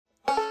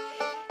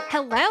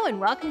Hello, and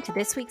welcome to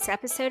this week's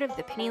episode of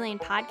the Penny Lane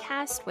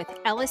Podcast with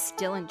Ellis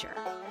Dillinger.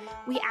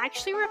 We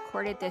actually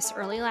recorded this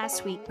early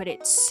last week, but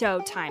it's so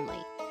timely.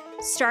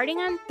 Starting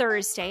on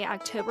Thursday,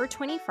 October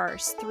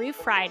 21st through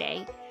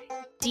Friday,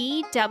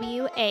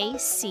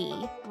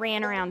 DWAC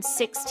ran around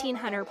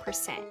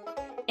 1,600%.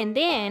 And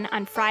then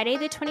on Friday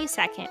the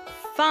 22nd,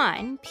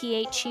 FUN,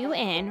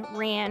 PHUN,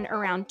 ran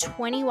around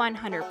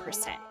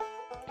 2,100%,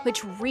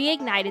 which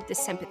reignited the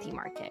sympathy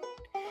market.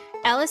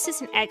 Ellis is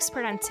an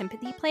expert on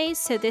sympathy plays,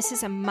 so this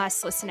is a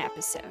must-listen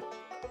episode.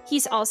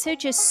 He's also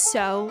just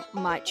so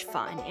much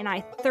fun, and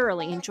I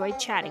thoroughly enjoyed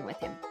chatting with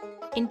him.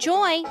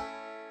 Enjoy!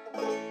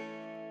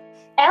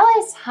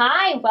 Ellis,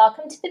 hi.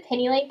 Welcome to the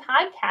Penny Lane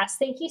Podcast.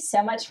 Thank you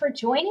so much for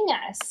joining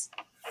us.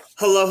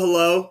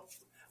 Hello.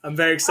 I'm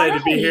very excited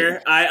to be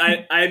here.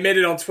 I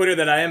admitted on Twitter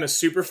that I am a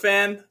super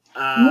fan.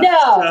 Really?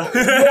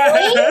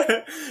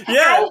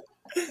 Yeah.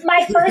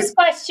 My first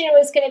question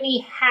was going to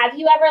be, have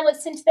you ever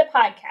listened to the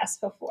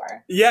podcast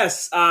before?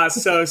 Yes.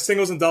 So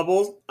Singles and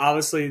Doubles,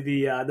 obviously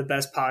the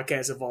best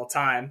podcast of all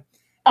time.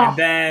 Oh.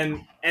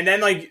 And then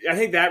like I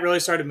think that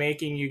really started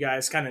making you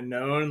guys kind of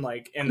known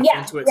like in the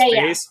Fintuit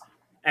space.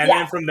 Yeah. And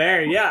then from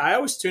there, I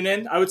always tune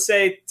in. I would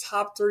say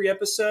top 3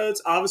 episodes.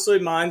 Obviously,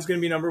 mine's going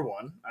to be number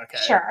 1. Okay.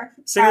 Sure.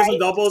 Singles and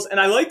Doubles. And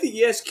I like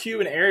the ESQ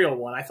and Ariel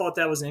one. I thought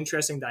that was an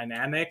interesting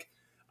dynamic.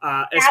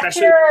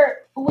 Especially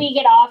after we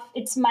get off,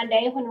 it's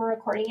Monday when we're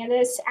recording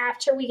this.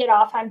 After we get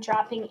off, I'm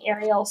dropping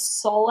Ariel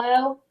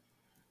solo.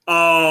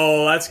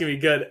 Oh, that's going to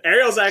be good.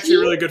 Ariel's actually a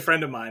really good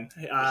friend of mine.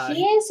 He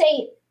is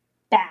a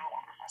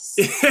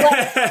badass.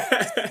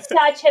 Like,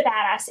 such a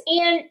badass.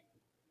 And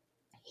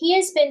he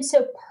has been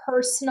so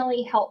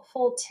personally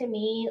helpful to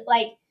me.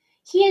 Like,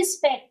 he has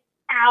spent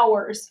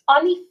hours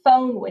on the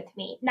phone with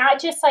me, not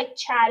just like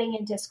chatting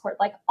in Discord,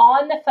 like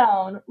on the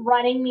phone,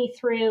 running me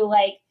through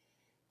like,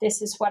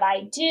 this is what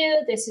I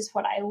do. This is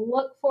what I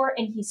look for.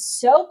 And he's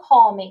so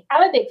calming.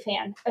 I'm a big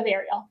fan of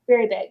Ariel.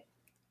 Very big.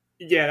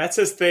 Yeah, that's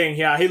his thing.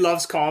 Yeah, he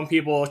loves calling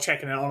people,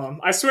 checking in on them.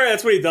 I swear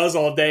that's what he does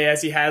all day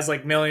as he has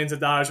like millions of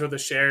dollars worth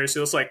of shares.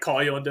 He'll just like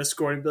call you on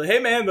Discord and be like, hey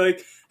man,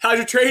 like, how's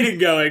your trading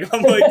going?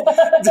 I'm like,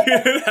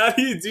 dude, how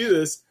do you do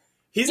this?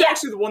 He's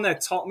actually the one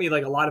that taught me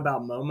like a lot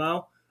about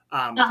Momo. So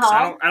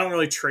I don't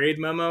really trade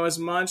Momo as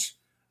much.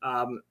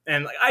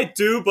 And like I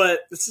do,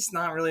 but this is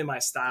not really my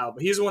style.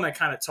 But he's the one that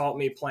kind of taught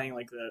me playing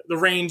like the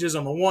ranges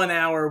on the 1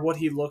 hour, what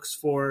he looks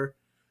for.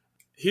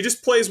 He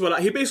just plays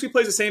he basically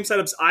plays the same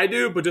setups I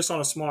do, but just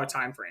on a smaller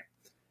time frame.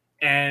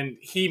 And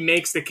he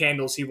makes the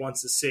candles he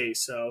wants to see.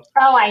 So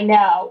I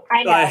know.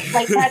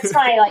 Like that's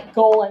my like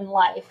goal in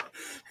life.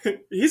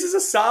 He's just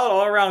a solid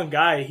all around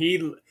guy.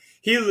 He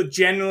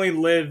genuinely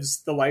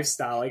lives the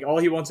lifestyle. Like all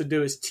he wants to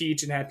do is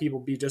teach and have people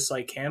be just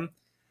like him.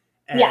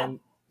 And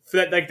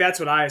that's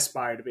what I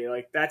aspire to be.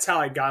 Like, that's how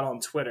I got on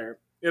Twitter.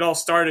 It all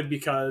started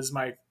because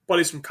my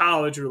buddies from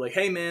college were like,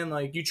 hey, man,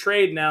 like, you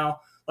trade now.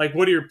 Like,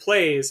 what are your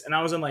plays? And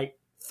I was in, like,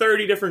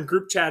 30 different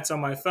group chats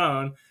on my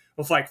phone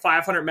with, like,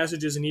 500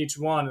 messages in each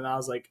one. And I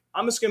was like,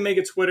 I'm just going to make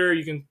a Twitter.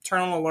 You can turn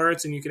on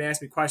alerts and you can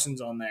ask me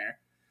questions on there.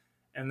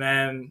 And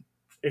then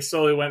it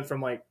slowly went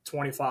from, like,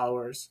 20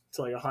 followers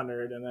to, like,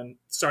 100 and then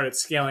started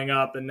scaling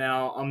up. And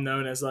now I'm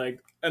known as, like,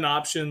 an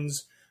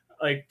options,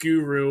 like,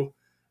 guru.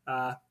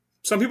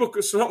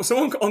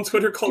 Someone on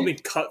Twitter called me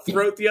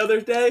cutthroat the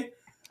other day.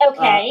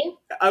 Okay.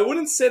 I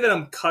wouldn't say that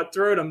I'm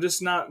cutthroat. I'm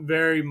just not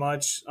very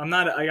much. I'm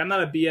not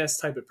a BS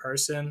type of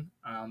person.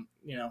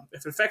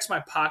 If it affects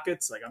my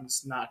pockets, like I'm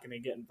just not going to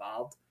get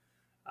involved.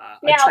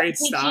 Now, I trade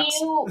stocks.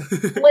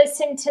 Did you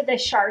listen to the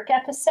Shark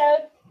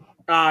episode?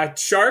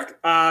 Shark?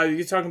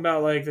 You're talking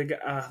about like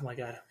oh my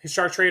God, his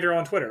Shark Trader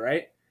on Twitter,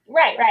 right?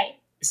 Right.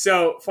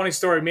 So funny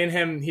story. Me and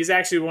him. He's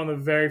actually one of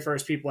the very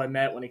first people I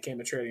met when it came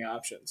to trading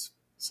options.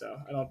 So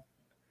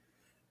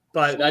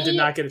I did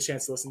not get a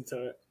chance to listen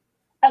to it.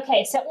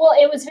 Okay, so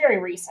it was very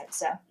recent,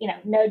 so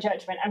no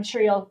judgment. I'm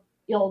sure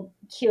you'll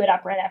cue it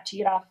up right after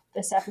you get off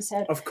this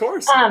episode. Of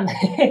course.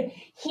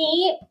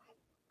 He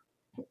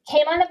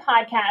came on the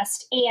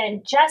podcast,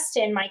 and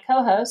Justin, my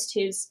co-host,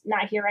 who's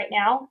not here right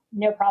now,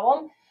 no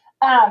problem.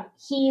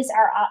 He's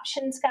our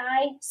options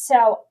guy,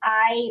 so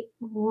I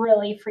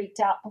really freaked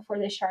out before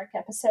the Shark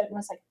episode and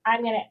was like,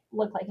 I'm gonna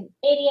look like an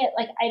idiot.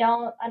 Like I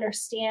don't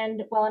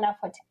understand well enough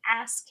what to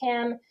ask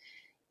him.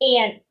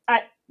 And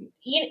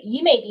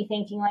you may be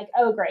thinking like,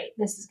 oh, great,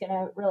 this is going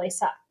to really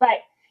suck. But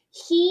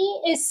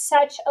he is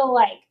such a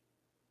like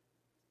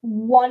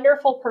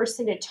wonderful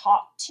person to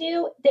talk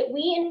to that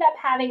we ended up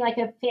having like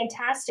a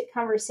fantastic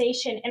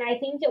conversation. And I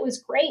think it was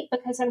great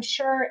because I'm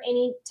sure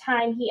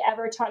anytime he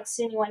ever talks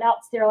to anyone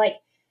else, they're like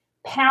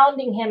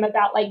pounding him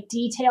about like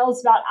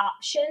details about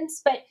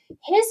options. But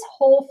his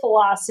whole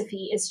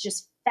philosophy is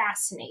just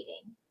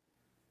fascinating.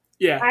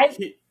 Yeah.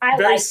 I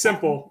very like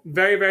simple, him.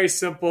 very, very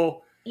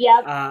simple.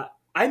 Yep.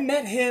 I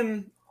met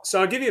him.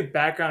 So I'll give you a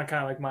background,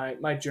 kind of like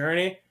my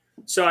journey.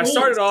 So I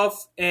started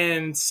off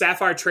in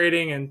Sapphire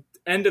trading in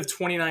end of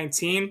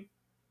 2019,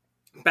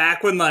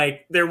 back when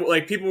like there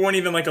like people weren't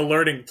even like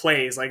alerting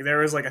plays. Like there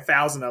was like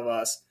 1,000 of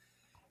us.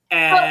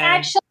 And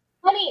actually,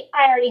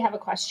 I already have a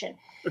question.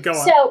 Go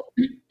on. So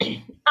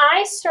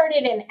I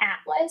started in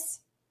Atlas,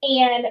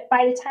 and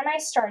by the time I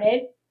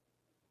started,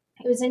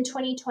 it was in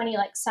 2020,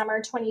 like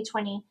summer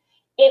 2020.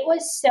 It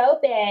was so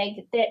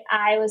big that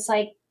I was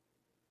like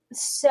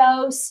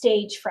so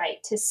stage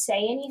fright to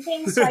say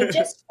anything. So I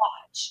just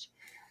watched.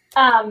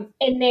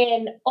 And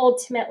then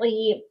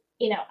ultimately,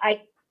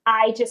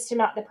 I just am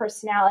not the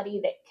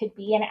personality that could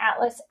be in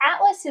Atlas.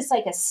 Atlas is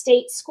like a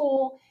state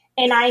school,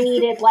 and I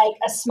needed like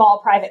a small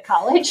private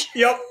college.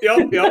 Yep.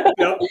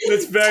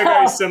 It's very,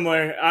 very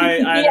similar. I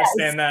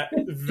understand that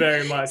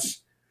very much.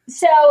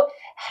 So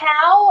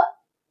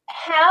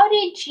how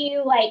did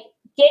you like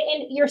get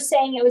in? You're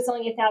saying it was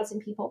only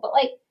 1,000 people, but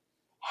like,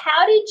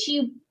 how did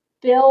you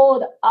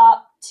build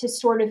up to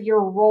sort of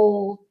your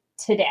role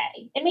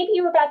today? And maybe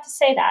you were about to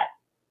say that,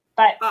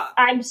 but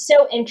I'm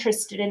so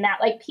interested in that.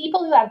 Like,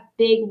 people who have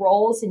big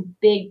roles and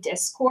big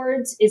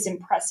discords is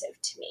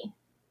impressive to me.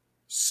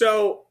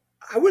 So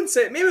I wouldn't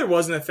say, maybe there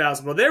wasn't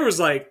 1,000, but there was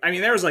like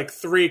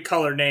 3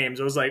 color names.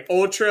 It was like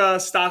Ultra,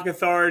 Stock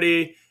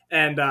Authority,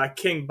 and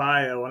King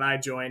Bio when I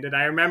joined. And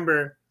I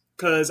remember,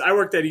 because I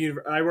worked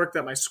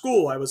at my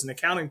school. I was an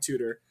accounting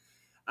tutor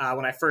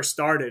when I first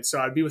started. So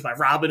I'd be with my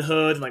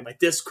Robinhood and like my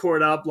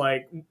Discord up,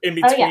 like in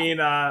between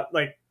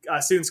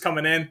students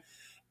coming in.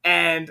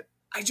 And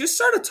I just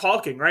started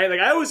talking, right? Like,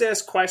 I always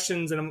ask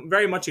questions, and I'm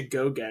very much a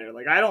go-getter.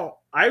 Like,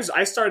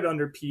 I started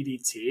under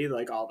PDT,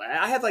 like all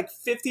that. I had like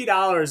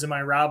 $50 in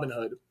my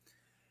Robinhood,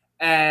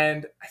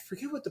 and I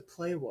forget what the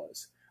play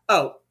was.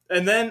 Oh,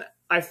 and then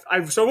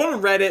so I went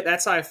on Reddit.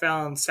 That's how I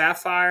found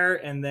Sapphire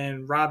and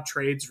then Rob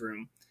Trade's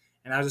room.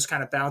 And I was just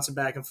kind of bouncing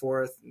back and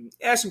forth, and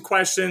asking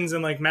questions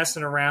and like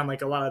messing around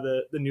like a lot of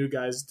the new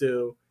guys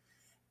do.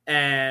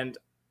 And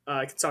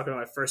I can talk about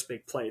my first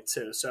big play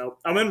too. So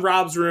I'm in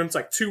Rob's room. It's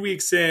like 2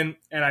 weeks in,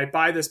 and I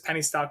buy this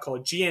penny stock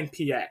called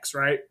GNPX,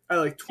 right? I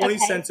like 20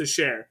 cents a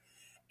share.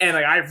 And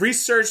like, I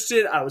researched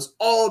it. I was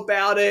all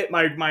about it.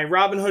 My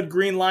Robinhood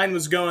green line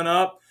was going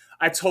up.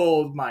 I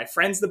told my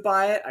friends to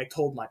buy it. I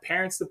told my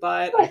parents to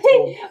buy it.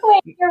 Wait,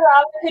 your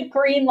Robinhood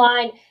green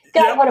line.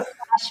 God, what a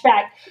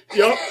flashback.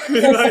 Yep.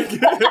 Like,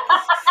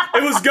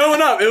 it was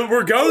going up.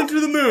 We're going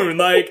to the moon.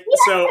 Like, yes.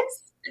 So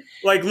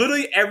like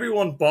literally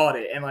everyone bought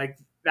it. And like,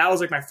 that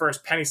was like my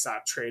first penny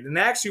stock trade. And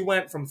it actually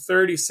went from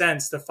 30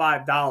 cents to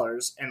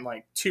 $5 in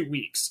like 2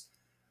 weeks.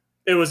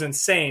 It was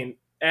insane.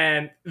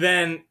 And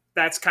then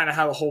that's kind of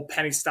how the whole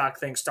penny stock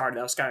thing started.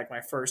 That was kind of like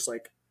my first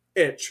like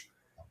itch.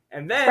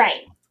 And then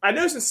I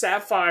noticed in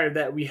Sapphire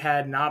that we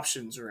had an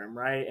options room,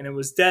 right? And it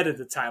was dead at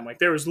the time. Like,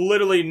 there was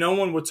literally no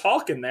one would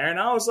talk in there. And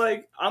I was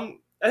like, I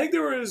think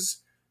there was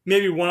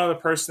maybe one other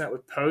person that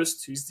would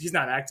post. He's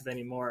not active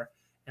anymore.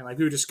 And like,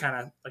 we would just kind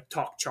of like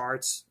talk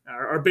charts.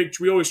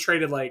 We always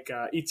traded like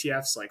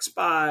ETFs like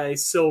SPY,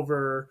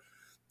 silver,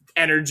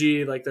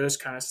 energy, like those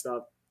kind of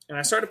stuff. And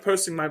I started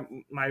posting my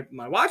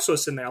watch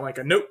list in there, like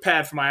a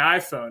notepad for my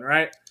iPhone,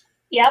 right?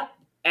 Yep.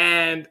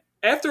 And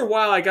after a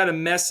while, I got a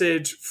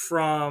message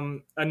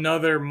from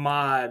another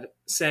mod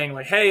saying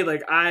like, hey,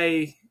 like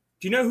do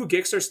you know who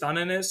Gixter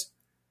Stunnin is?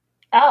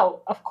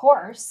 Oh, of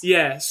course.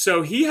 Yeah.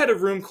 So he had a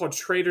room called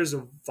Traders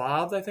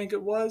Evolved, I think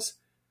it was.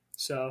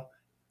 So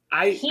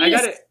I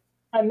got it.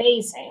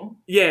 Amazing.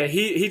 Yeah,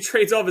 he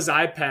trades off his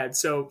iPad.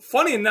 So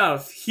funny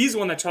enough, he's the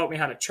one that taught me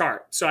how to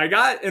chart. So I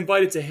got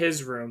invited to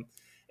his room.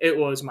 It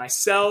was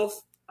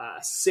myself,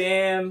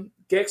 Sam,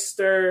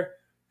 Gixter,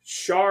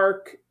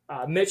 Shark,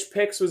 Mitch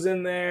Picks was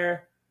in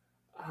there.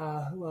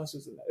 Who else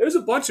was in there? There was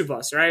a bunch of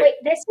us, right? Wait,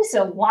 this is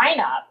a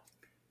lineup.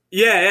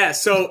 Yeah.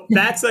 So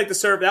that's like the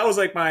server. That was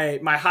like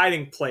my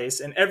hiding place.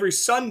 And every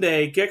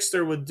Sunday,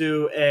 Gixter would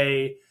do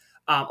a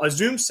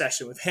Zoom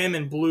session with him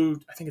and Blue.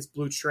 I think it's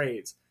Blue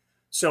Trades.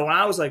 So when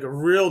I was like a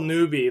real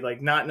newbie,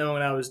 like not knowing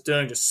what I was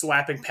doing, just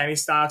slapping penny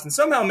stocks and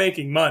somehow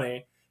making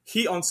money,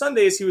 on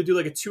Sundays he would do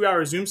like a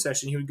 2-hour Zoom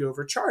session. He would go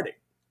over charting,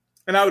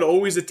 and I would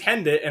always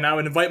attend it, and I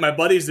would invite my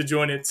buddies to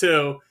join it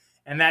too.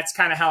 And that's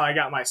kind of how I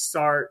got my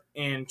start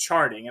in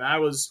charting. And I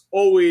was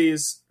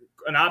always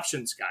an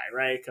options guy,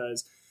 right?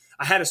 Because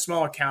I had a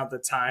small account at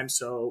the time.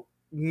 So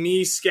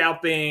me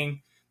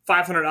scalping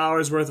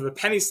 $500 worth of a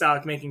penny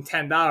stock making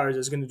 $10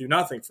 is going to do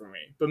nothing for me.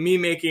 But me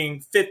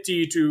making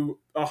 50 to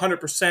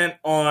 100%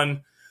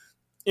 on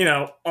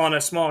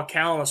a small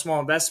account, a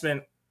small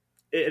investment,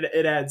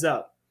 it adds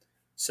up.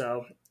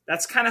 So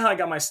that's kind of how I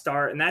got my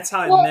start. And that's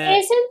how I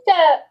met.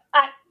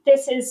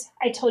 Isn't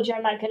I told you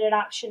I'm not good at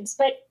options,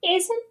 but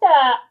isn't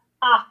the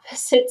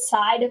opposite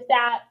side of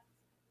that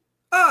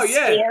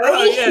scary?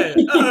 Oh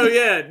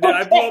yeah. Dude,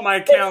 I blew up my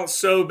account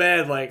so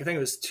bad. Like, I think it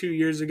was 2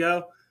 years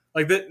ago.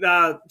 Like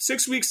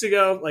 6 weeks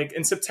ago, like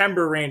in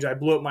September range, I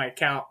blew up my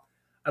account.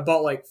 I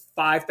bought like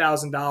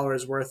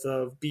 $5,000 worth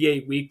of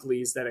BA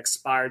weeklies that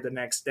expired the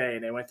next day,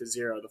 and they went to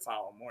zero the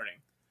following morning.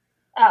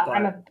 Oh,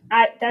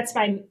 that's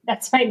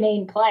my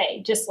main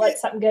play. Just let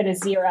something go to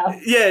zero.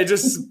 Yeah,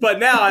 but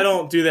now I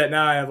don't do that.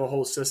 Now I have a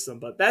whole system.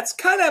 But that's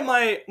kind of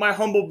my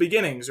humble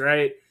beginnings,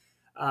 right?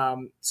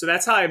 So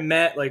that's how I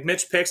met. Like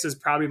Mitch Picks is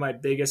probably my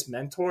biggest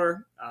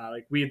mentor.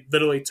 Like we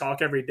literally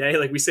talk every day.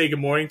 Like we say good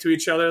morning to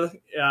each other.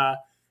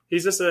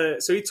 He's just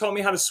so he taught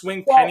me how to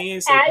swing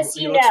pennies. As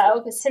you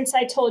know, since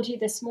I told you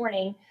this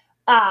morning,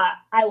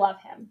 I love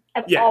him.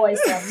 I've always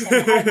loved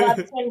him. I've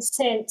loved him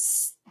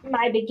since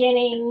my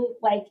beginning,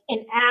 like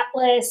in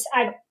Atlas.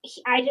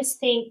 I just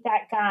think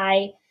that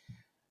guy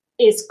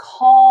is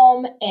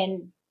calm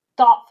and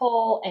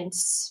thoughtful and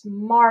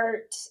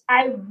smart.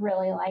 I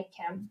really like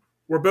him.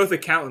 We're both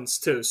accountants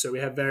too, so we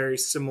have very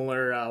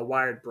similar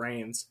wired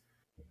brains.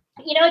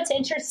 You know, what's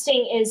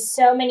interesting is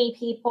so many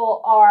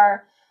people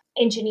are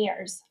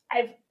engineers.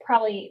 I've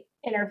probably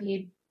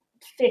interviewed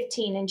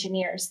 15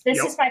 engineers. This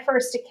is my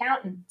first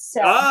accountant.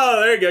 So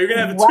there you go. You're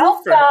gonna have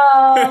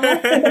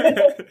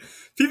a welcome.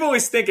 People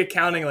always think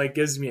accounting like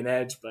gives me an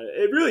edge, but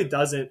it really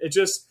doesn't.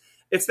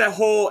 It's that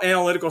whole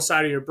analytical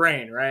side of your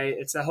brain, right?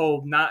 It's that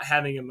whole not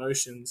having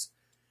emotions,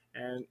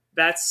 and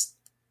that's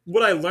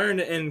what I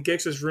learned in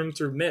Gix's room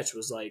through Mitch.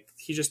 Was like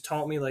he just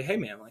taught me like, hey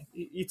man, like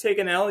you take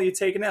an L,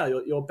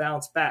 you'll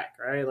bounce back,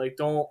 right? Like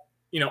don't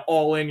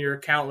all in your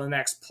account in the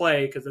next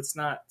play because it's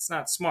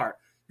not smart.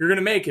 You're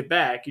gonna make it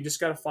back. You just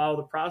got to follow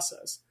the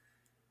process.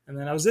 And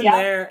then I was in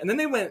there, and then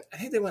they went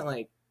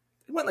like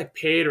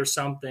paid or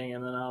something.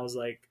 And then I was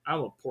like,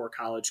 I'm a poor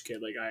college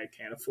kid, like I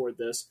can't afford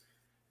this.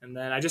 And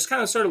then I just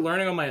kind of started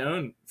learning on my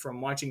own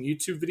from watching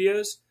YouTube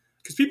videos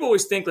because people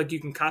always think like you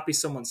can copy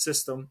someone's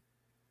system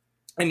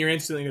and you're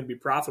instantly going to be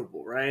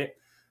profitable, right?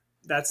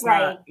 That's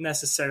not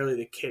necessarily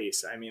the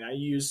case. I mean, I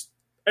use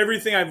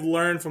everything I've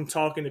learned from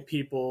talking to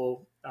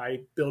people.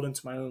 I build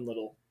into my own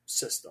little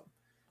system.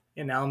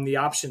 And now I'm the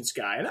options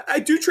guy. And I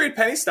do trade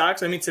penny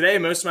stocks. I mean, today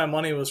most of my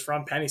money was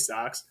from penny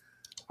stocks.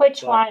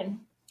 Which one?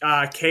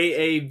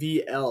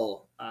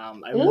 KAVL.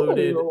 I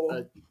loaded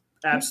an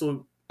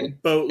absolute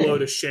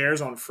boatload of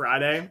shares on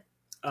Friday.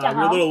 We're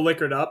a little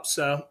liquored up,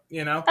 so,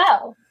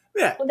 Oh.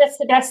 Yeah. Well, that's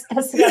the best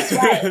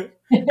way.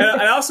 And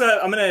also,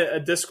 I'm in a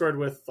Discord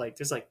with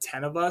there's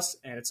 10 of us,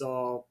 and it's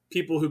all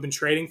people who've been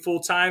trading full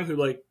time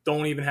who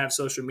don't even have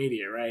social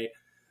media, right?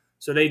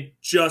 So they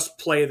just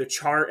play the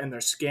chart in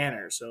their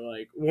scanner. So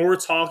when we're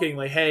talking,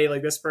 hey,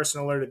 this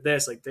person alerted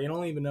this, they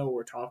don't even know what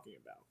we're talking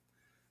about.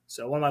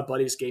 So one of my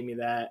buddies gave me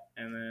that,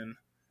 and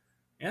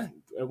then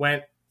it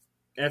went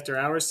after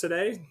hours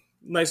today.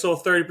 Nice little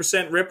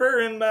 30%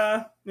 ripper, and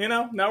now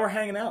we're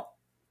hanging out.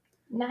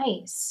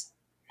 Nice.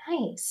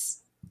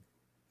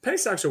 Penny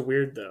stocks are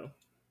weird though.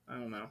 I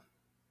don't know.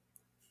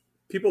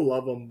 People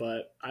love them,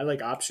 but I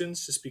like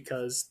options just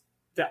because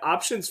the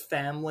options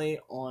family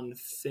on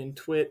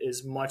FinTwit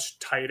is much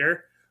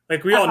tighter.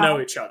 We all know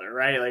each other,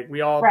 right?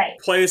 We all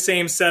play the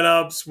same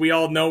setups. We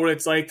all know what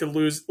it's like to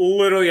lose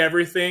literally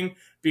everything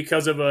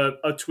because of a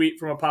tweet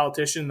from a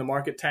politician. The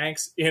market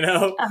tanks, We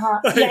know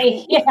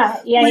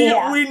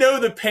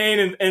the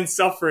pain and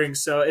suffering,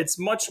 so it's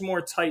much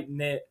more tight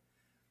knit,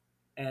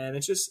 and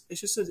it's just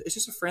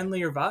a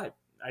friendlier vibe.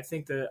 I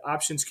think the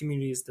options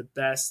community is the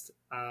best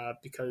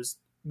because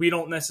we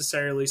don't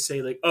necessarily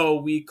say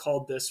we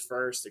called this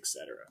first,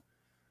 etc.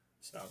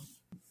 So,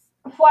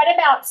 what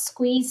about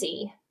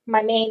Squeezy,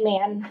 my main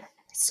man?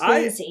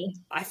 Squeezy.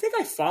 I think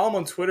I follow him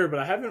on Twitter, but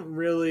I haven't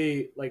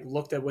really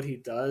looked at what he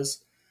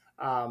does.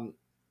 I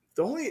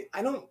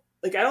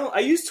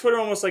use Twitter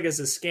almost as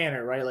a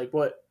scanner, right?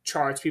 What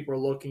charts people are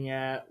looking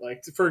at.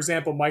 For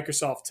example,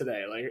 Microsoft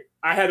today.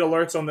 I had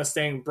alerts on this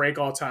thing break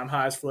all-time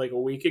highs for a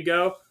week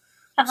ago.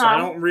 So I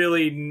don't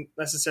really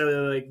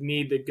necessarily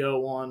need to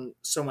go on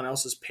someone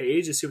else's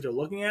page to see what they're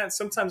looking at.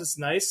 Sometimes it's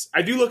nice.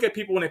 I do look at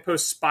people when they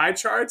post SPY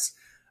charts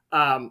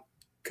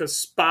because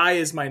SPY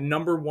is my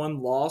number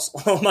one loss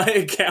on my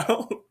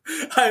account.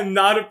 I'm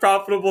not a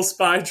profitable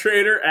SPY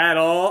trader at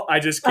all. I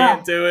just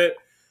can't do it.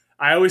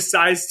 I always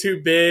size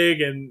too big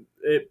and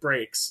it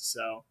breaks.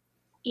 So.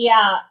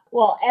 Yeah,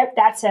 well,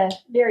 that's a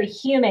very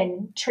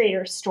human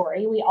trader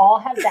story. We all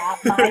have that.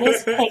 Mine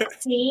is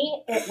Pixie.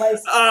 It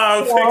was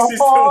Pixie's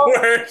the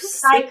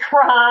worst. I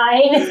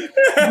cried.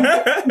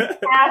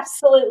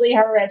 Absolutely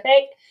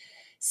horrific.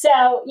 So,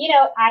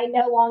 I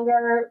no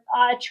longer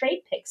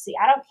trade Pixie.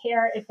 I don't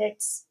care if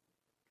it's,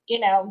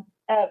 the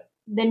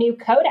new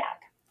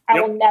Kodak. I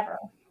will never.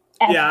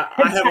 I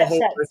have a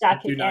whole list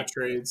of do not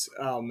trades.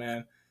 Oh,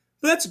 man.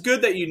 But that's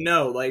good that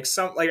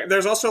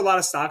there's also a lot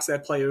of stocks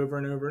that play over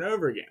and over and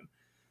over again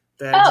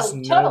that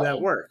know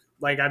that work.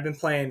 I've been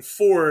playing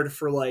Ford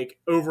for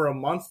over a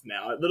month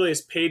now. It literally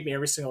has paid me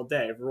every single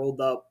day. I've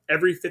rolled up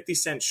every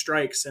 50-cent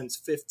strike since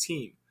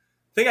 15. I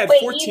think I had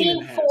 14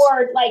 you mean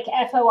Ford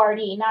FORD,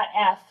 not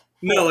F.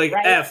 No, right?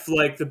 F,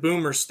 the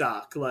boomer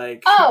stock. Nice.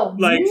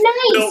 Really?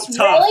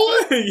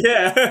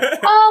 Yeah.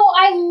 Oh,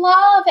 I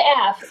love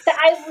F.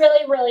 I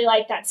really, really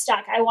like that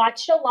stock. I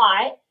watched a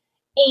lot.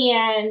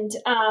 And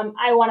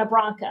I want a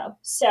Bronco.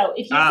 So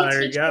if you could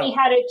teach me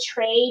how to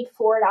trade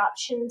Ford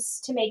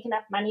options to make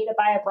enough money to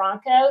buy a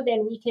Bronco,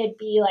 then we could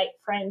be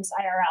friends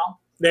IRL.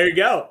 There you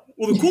go.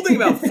 Well, the cool thing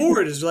about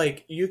Ford is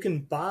you can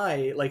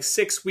buy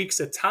 6 weeks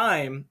at a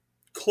time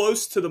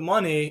close to the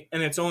money,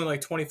 and it's only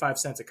 25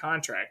 cents a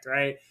contract,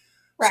 right?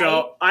 Right.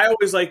 So I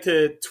always like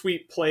to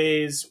tweet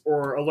plays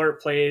or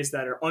alert plays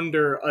that are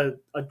under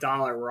a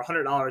dollar or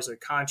 $100 a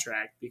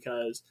contract,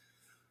 because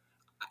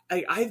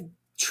I've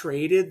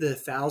traded the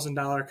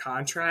 $1,000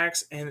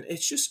 contracts and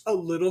it's just a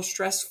little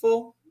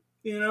stressful,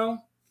 you know?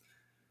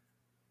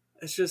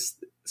 It's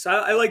just, so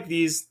I like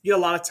these. You get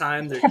a lot of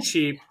time. They're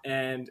cheap,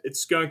 and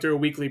it's going through a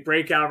weekly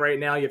breakout right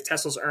now. You have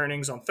Tesla's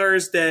earnings on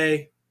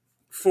Thursday.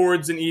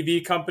 Ford's an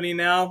EV company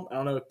now. I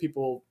don't know if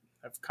people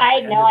have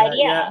I had no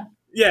idea. Yet.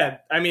 Yeah,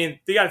 I mean,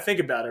 you got to think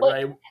about it,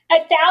 right?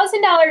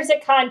 $1,000 a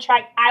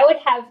contract, I would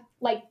have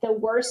like the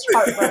worst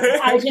heartburn.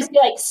 I would just be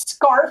like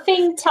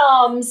scarfing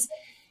Tums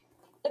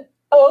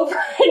over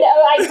and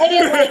over. I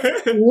couldn't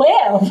like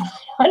live.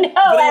 I don't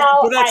know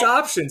but that's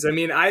options. I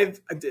mean, I've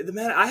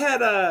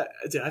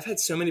had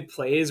so many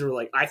plays where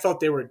like I thought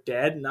they were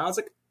dead, and I was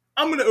like,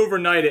 I'm gonna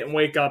overnight it and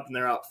wake up and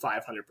they're up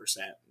 500%.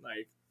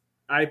 Like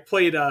I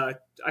played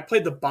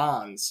the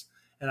bonds,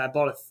 and I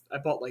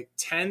bought like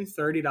 10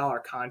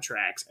 $30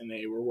 contracts, and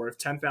they were worth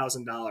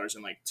 $10,000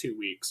 in like 2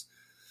 weeks.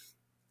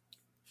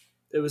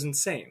 It was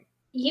insane.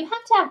 You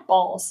have to have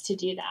balls to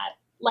do that.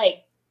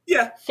 Like,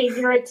 yeah,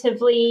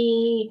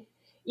 figuratively,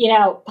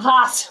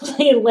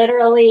 possibly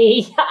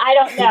literally. I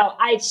don't know.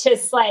 I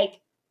just like,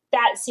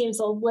 that seems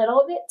a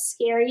little bit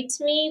scary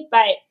to me,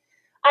 but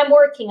I'm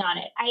working on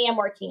it. I am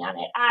working on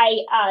it.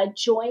 I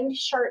joined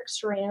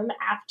Shark's room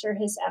after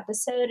his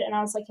episode, and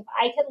I was like, if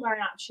I could learn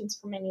options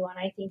from anyone,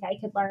 I think I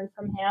could learn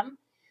from him.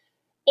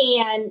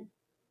 And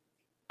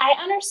I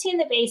understand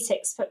the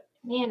basics, but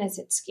man, is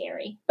it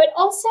scary. But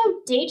also,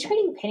 day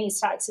trading penny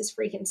stocks is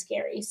freaking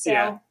scary.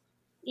 So,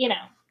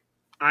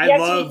 I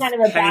love kind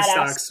of penny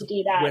stocks to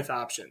do that with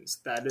options.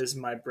 That is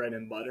my bread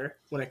and butter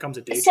when it comes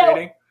to day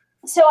trading.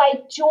 So I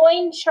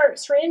joined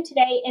Shark's room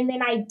today, and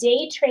then I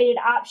day traded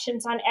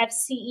options on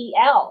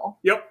FCEL.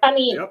 Yep. I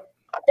mean,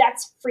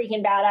 that's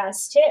freaking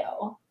badass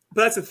too.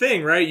 But that's the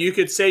thing, right? You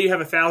could say you have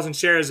 1,000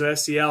 shares of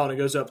FCL and it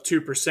goes up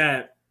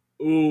 2%.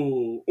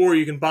 Ooh. Or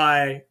you can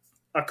buy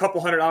a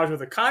couple $100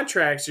 worth of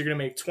contracts. You're going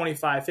to make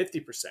 25,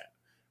 50%.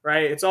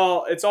 Right? It's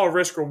all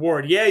risk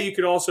reward. Yeah, you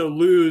could also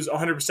lose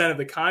 100% of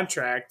the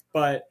contract,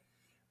 but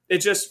it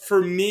just, for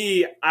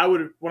me,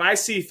 when I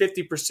see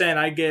 50%,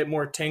 I get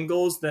more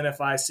tingles than if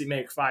I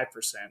make 5%.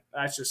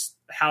 That's just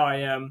how I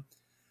am.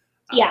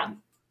 Yeah.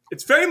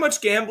 It's very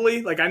much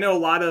gambly. Like, I know a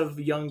lot of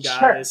young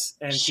guys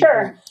and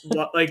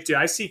people, like, dude,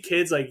 I see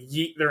kids like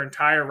yeet their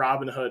entire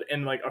Robinhood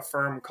in like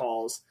Affirm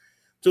calls.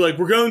 They're like,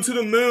 we're going to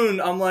the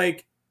moon. I'm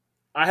like,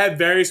 I have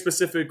very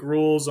specific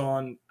rules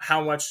on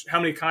how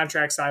many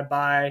contracts I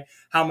buy,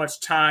 how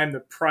much time, the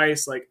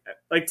price. Like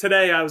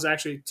today, I was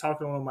actually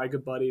talking to one of my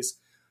good buddies.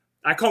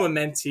 I call him a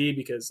mentee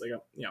because, like,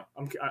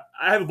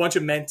 I have a bunch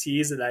of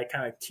mentees that I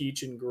kind of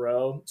teach and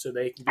grow so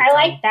they can. I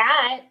like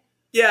that.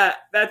 Yeah,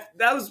 that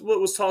was what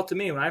was taught to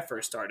me when I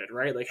first started,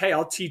 right? Like, hey,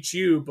 I'll teach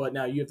you, but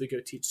now you have to go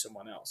teach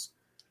someone else.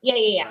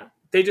 Yeah.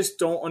 They just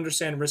don't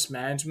understand risk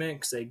management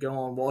because they go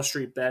on Wall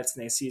Street bets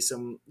and they see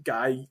some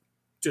guy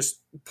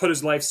just put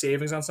his life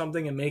savings on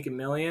something and make $1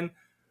 million,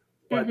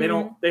 but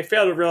they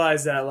fail to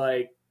realize that,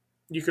 like,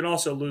 you can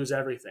also lose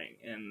everything.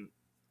 And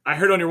I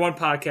heard on your one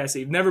podcast that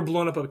you've never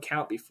blown up an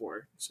account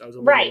before. So I was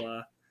a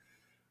little,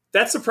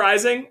 that's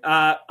surprising.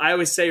 I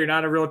always say you're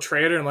not a real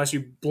trader unless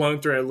you've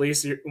blown through at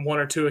least 1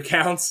 or 2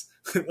 accounts.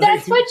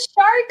 That's what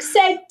Shark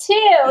said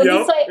too.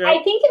 He's like,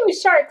 I think it was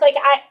Shark. Like,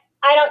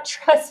 I don't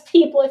trust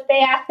people if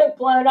they haven't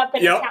blown up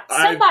an account.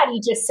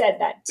 Somebody just said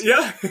that too.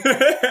 Yeah,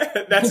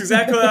 that's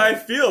exactly how I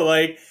feel.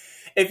 Like,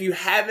 if you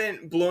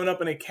haven't blown up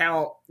an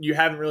account, you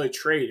haven't really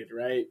traded,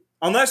 right?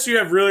 Unless you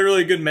have really,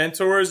 really good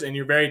mentors and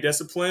you're very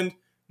disciplined.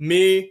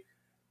 Me,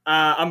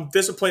 I'm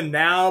disciplined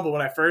now, but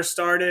when I first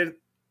started,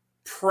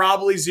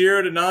 probably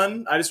 0 to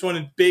none. I just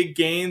wanted big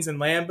gains and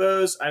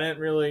Lambos. I didn't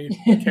really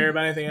care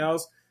about anything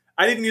else.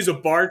 I didn't use a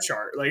bar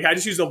chart. Like, I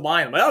just used a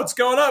line. I'm like, oh, it's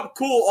going up.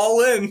 Cool,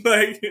 all in.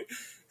 Like,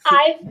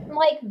 I'm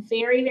like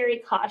very, very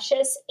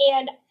cautious.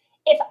 And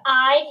if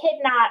I had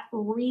not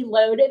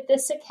reloaded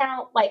this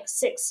account like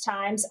 6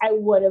 times, I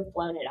would have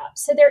blown it up.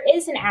 So there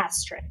is an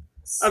asterisk.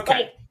 Okay.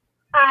 Like,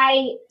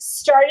 I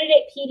started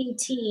at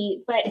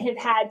PDT, but have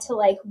had to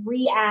like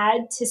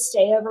re-add to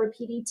stay over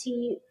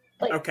PDT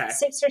like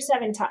 6 or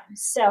 7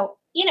 times. So,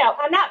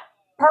 I'm not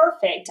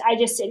perfect.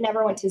 It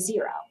never went to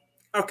 0.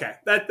 Okay.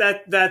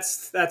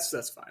 That's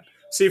fine.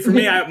 See, for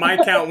me, my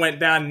account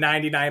went down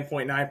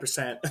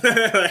 99.9%.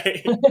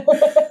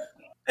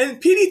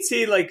 And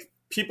PDT, like,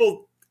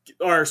 people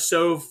are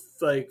so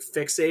like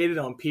fixated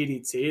on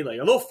PDT. Like,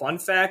 a little fun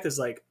fact is,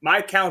 like, my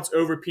account's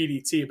over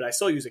PDT, but I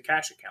still use a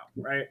cash account,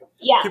 right?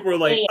 Yeah. People are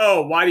like,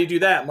 oh, why do you do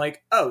that? I'm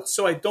like, oh,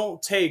 so I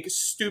don't take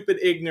stupid,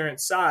 ignorant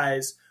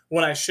size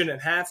when I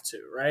shouldn't have to,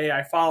 right?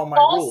 I follow my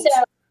rules.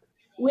 Also,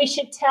 we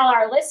should tell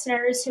our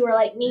listeners who are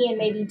like me and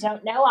maybe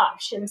don't know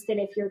options that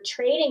if you're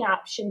trading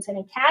options in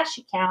a cash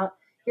account,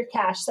 your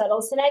cash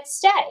settles the next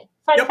day.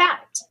 Fun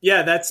fact.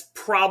 Yeah, that's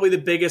probably the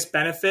biggest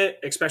benefit,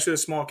 especially the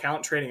small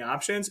account trading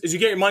options, is you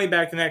get your money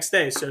back the next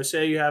day. So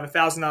say you have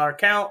 $1,000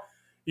 account,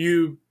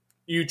 you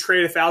you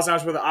trade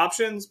 $1,000 worth of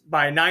options,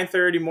 by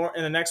 9:30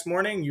 in the next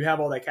morning, you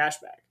have all that cash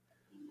back.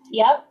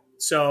 Yep.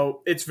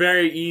 So it's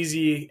very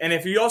easy. And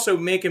if you also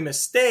make a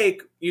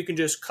mistake, you can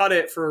just cut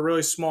it for a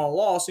really small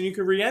loss and you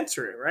can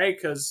re-enter it, right?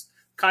 Because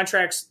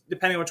contracts,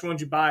 depending on which ones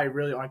you buy,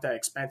 really aren't that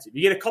expensive.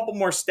 You get a couple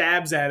more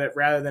stabs at it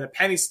rather than a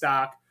penny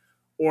stock,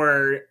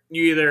 or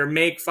you either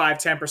make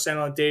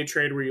 5-10% on a day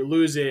trade where you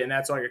lose it and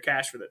that's all your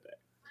cash for the day.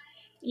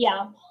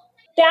 Yeah.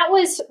 That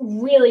was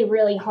really,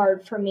 really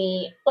hard for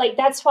me. Like,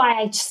 that's why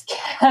I just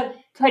kept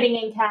putting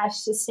in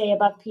cash to stay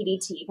above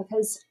PDT,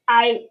 because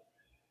I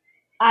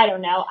don't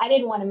know. I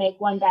didn't want to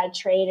make one bad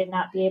trade and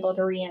not be able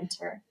to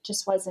re-enter.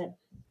 Just wasn't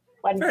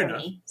Fair for enough.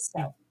 me.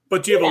 So,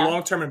 but do you have a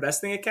long-term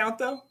investing account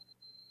though?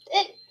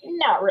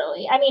 Not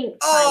really. I mean,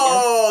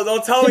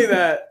 don't tell me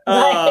that.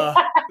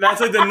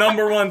 That's like the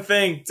number one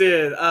thing,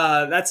 dude.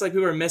 That's like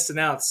people are missing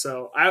out.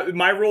 So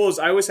my rule is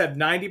I always have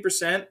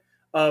 90%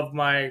 of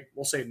my,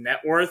 we'll say,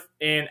 net worth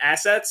in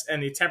assets,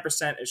 and the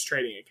 10% is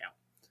trading account.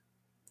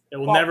 It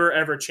will never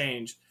ever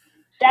change.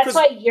 That's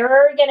why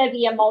you're going to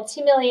be a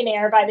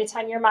multimillionaire by the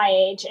time you're my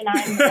age, and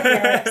I'm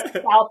here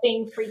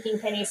scalping freaking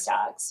penny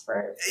stocks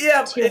for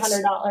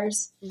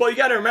 $200. But you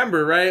got to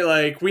remember, right?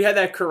 Like, we had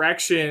that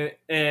correction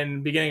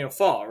in beginning of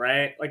fall,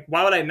 right? Like,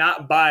 why would I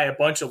not buy a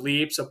bunch of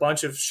leaps, a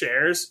bunch of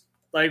shares?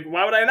 Like,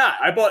 why would I not?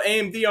 I bought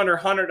AMD under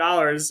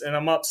 $100, and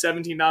I'm up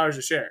 $17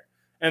 a share.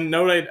 And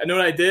know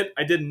what I did?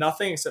 I did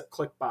nothing except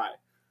click buy.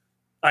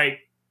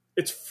 Like,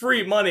 it's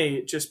free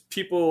money. Just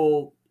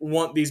people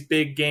want these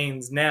big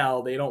gains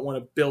now. They don't want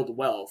to build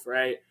wealth,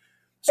 right?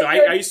 So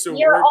I used to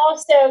You're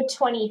also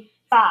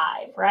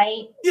 25,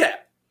 right? Yeah.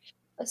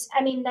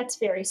 I mean, that's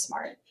very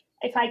smart.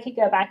 If I could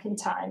go back in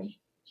time.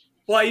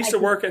 Well, I used to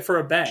work for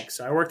a bank,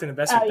 so I worked in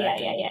investment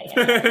banking.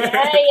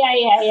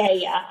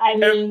 Yeah. I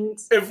mean,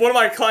 if one of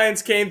my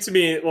clients came to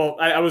me, well,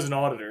 I was an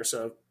auditor,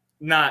 so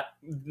not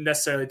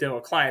necessarily dealing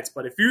with clients,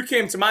 but if you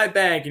came to my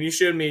bank and you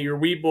showed me your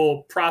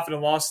Webull profit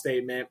and loss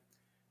statement,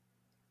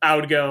 I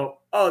would go,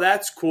 oh,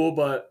 that's cool,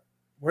 but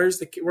where's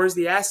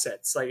the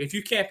assets? Like, if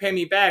you can't pay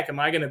me back, am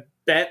I going to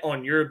bet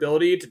on your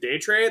ability to day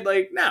trade?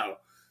 Like, no,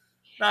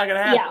 not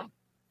going to happen.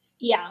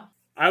 Yeah.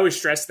 I always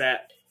stress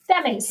that.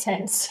 That makes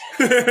sense.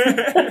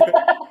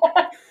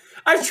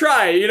 I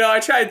try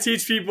to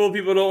teach people.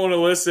 People don't want to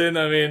listen.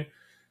 I mean,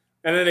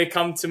 and then they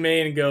come to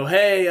me and go,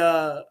 hey,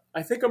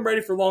 I think I'm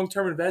ready for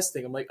long-term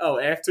investing. I'm like, oh,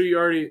 after you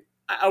already,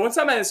 one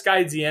time I had this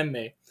guy DM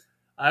me.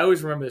 I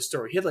always remember this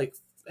story. He had like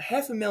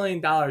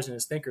 $500,000 in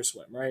his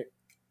Thinkorswim, right?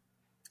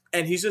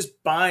 And he's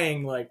just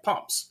buying like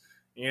pumps,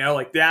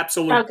 like the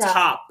absolute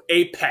top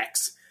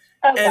apex.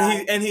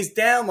 And he's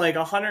down like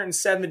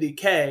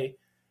 170K.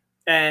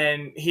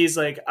 And he's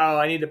like, oh,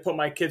 I need to put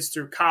my kids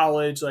through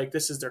college. Like,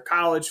 this is their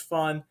college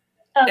fund.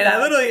 And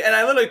I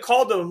literally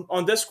called him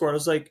on Discord. I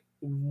was like,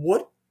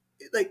 what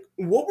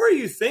were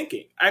you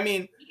thinking? I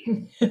mean,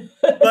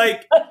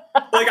 like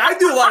I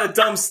do a lot of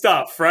dumb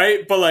stuff,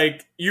 right? But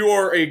like,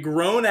 you're a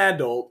grown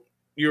adult.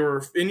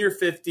 You're in your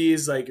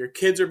 50s, like your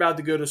kids are about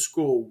to go to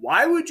school.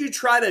 Why would you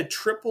try to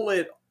triple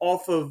it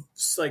off of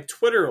like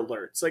Twitter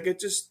alerts? Like,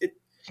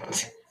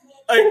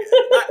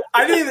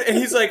 I didn't. And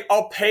he's like,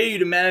 I'll pay you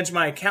to manage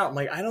my account. I'm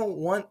like, I don't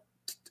want.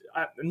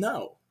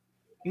 No.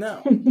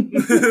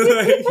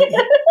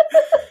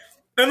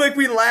 And like,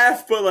 we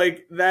laugh, but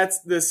like,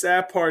 that's the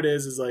sad part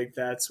is like,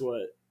 that's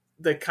what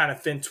the kind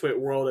of FinTwit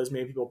world has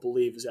made people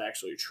believe is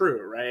actually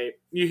true, right?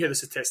 You hear the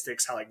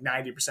statistics, how like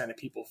 90% of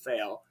people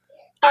fail.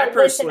 I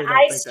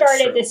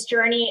started this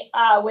journey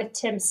with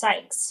Tim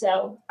Sykes,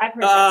 so I've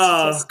heard that.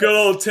 Oh, good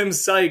old Tim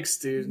Sykes,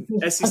 dude.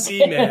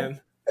 SEC man.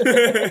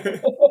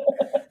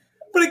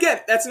 But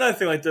again, that's another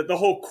thing, like the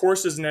whole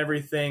courses and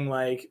everything.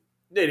 Like,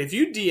 dude, if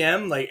you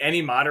DM like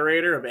any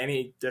moderator of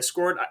any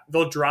Discord,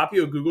 they'll drop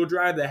you a Google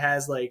Drive that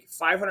has like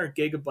 500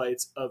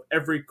 gigabytes of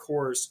every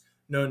course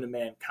known to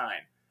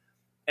mankind.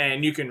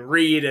 And you can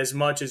read as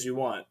much as you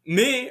want.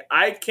 Me,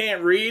 I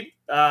can't read.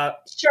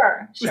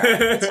 Sure.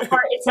 It's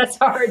hard. That's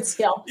a hard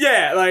skill.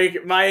 Yeah,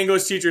 like my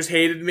English teachers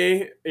hated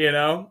me,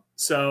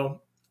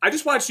 so I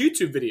just watched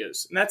YouTube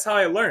videos, and that's how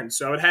I learned.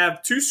 So I would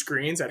have two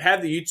screens. I'd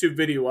have the YouTube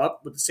video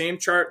up with the same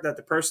chart that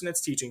the person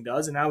that's teaching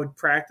does, and I would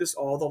practice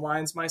all the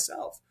lines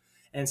myself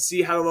and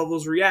see how the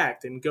levels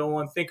react and go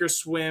on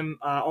Thinkorswim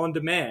on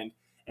demand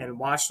and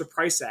watch the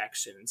price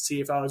action and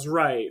see if I was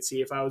right,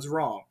 see if I was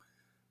wrong.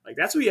 Like,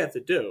 that's what you have to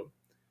do.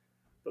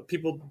 But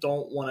people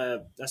don't want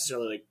to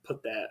necessarily like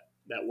put that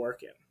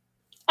work in.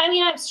 I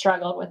mean, I've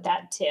struggled with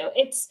that too.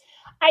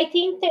 I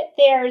think that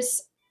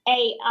there's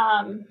a,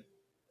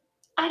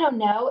 I don't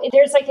know,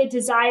 there's like a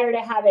desire to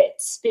have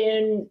it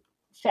spoon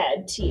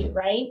fed to you,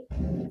 right?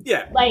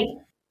 Yeah. Like,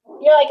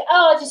 you're like,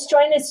 oh, I'll just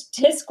join this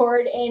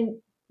Discord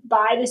and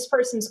buy this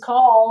person's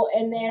call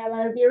and then I'm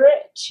going to be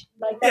rich.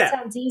 Like, that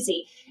sounds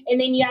easy. And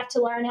then you have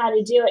to learn how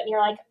to do it. And you're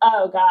like,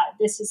 oh God,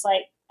 this is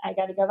like, I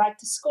got to go back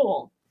to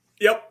school.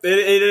 Yep,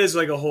 it is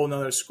like a whole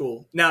nother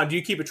school. Now, do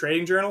you keep a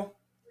trading journal?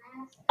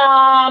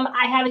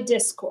 I have a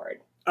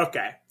Discord.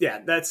 Okay,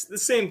 yeah, that's the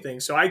same thing.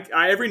 So I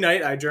every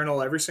night I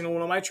journal every single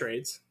one of my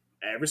trades.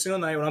 Every single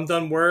night when I'm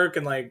done work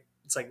and like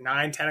It's like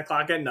 9, 10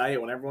 o'clock at night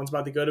when everyone's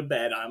about to go to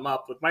bed. I'm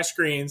up with my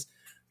screens,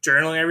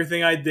 journaling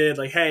everything I did.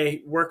 Like,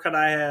 hey, where could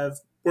I have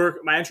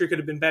work? My entry could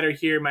have been better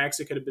here. My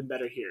exit could have been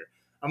better here.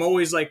 I'm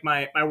always like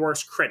my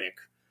worst critic.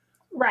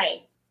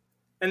 Right.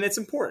 And it's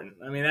important.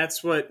 I mean,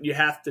 that's what you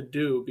have to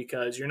do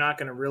because you're not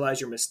going to realize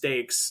your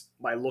mistakes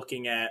by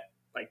looking at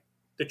like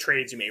the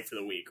trades you made for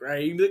the week,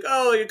 right? You can be like,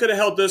 oh, you could have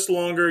held this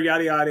longer,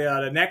 yada, yada,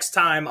 yada. Next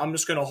time, I'm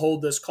just going to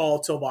hold this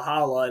call till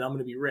Valhalla and I'm going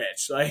to be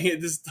rich. Like,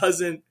 this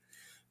doesn't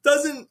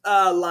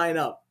line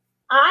up.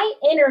 I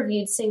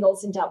interviewed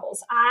singles and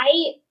doubles.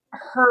 I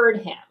heard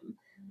him,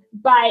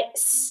 but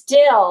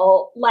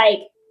still,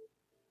 like,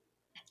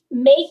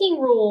 making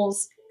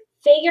rules,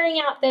 figuring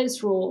out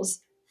those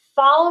rules,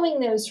 following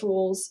those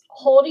rules,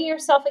 holding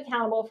yourself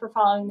accountable for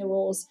following the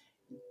rules,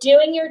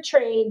 doing your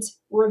trades,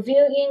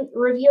 reviewing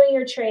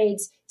your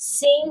trades,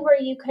 seeing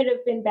where you could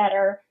have been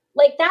better.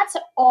 Like, that's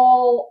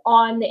all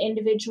on the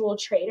individual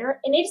trader.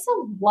 And it's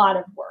a lot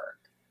of work.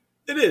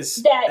 It is.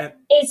 That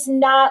it's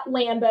not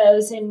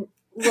Lambos and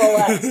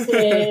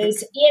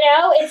Rolexes.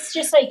 It's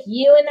just like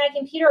you and that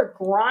computer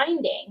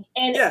grinding.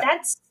 And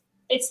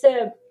it's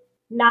the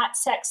not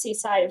sexy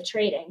side of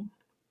trading.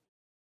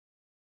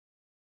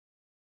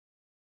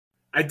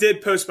 I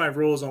did post my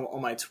rules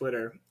on my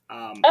Twitter.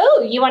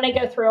 You want to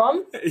go through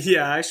them?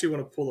 Yeah, I actually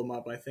want to pull them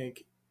up. I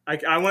think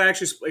I want to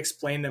actually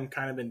explain them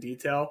kind of in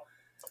detail.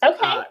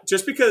 Okay.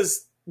 Just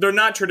because they're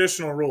not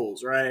traditional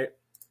rules, right?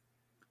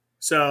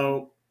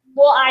 So.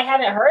 Well, I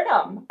haven't heard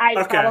them.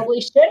 I probably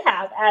should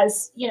have,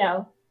 as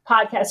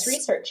podcast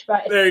research.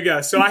 But there you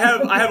go. So I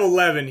have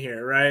 11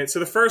 here, right? So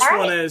the first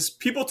one is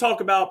people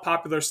talk about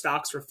popular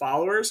stocks for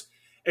followers,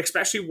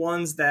 especially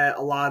ones that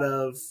a lot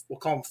of, we'll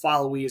call them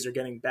followees, are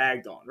getting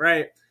bagged on,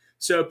 right?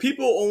 So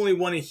people only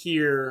want to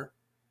hear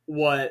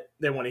what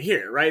they want to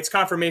hear, right? It's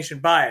confirmation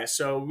bias.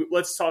 So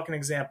let's talk an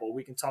example.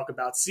 We can talk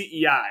about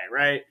CEI,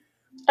 right?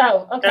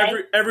 Oh,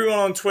 okay. Everyone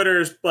on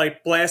Twitter is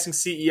like blasting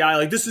CEI,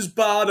 like this is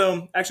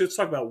bottom. Actually, let's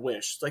talk about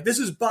Wish. Like this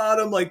is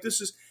bottom. Like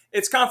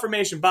it's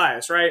confirmation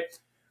bias, right?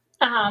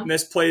 And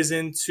this plays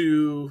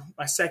into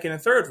my second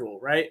and third rule,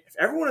 right? If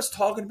everyone is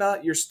talking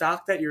about your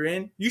stock that you're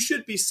in, you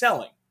should be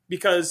selling.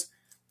 Because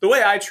the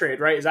way I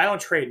trade, right, is I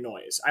don't trade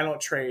noise.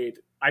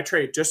 I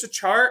trade just a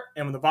chart,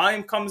 and when the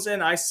volume comes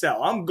in, I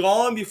sell. I'm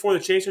gone before the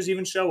chasers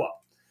even show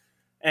up.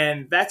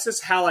 And that's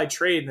just how I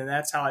trade, and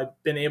that's how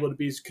I've been able to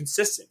be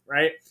consistent,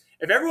 right?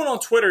 If everyone on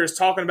Twitter is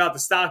talking about the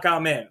stock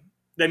I'm in,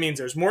 that means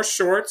there's more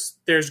shorts.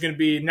 There's going to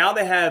be, now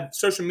they have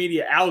social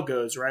media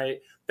algos,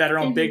 right, that are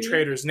on big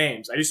traders'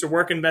 names. I used to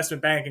work in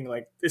investment banking.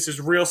 Like, this is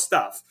real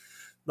stuff.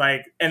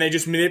 Like, and they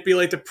just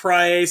manipulate the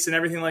price and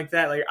everything like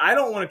that. Like, I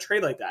don't want to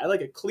trade like that. I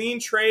like a clean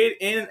trade,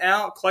 in and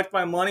out, collect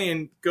my money,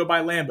 and go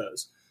buy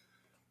Lambos.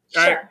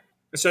 Sure. Right?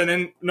 So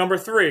then number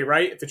 3,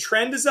 right? If the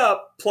trend is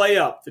up, play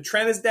up. If the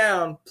trend is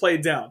down, play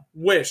down.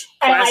 Wish.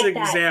 Classic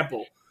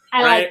example.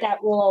 I like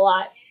that rule a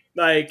lot.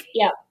 Like,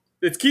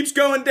 it keeps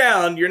going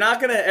down. You're not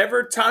going to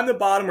ever time the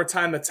bottom or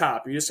time the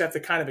top. You just have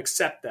to kind of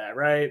accept that,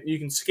 right? You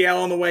can scale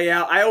on the way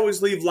out. I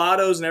always leave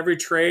lottos in every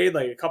trade,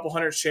 like a couple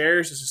hundred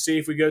shares, just to see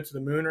if we go to the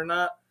moon or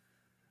not.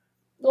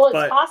 Well,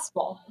 it's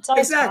possible. It's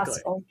always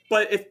possible.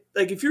 But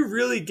if you're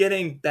really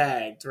getting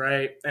bagged,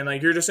 right, and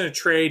like you're just in a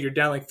trade, you're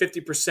down like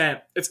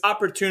 50%, it's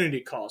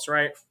opportunity cost,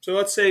 right? So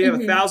let's say you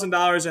have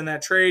 $1,000 in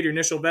that trade, your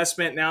initial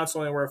investment, now it's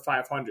only worth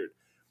 $500.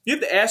 You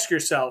have to ask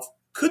yourself,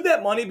 could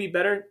that money be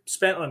better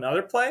spent on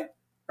another play,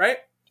 right?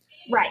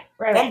 Right.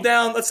 I'm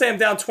down, let's say I'm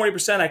down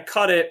 20%, I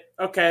cut it,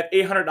 okay,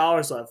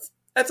 $800 left.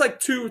 That's like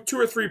two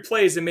or three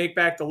plays to make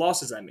back the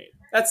losses I made.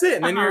 That's it.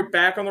 And then you're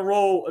back on the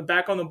roll,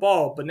 back on the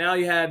ball. But now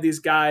you have these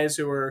guys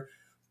who are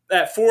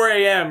at 4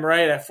 a.m.,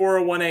 right, at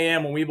 4:01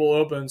 a.m. when Webull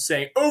opens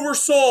saying,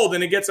 oversold,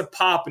 and it gets a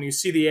pop, and you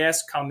see the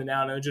ass coming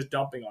down, and they're just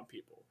dumping on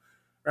people,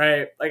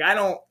 right? Like, I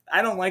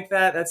don't like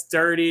that. That's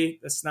dirty.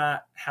 That's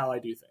not how I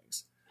do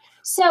things.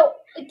 So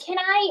can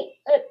I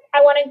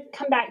want to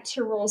come back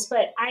to rules,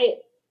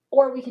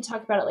 or we could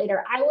talk about it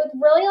later. I would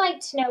really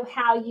like to know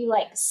how you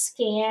like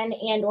scan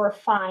and or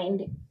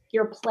find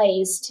your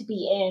plays to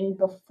be in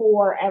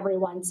before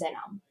everyone's in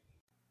them.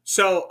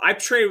 So I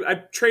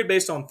trade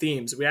based on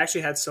themes. We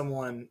actually had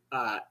someone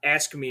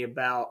ask me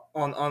about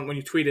on when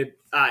you tweeted,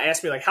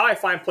 ask me like how I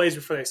find plays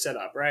before they set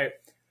up, right?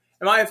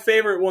 And my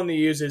favorite one to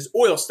use is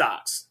oil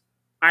stocks.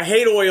 I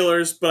hate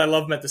oilers, but I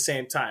love them at the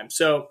same time.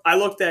 So I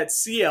looked at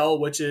CL,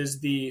 which is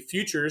the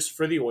futures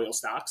for the oil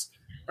stocks,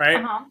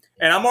 right?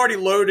 And I'm already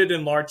loaded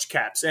in large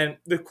caps. And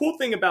the cool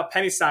thing about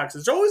penny stocks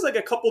is there's always like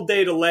a couple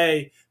day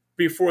delay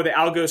before the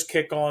algos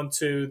kick on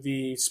to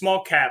the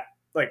small cap,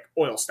 like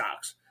oil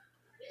stocks.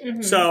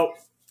 So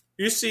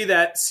you see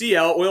that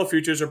CL oil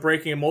futures are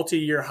breaking a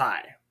multi-year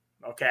high.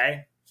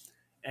 Okay.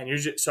 And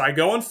so I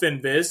go on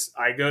FinViz,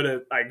 I go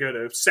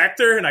to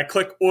sector and I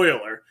click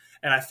oiler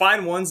and I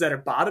find ones that are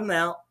bottom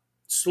out,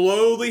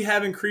 slowly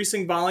have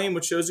increasing volume,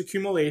 which shows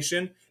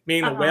accumulation,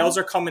 meaning the whales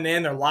are coming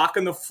in, they're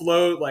locking the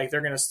float, like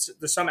there's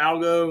some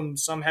algo and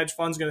some hedge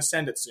fund's going to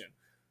send it soon.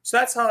 So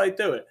that's how I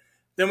do it.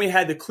 Then we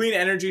had the clean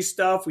energy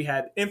stuff. We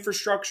had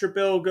infrastructure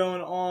bill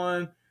going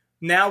on.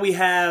 Now we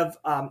have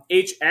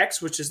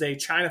HX, which is a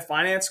China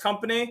finance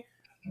company.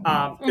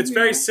 It's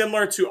very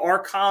similar to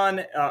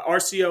Arcon,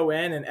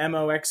 RCON, and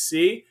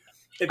MOXC.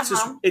 It's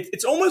just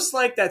it's almost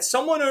like that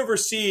someone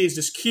overseas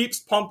just keeps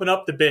pumping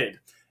up the bid,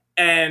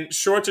 and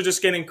shorts are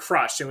just getting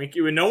crushed, and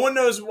no one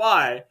knows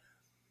why.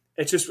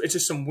 It's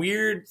just some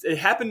weird. It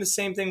happened the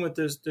same thing with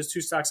those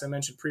two stocks I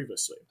mentioned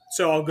previously.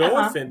 So I'll go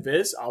on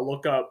FinViz. I'll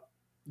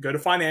go to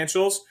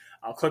financials.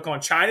 I'll click on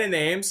China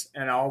names,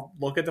 and I'll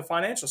look at the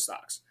financial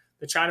stocks,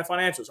 the China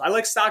financials. I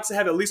like stocks that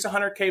have at least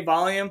 100K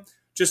volume,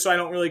 just so I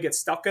don't really get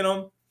stuck in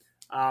them.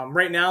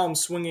 Right now, I'm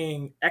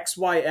swinging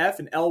XYF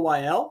and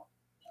LYL.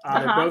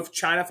 They're both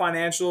China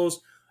financials.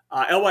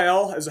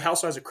 LYL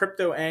also has a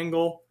crypto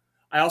angle.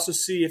 I also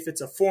see if it's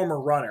a former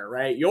runner,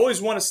 right? You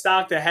always want a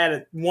stock that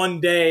had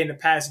one day in the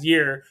past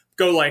year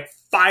go like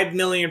 5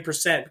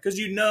 million%, because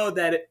you know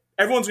that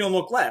everyone's going to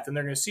look left and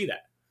they're going to see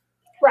that.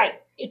 Right.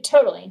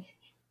 Totally.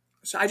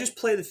 So I just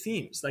play the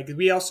themes. Like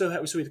we have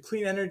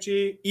clean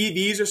energy.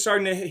 EVs are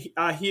starting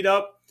to heat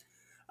up.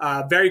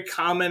 Very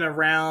common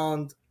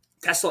around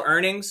Tesla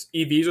earnings.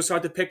 EVs will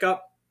start to pick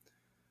up.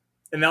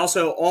 And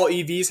also, all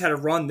EVs had a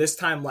run this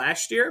time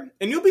last year.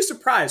 And you'll be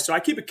surprised. So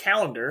I keep a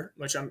calendar,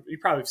 which you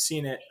probably have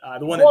seen it.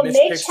 The one that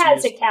Mitch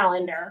has a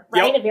calendar,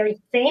 right? Yep. A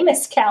very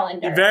famous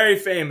calendar. Very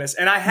famous.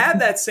 And I have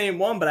that same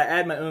one, but I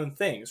add my own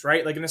things,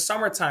 right? Like in the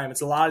summertime,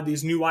 it's a lot of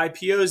these new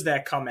IPOs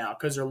that come out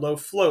because they're low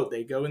float.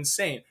 They go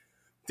insane.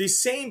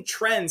 These same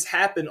trends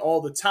happen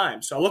all the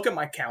time. So I look at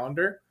my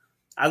calendar.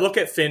 I look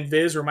at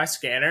FinViz or my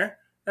scanner,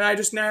 and I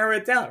just narrow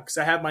it down because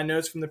I have my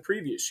notes from the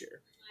previous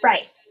year.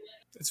 Right.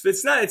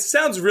 It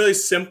sounds really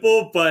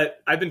simple,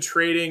 but I've been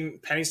trading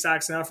penny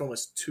stocks now for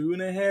almost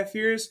 2.5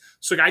 years.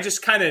 So I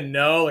just kind of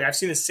know, like I've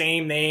seen the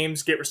same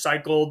names get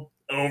recycled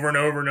over and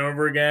over and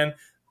over again.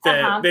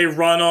 They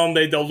run them,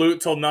 they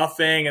dilute till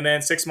nothing, and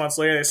then 6 months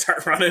later they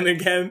start running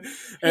again.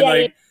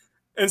 And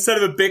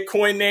instead of a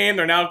Bitcoin name,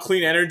 they're now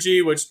clean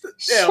energy, which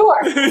sure.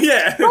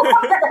 Yeah. Sure.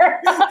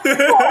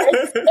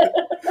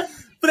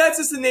 But that's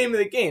just the name of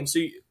the game. So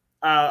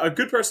a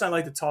good person I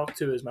like to talk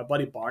to is my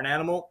buddy Barn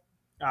Animal.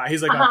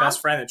 He's like my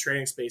best friend in the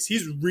trading space.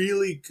 He's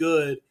really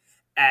good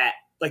at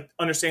like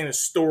understanding the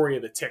story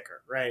of the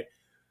ticker, right?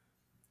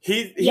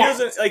 He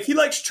doesn't like, he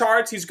likes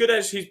charts. He's good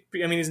at he's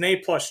an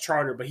A+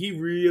 charter, but he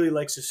really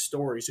likes his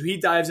story. So he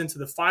dives into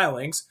the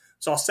filings.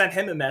 So I'll send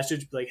him a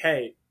message like,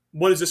 hey,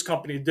 what does this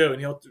company do? And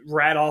he'll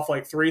rat off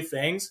like 3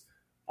 things.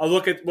 I'll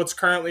look at what's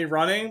currently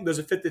running. Does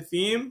it fit the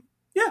theme?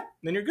 Yeah,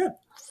 then you're good.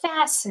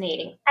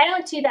 Fascinating. I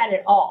don't do that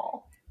at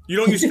all. You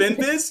don't use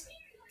FinViz?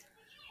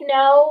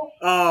 No.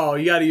 Oh,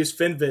 you got to use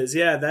FinViz.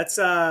 Yeah, that's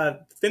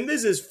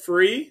FinViz is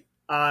free.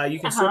 You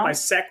can sort by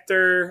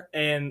sector,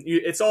 and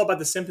it's all about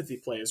the sympathy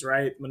plays,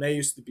 right? When they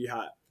used to be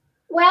hot.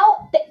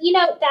 Well,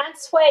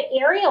 that's what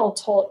Ariel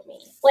told me.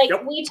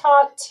 We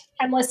talked,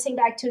 I'm listening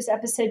back to his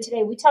episode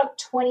today. We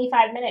talked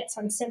 25 minutes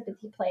on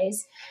sympathy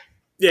plays.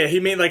 Yeah, he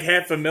made like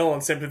 $500,000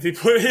 on sympathy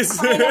plays.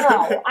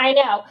 I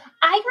know.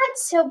 I got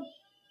so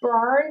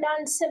burned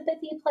on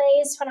sympathy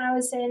plays when I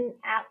was in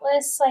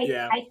Atlas.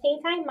 I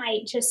think I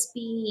might just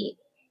be,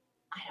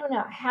 I don't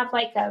know, I have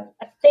like a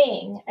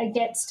thing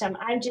against them.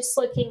 I'm just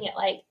looking at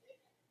like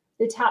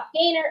the top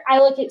gainer. I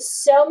look at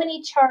so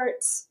many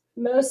charts,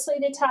 mostly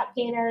the top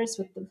gainers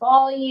with the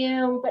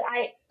volume,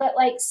 I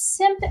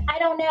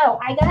don't know.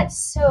 I got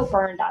so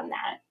burned on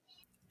that.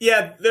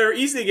 Yeah, they're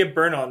easy to get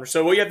burned on.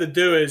 So what you have to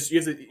do is you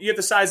have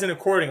to size in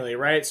accordingly,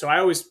 right? So I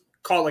always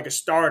call it like a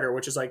starter,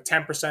 which is like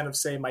 10% of,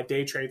 say, my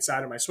day trade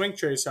size or my swing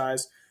trade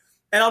size.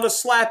 And I'll just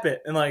slap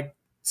it and like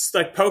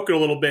poke it a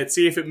little bit,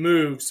 see if it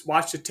moves,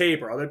 watch the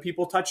tape. Are other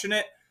people touching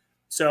it?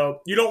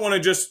 So you don't want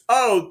to just,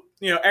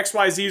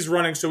 XYZ is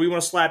running, so we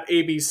want to slap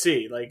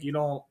ABC. Like you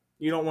don't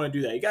want to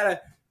do that. You got to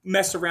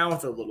mess around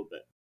with it a little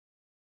bit.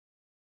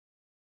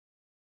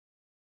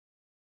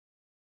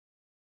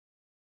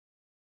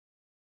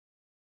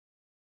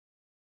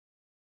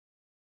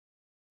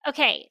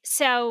 Okay,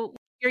 so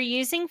you're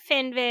using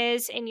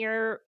FinViz and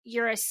you're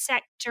a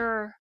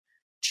sector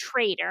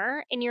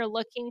trader and you're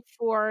looking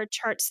for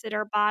charts that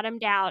are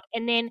bottomed out.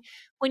 And then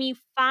when you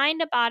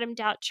find a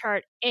bottomed out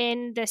chart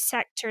in the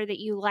sector that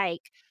you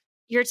like,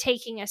 you're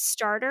taking a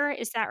starter.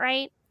 Is that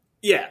right?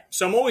 Yeah.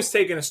 So I'm always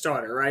taking a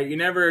starter, right? You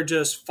never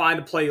just find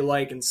a play you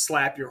like and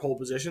slap your whole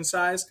position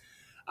size.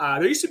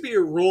 There used to be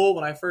a rule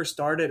when I first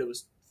started. It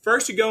was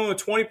first you go in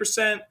with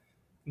 20%,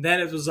 then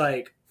it was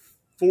like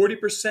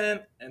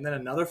 40%, and then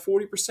another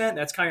 40%.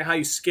 That's kind of how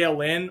you scale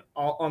in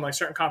on like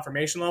certain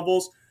confirmation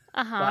levels.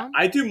 But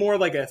I do more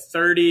like a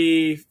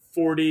 30,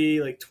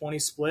 40, like 20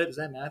 split. Does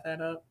that math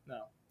add up? No,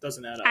 it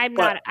doesn't add up.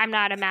 I'm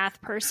not a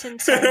math person,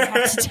 so I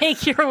have to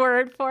take your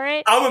word for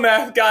it. I'm a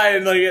math guy,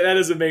 and like that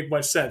doesn't make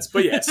much sense.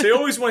 But yeah, so you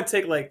always want to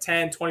take like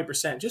 10,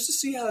 20% just to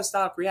see how the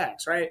stock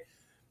reacts, right?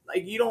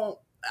 Like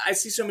I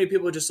see so many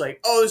people just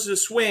like, oh, this is a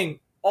swing,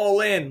 all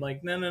in.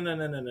 Like, no.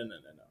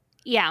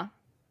 Yeah.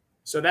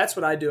 So that's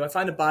what I do. I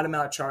find a bottom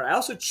out chart. I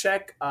also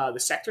check the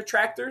sector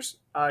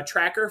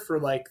tracker for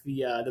like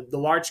the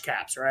large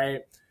caps,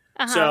 right?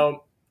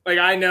 So like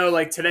I know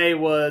like today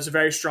was a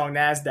very strong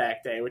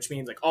NASDAQ day, which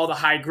means like all the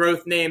high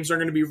growth names are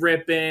going to be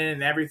ripping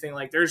and everything.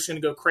 Like they're just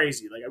going to go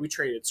crazy. Like we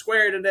traded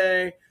Square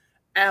today,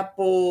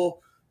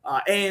 Apple,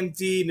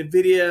 AMD,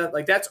 NVIDIA.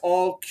 Like that's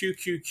all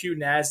QQQ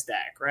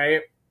NASDAQ,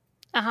 right?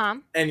 Uh-huh.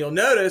 And you'll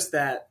notice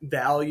that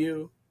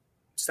value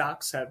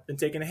stocks have been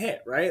taking a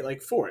hit, right?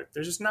 Like Ford,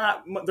 they're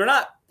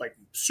not like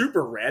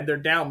super red. They're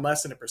down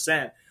less than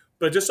 1%,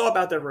 but just all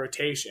about their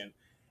rotation.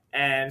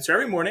 And so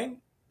every morning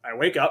I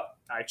wake up,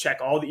 I check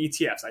all the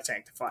ETFs. I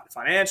check the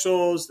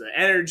financials, the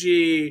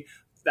energy,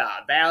 the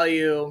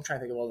value. I'm trying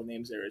to think of all the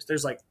names there is.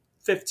 There's like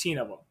 15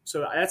 of them.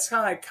 So that's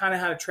kind of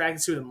how to track and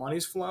see where the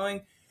money's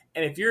flowing.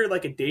 And if you're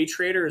like a day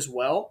trader as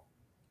well,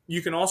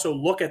 you can also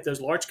look at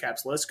those large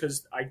caps lists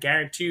because I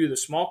guarantee you the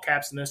small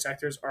caps in those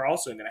sectors are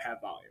also going to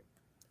have volume.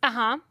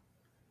 Uh-huh.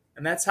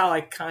 And that's how I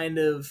kind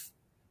of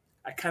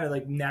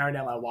like narrow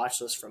down my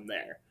watch list from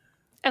there.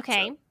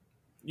 Okay. So,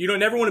 you don't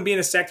never want to be in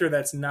a sector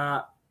that's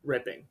not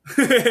ripping,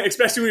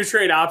 especially when you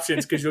trade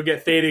options because you'll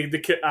get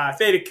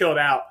theta killed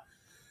out.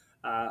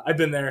 I've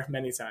been there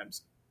many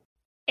times.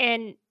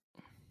 And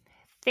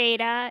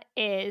theta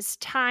is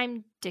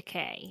time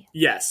decay.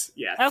 Yes.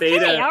 Yeah. Okay.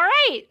 Theta, all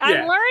right.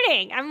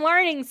 I'm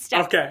learning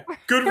stuff. Okay.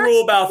 Good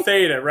rule about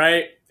theta,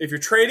 right? If you're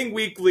trading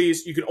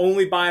weeklies, you can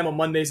only buy them on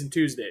Mondays and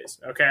Tuesdays.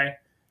 Okay.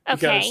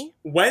 Because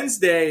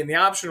Wednesday in the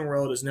option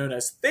world is known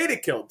as theta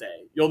kill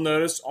day. You'll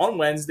notice on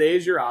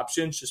Wednesdays, your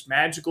options just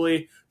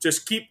magically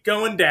just keep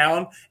going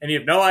down and you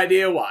have no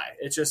idea why.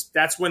 It's just,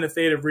 that's when the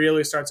theta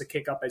really starts to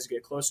kick up as you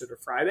get closer to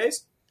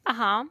Fridays.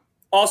 Uh-huh.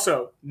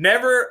 Also,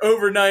 never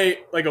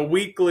overnight like a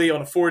weekly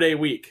on a 4-day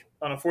week,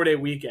 on a 4-day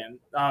weekend.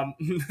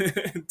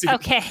 Dude,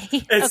 okay.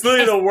 It's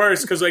literally the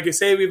worst because like you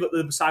say,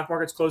 the stock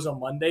market's closed on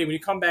Monday. When you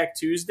come back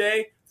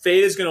Tuesday,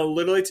 Theta is going to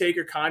literally take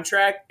your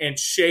contract and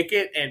shake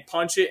it and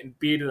punch it and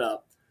beat it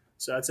up.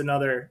 So that's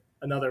another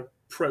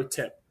pro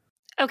tip.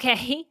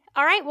 Okay.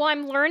 All right. Well,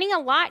 I'm learning a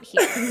lot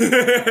here.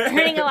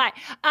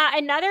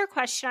 Another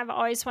question I've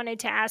always wanted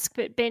to ask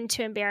but been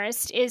too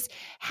embarrassed is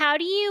how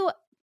do you,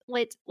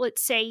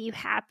 let's say you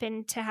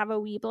happen to have a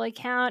Webull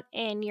account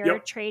and you're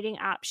trading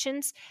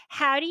options.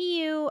 How do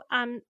you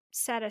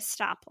set a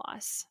stop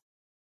loss?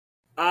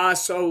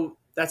 So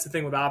that's the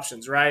thing with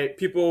options, right?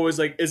 People always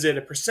like, is it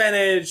a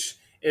percentage?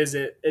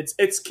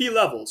 It's key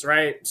levels,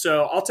 right?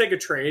 So I'll take a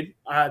trade.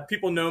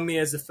 People know me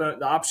as the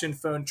option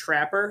phone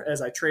trapper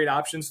as I trade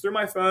options through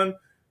my phone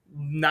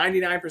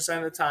 99%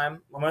 of the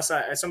time, unless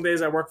some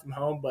days I work from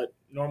home, but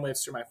normally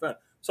it's through my phone.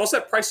 So I'll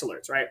set price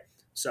alerts, right?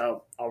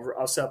 So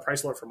I'll set a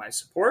price alert for my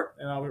support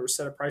and I'll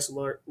set a price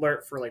alert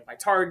for like my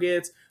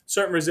targets,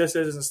 certain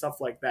resistances and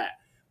stuff like that.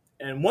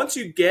 And once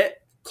you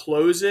get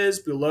closes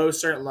below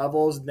certain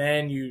levels,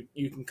 then you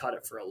can cut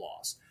it for a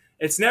loss.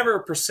 It's never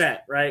a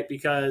percent, right?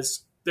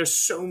 Because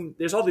there's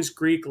all these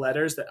Greek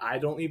letters that I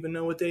don't even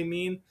know what they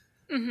mean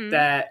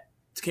that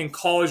can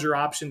cause your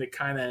option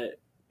to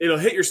it'll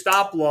hit your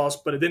stop loss,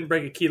 but it didn't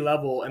break a key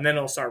level and then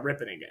it'll start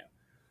ripping again.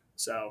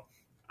 So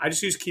I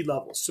just use key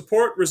levels.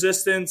 Support,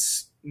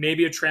 resistance,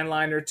 maybe a trend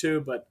line or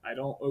two, but I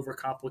don't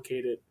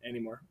overcomplicate it any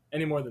more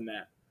than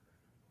that.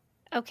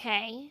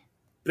 Okay.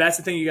 But that's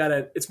the thing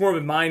it's more of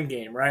a mind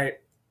game, right?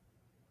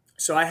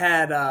 So I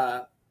had,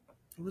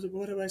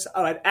 what did I say?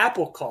 I had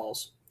Apple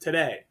calls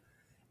today.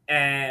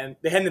 And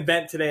they had an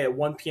event today at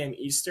 1 p.m.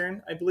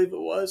 Eastern, I believe it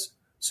was.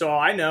 So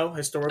I know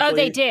historically. Oh,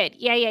 they did.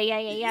 Yeah.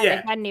 They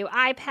had a new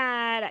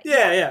iPad.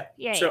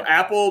 Yeah. So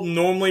Apple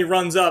normally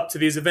runs up to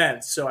these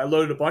events. So I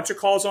loaded a bunch of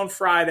calls on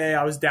Friday.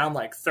 I was down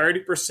like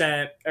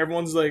 30%.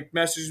 Everyone's like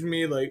messaging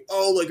me like,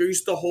 oh, like, are you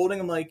still holding?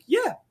 I'm like,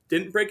 yeah,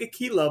 didn't break a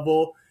key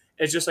level.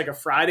 It's just like a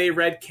Friday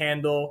red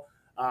candle.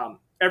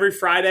 Every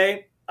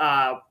Friday,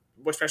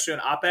 especially on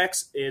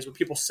OPEX, is when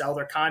people sell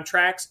their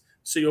contracts.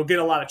 So you'll get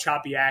a lot of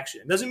choppy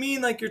action. It doesn't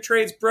mean like your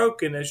trade's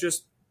broken. It's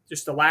just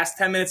the last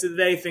 10 minutes of the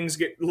day, things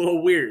get a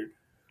little weird.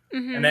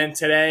 Mm-hmm. And then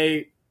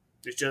today,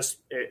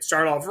 it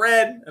started off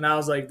red, and I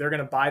was like, they're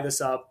going to buy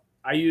this up.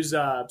 I use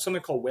something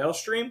called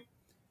Whalestream.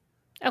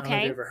 I don't know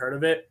if you ever heard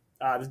of it.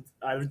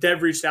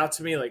 Dev reached out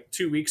to me like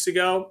 2 weeks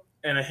ago,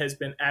 and it has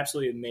been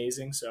absolutely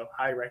amazing. So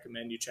I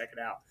recommend you check it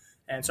out.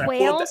 And so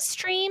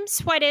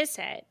Whalestreams? What is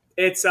it?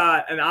 It's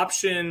an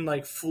option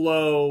like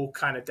flow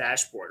kind of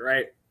dashboard,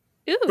 right?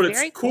 Ooh, but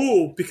it's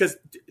cool because,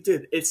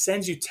 dude, it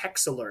sends you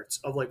text alerts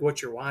of like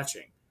what you're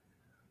watching.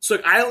 So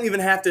like, I don't even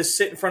have to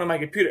sit in front of my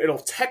computer. It'll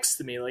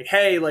text me like,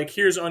 hey, like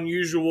here's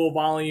unusual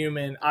volume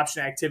and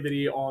option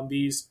activity on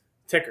these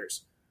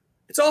tickers.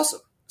 It's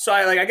awesome. So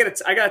I got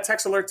a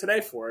text alert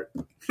today for it.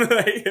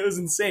 It was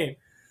insane.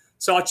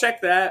 So I'll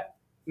check that,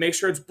 make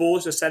sure it's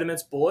bullish, the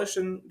sentiment's bullish,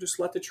 and just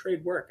let the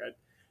trade work.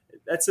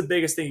 That's the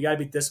biggest thing. You got to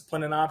be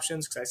disciplined in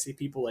options because I see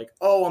people like,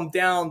 oh, I'm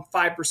down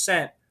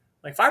 5%.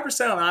 Like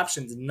 5% on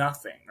options,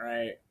 nothing,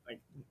 right? Like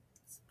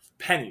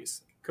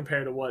pennies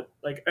compared to what,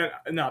 like,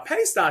 no,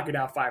 penny stock are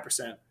down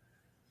 5%.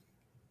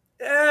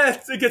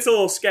 It gets a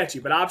little sketchy,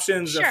 but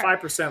options are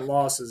 5%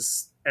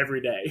 losses every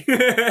day.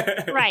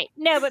 Right.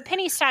 No, but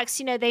penny stocks,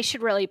 they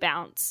should really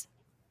bounce.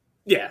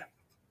 Yeah.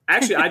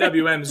 Actually,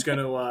 IWM is going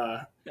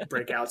to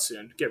break out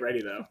soon. Get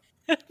ready, though.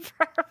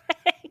 Perfect.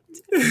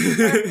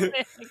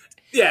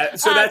 Yeah,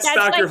 so that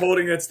stock like, you're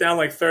holding that's down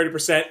like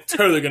 30%,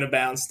 totally gonna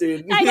bounce,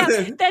 dude. I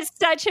know. That's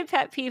such a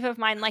pet peeve of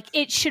mine. Like,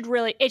 it should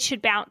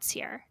bounce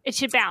here. It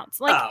should bounce.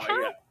 Like,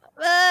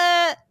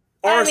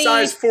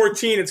 RSI is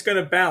 14, it's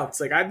gonna bounce.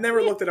 Like, I've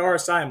never looked at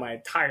RSI in my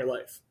entire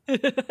life.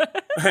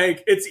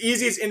 Like, it's the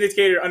easiest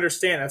indicator to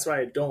understand. That's why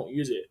I don't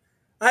use it.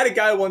 I had a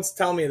guy once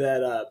tell me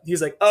that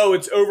he's like, oh,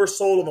 it's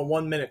oversold on the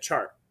 1 minute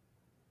chart.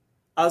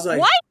 I was like,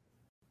 what?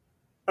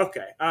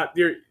 Okay, I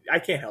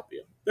can't help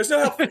you. There's no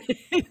help for you.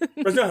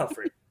 There's no help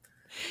for you.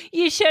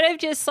 You should have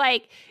just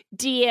like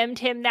DM'd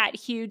him that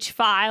huge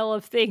file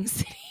of things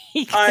that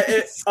he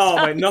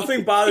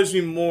nothing bothers me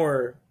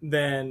more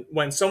than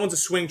when someone's a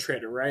swing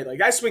trader, right?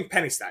 Like, I swing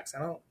penny stocks. I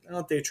don't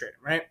day trade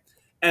them, right?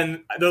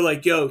 And they're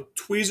like, yo,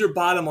 tweezer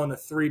bottom on the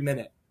 3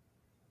 minute.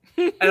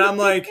 And I'm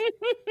like,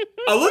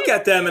 I'll look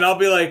at them and I'll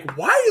be like,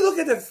 why are you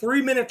looking at the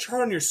 3 minute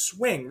chart on your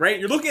swing, right?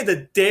 You're looking at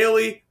the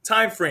daily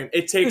time frame.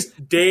 It takes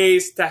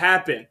days to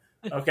happen.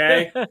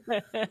 Okay.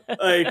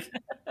 Like,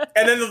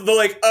 and then they're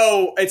like,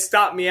 oh, it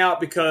stopped me out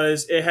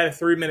because it had a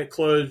 3 minute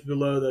close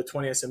below the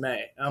 20 SMA.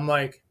 And I'm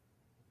like,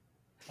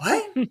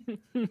 what? I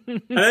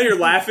know you're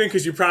laughing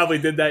because you probably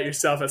did that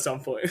yourself at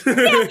some point.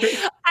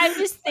 Yeah, I'm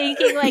just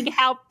thinking like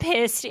how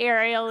pissed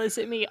Ariel is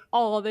at me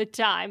all the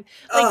time.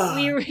 Like,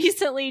 we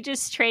recently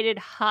just traded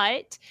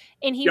Hut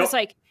and he was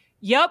like,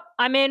 yep,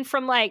 I'm in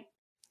from like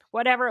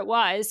whatever it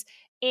was.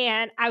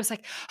 And I was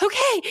like,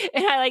 okay.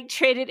 And I like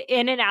traded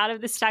in and out of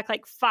the stock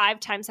like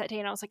 5 times that day.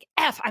 And I was like,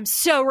 I'm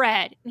so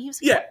red. And he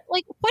was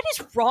like, what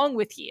is wrong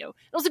with you? And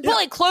I was like, well,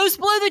 it closed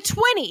below the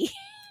 20.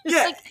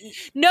 Yeah. Like,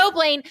 no,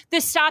 Blaine, the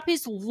stop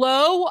is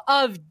low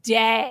of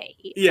day.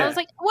 Yeah. I was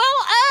like, well,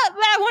 but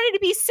I wanted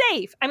to be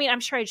safe. I mean,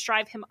 I'm sure I'd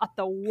drive him up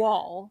the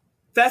wall.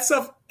 That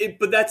stuff,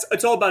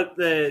 it's all about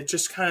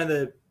just kind of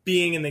the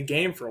being in the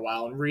game for a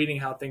while and reading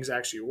how things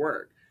actually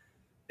work.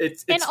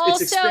 It's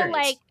experience.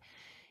 Like,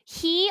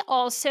 he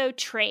also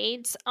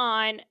trades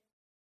on.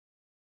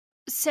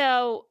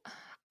 So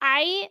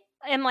I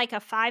am like a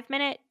 5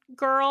 minute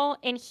girl,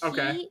 and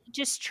he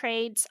just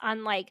trades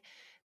on like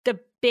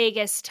the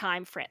biggest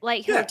time frame.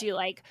 Like, he'll do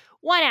like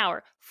 1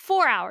 hour,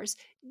 4 hours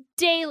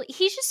daily.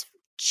 He's just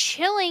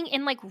chilling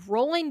in like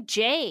rolling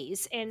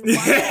J's and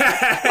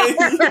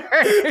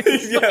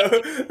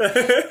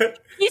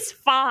he's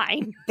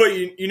fine. But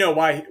you know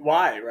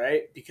why,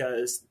 right?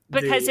 Because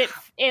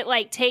it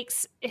like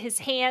takes his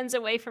hands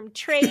away from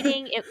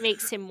trading. It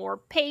makes him more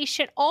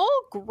patient. All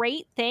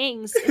great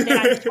things that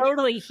I'm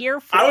totally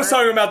here for. I was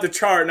talking about the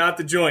chart, not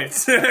the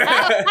joints. Well,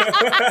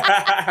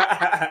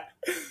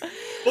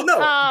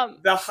 no,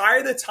 the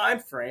higher the time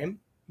frame,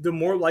 the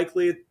more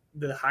likely,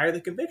 the higher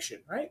the conviction,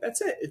 right? That's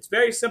it. It's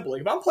very simple.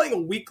 Like, if I'm playing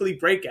a weekly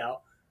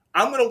breakout,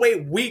 I'm going to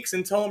wait weeks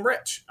until I'm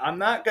rich. I'm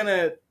not going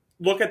to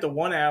look at the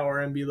 1 hour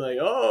and be like,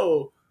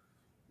 oh,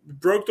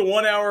 broke the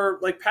 1 hour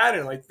like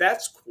pattern. Like,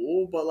 that's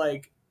cool. But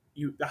like,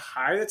 the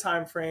higher the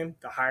time frame,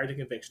 the higher the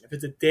conviction. If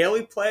it's a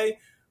daily play,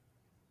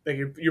 like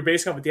you're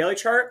basing off a daily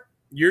chart,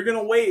 you're going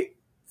to wait.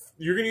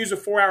 You're going to use a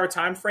 4 hour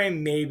time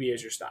frame maybe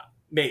as your stop.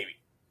 Maybe.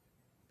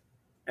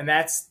 And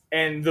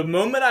the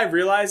moment I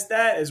realized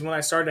that is when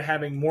I started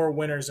having more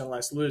winners and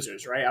less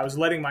losers, right? I was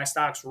letting my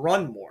stocks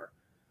run more.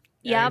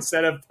 Yeah.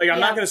 Instead of like, I'm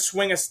not going to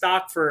swing a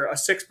stock for a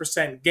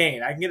 6%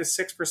 gain. I can get a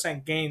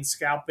 6% gain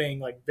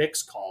scalping like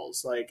VIX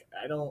calls. Like,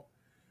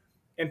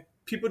 and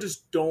people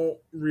just don't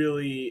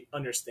really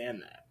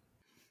understand that.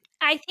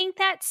 I think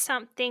that's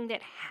something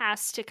that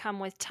has to come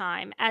with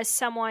time. As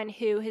someone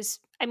who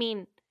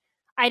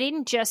I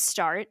didn't just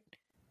start.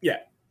 Yeah.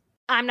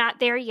 I'm not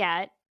there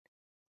yet.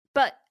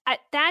 But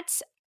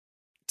that's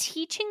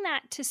teaching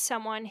that to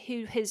someone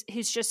who's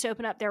just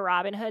opened up their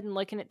Robinhood and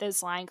looking at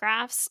those line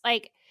graphs.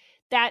 Like,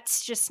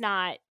 that's just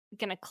not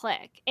going to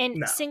click.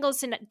 And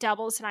singles and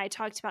doubles, and I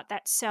talked about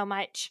that so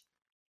much.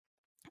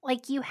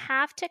 Like, you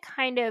have to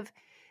kind of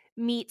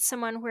meet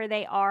someone where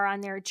they are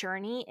on their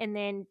journey and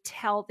then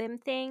tell them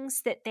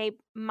things that they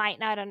might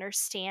not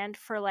understand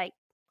for like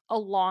a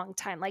long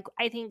time. Like,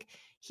 I think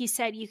he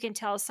said you can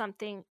tell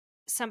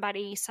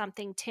somebody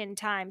something 10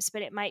 times,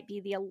 but it might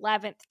be the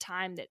 11th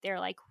time that they're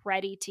like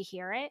ready to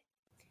hear it.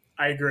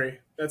 I agree.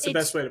 That's the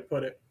best way to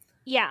put it.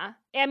 Yeah.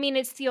 I mean,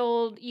 it's the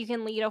old, you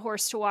can lead a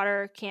horse to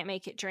water, can't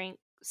make it drink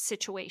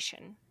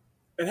situation.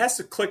 It has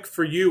to click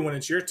for you when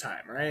it's your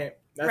time, right?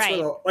 That's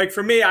right. Like,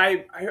 for me,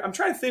 I'm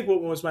trying to think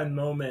what was my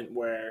moment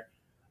where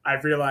I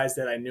realized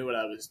that I knew what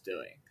I was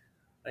doing.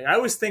 Like, I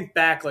always think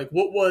back, like,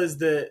 what was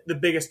the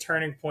biggest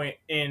turning point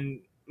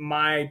in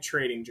my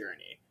trading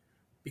journey?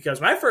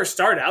 Because when I first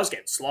started, I was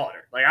getting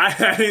slaughtered. Like,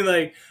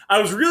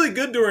 I was really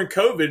good during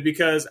COVID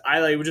because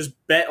I would just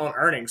bet on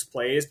earnings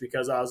plays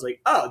because I was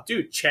like, oh,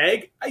 dude,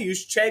 Chegg. I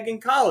used Chegg in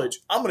college.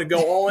 I'm going to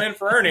go all in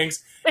for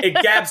earnings. It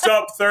gaps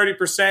up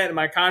 30% and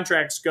my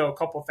contracts go a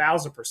couple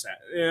 1,000%,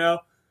 you know?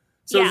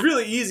 So It's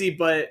really easy,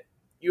 but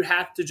you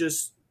have to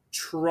just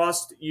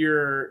trust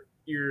your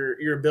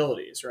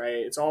abilities, right?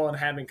 It's all in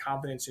having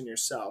confidence in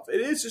yourself.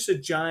 It is just a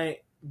giant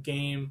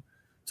game.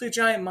 It's like a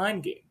giant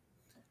mind game.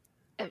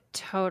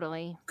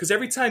 Totally. Because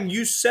every time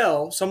you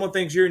sell, someone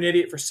thinks you're an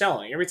idiot for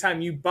selling. Every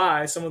time you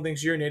buy, someone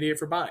thinks you're an idiot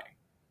for buying.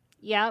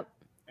 Yep.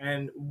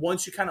 And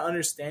once you kind of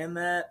understand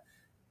that,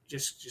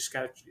 just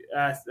gotta.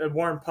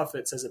 Warren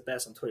Buffett says it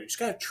best on Twitter. You just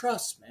gotta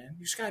trust, man.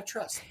 You just gotta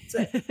trust.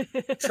 That's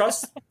it.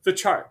 Trust the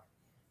chart.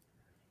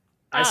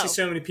 I see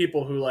so many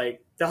people who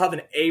they'll have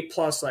an A+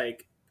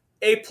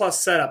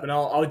 setup, and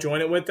I'll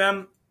join it with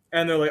them,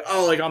 and they're like,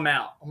 "Oh, I'm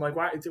out." I'm like,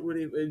 "Why?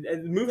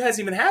 The move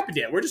hasn't even happened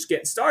yet. We're just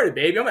getting started,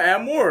 baby. I'm gonna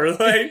add more."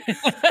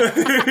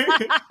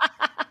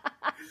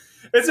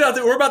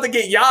 We're about to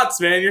get yachts,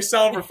 man. You're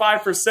selling for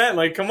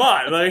 5%. Come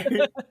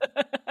on,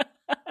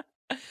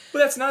 But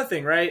that's another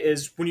thing, right?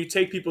 Is when you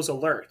take people's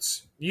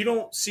alerts, you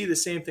don't see the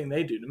same thing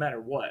they do, no matter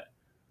what.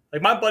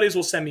 My buddies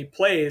will send me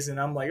plays, and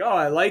I'm like, "Oh,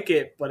 I like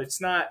it, but it's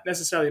not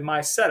necessarily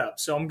my setup."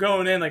 So I'm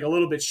going in a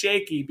little bit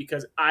shaky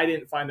because I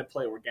didn't find a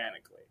play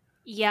organically.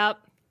 Yep.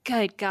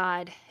 Good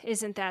God.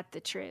 Isn't that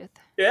the truth?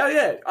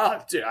 Yeah.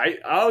 Oh, dude,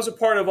 I was a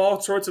part of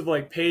all sorts of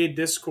paid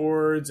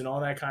Discords and all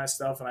that kind of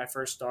stuff when I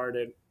first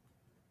started.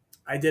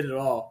 I did it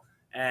all.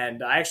 And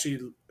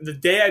the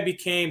day I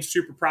became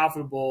super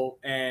profitable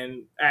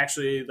and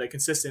actually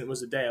consistent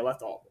was the day I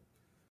left all of them.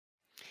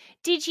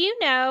 Did you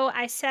know,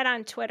 I said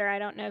on Twitter, I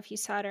don't know if you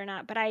saw it or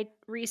not, but I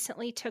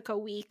recently took a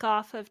week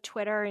off of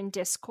Twitter and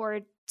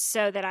Discord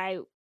so that I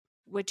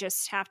would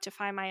just have to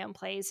find my own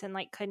plays and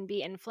couldn't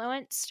be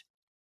influenced.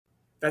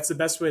 That's the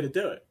best way to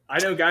do it. I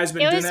know guys have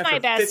been doing that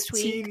for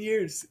 15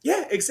 years.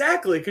 Yeah,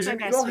 exactly. Because you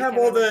don't have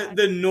all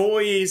the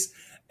noise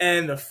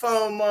and the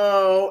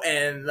FOMO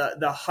and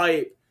the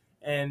hype.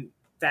 And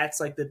that's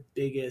the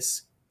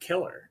biggest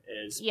killer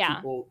is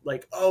people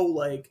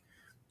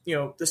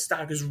the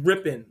stock is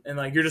ripping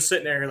and you're just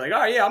sitting there, you're like,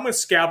 "Oh yeah, I'm going to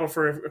scalp it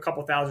for a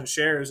couple thousand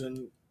shares,"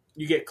 and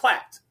you get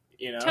clapped,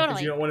 because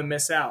totally. you don't want to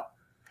miss out.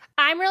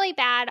 I'm really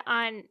bad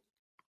on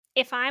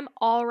if I'm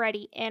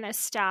already in a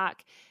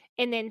stock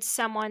and then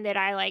someone that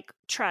I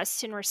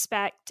trust and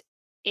respect,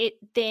 it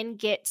then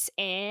gets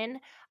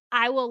in,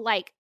 I will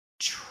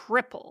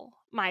triple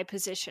my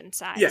position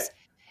size. Yeah.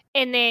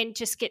 And then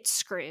just get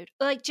screwed,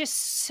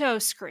 just so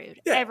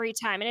screwed every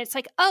time. And it's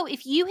oh,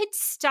 if you had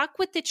stuck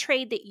with the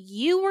trade that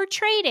you were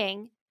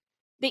trading,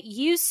 that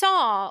you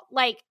saw,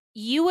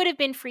 you would have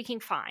been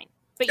freaking fine.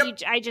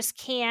 But I just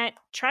can't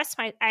trust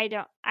I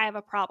have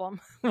a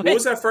problem. What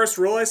was that first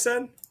rule I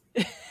said?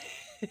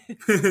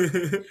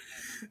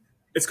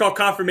 It's called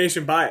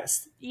confirmation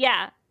bias.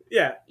 Yeah.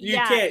 Yeah. You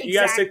can't, you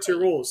got to stick to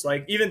your rules.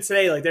 Even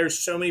today, there's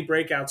so many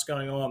breakouts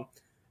going on.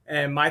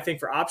 And my thing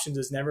for options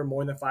is never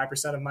more than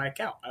 5% of my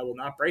account. I will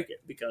not break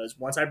it because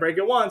once I break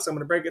it once, I'm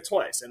going to break it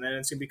twice. And then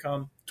it's going to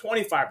become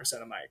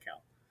 25% of my account.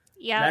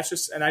 Yeah.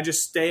 And I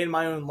just stay in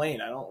my own lane.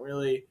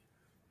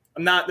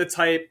 I'm not the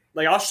type,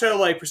 I'll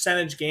show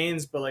percentage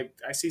gains, but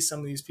I see some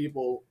of these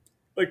people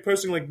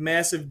posting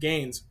massive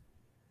gains.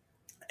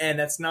 And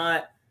that's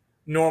not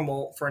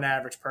normal for an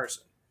average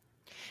person.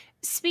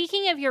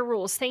 Speaking of your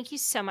rules, thank you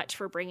so much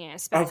for bringing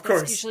us back. Of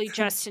course. That's usually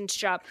Justin's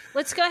job.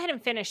 Let's go ahead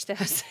and finish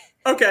those.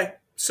 Okay.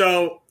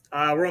 So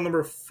we're on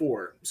number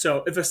 4.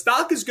 So if a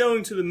stock is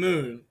going to the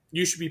moon,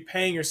 you should be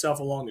paying yourself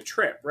along the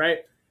trip, right?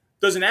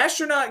 Does an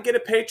astronaut get a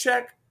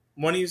paycheck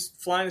when he's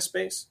flying to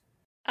space?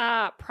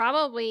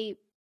 Probably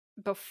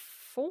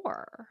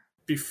before.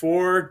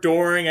 Before,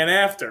 during, and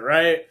after,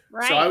 right?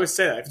 Right. So I would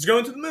say that. If it's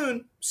going to the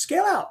moon,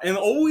 scale out. And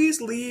always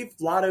leave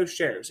lotto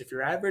shares. If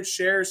your average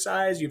share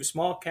size, you have a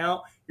small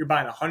account, you're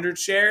buying 100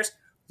 shares,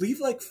 leave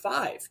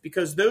 5.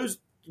 Because those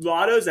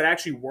lottos that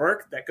actually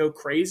work, that go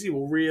crazy,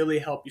 will really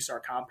help you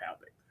start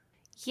compounding.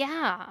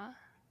 Yeah.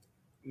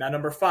 Now,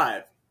 number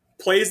 5.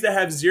 Plays that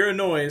have zero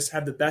noise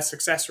have the best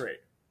success rate.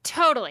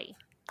 Totally.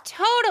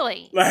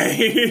 Totally.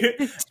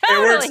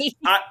 Totally.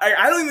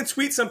 I don't even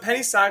tweet some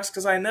penny stocks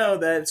because I know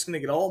that it's going to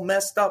get all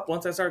messed up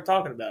once I start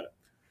talking about it.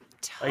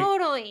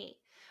 Totally.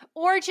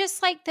 Or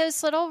just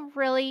those little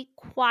really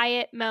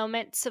quiet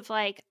moments of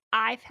I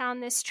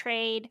found this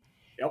trade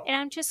and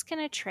I'm just going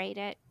to trade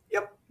it.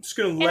 Yep. I'm just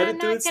going to let it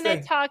do its thing. I'm not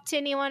going to talk to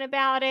anyone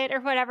about it or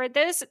whatever.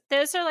 Those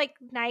are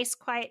nice,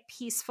 quiet,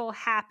 peaceful,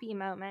 happy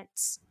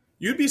moments.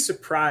 You'd be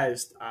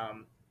surprised.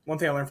 One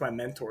thing I learned from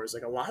my mentors,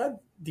 a lot of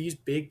these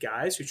big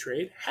guys who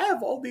trade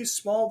have all these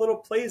small little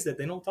plays that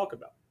they don't talk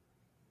about.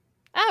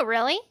 Oh,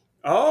 really?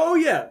 Oh,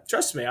 yeah.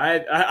 Trust me.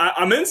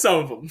 I'm in some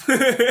of them.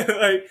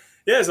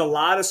 There's a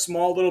lot of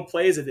small little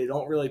plays that they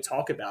don't really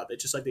talk about. They're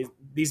just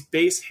these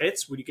base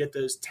hits when you get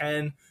those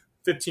 10,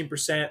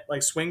 15%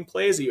 swing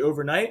plays the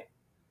overnight.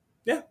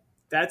 Yeah.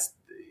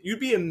 You'd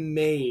be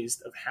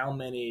amazed of how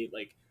many,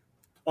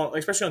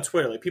 especially on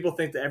Twitter, people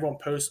think that everyone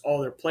posts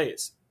all their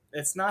plays.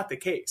 It's not the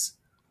case.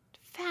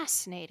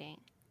 Fascinating.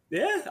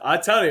 Yeah, I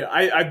tell you,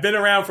 I've been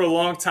around for a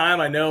long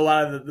time. I know a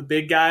lot of the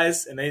big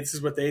guys, and this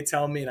is what they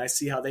tell me, and I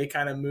see how they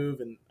kind of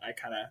move, and I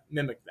kind of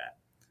mimic that.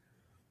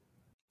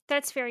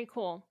 That's very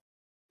cool.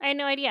 I had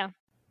no idea.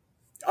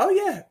 Oh,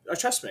 yeah.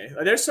 Trust me.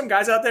 There's some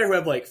guys out there who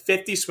have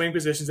 50 swing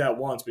positions at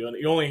once, but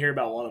you only hear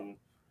about one of them.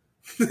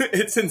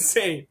 It's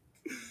insane.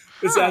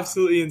 It's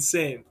absolutely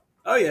insane.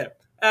 Oh, yeah.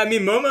 I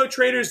mean, Momo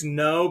traders,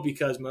 no,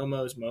 because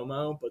Momo is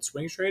Momo, but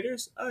swing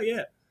traders, oh,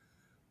 yeah.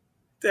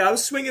 Dude, I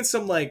was swinging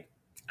some, like,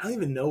 I don't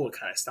even know what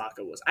kind of stock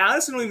it was. I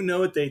honestly don't even know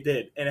what they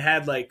did. And it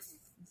had, like,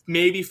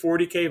 maybe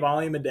 40K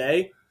volume a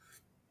day.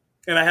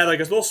 And I had, like,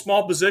 a little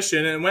small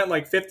position, and it went,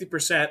 like,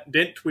 50%.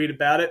 Didn't tweet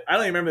about it. I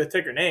don't even remember the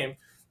ticker name.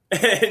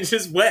 And it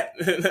just went.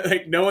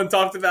 Like, no one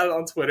talked about it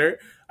on Twitter.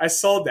 I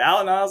sold out,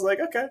 and I was like,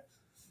 okay.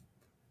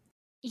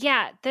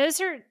 Yeah,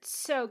 those are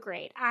so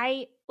great.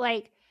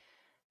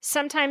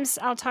 Sometimes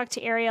I'll talk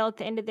to Ariel at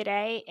the end of the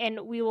day,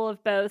 and we will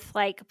have both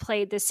like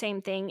played the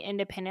same thing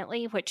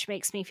independently, which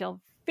makes me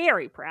feel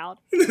very proud.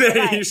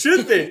 But, you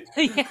should be.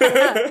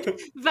 Yeah.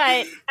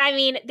 But I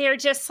mean, they're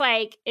just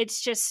like,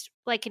 it's just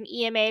like an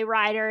EMA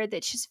rider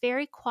that's just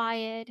very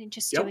quiet and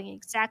just doing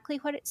exactly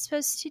what it's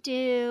supposed to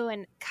do.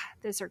 And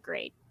God, those are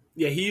great.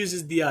 Yeah, he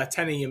uses the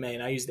 10 EMA,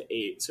 and I use the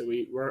 8. So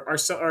our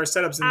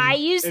setups. I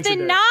use the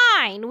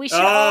 9. We should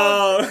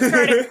all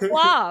start a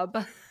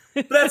club.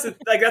 But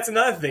that's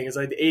another thing is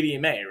like the 8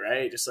 EMA,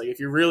 right? Just like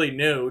if you're really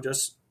new,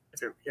 just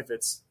if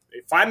it's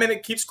a 5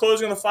 minute keeps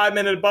closing on the 5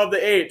 minute above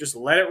the 8, just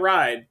let it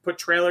ride. Put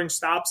trailing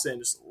stops in,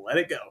 just let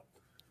it go.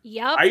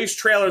 Yep. I use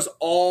trailers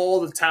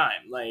all the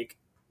time, like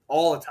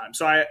all the time.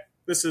 So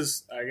this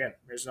is again,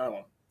 here's another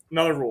one.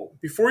 Another rule.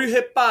 Before you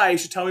hit buy, you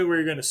should tell me where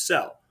you're going to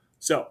sell.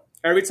 So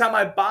every time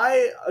I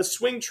buy a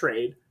swing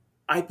trade,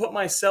 I put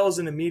my sells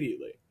in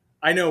immediately.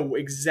 I know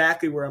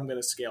exactly where I'm going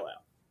to scale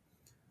out.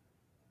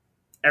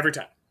 Every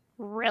time.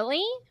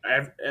 Really?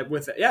 And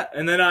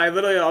then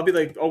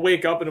I'll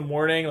wake up in the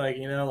morning,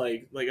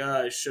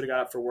 I should have got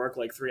up for work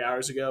like 3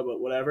 hours ago,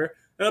 but whatever.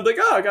 And I'll be like,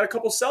 oh, I got a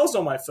couple sells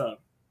on my phone.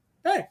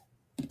 Hey,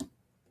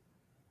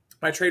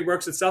 my trade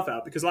works itself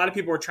out because a lot of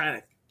people are trying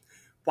to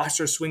watch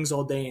their swings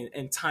all day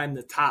and time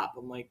the top.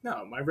 I'm like,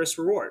 no, my risk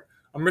reward.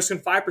 I'm risking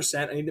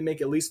 5%. I need to make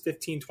at least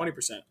 15,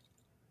 20%.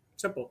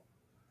 Simple.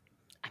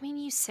 I mean,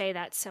 you say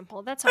that's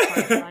simple. That's a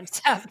hard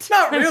concept.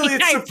 Not really.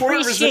 It's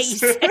support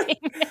resistance.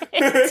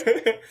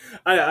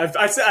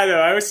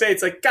 I always say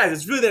it's like, guys,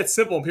 it's really that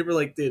simple. And people are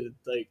like, dude,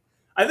 like,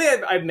 I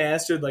think I've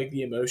mastered like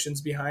the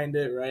emotions behind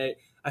it, right?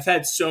 I've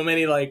had so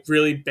many like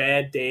really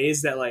bad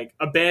days that like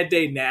a bad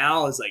day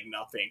now is like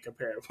nothing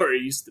compared to where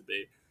it used to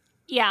be.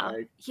 Yeah.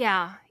 Like,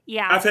 yeah.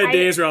 I've had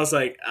days where I was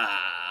like,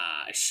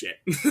 shit.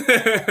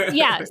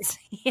 Yes.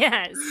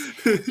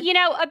 You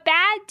know, a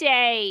bad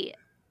day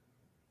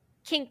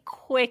can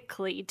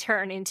quickly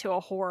turn into a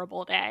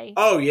horrible day.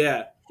 Oh,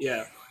 yeah.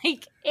 Yeah.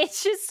 Like,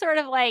 it's just sort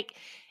of like,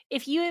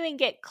 if you even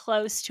get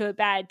close to a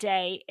bad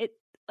day,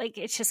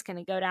 it's just going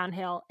to go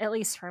downhill, at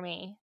least for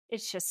me.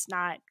 It's just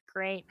not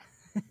great.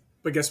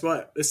 But guess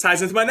what? This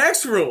ties into my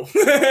next rule.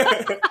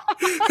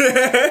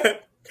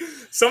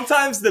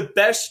 Sometimes the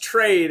best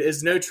trade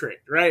is no trade,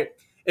 right?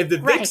 If the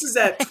VIX is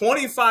at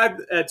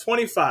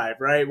 25,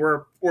 right?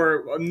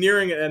 We're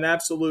nearing an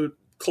absolute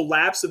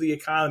collapse of the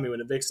economy when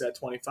the VIX is at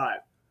 25.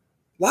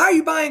 Why are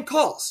you buying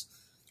calls?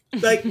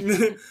 Like,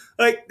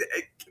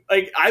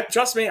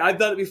 trust me, I've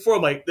done it before.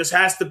 I'm like, this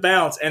has to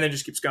bounce, and it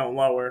just keeps going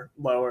lower.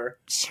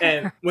 Sure.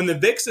 And when the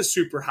VIX is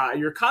super high,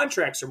 your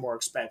contracts are more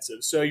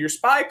expensive. So your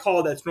SPY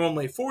call that's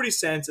normally 40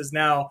 cents is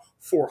now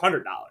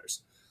 $400.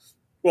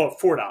 Well,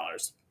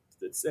 $4.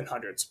 It's in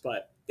hundreds,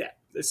 but yeah,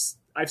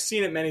 I've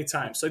seen it many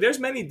times. So there's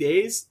many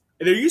days.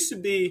 There used to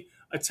be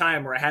a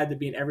time where I had to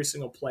be in every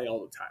single play all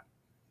the time.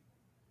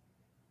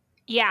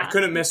 Yeah, I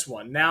couldn't miss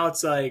one. Now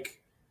it's like,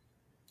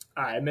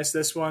 I missed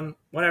this one.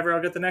 Whatever,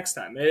 I'll get the next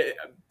time.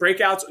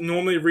 Breakouts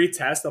normally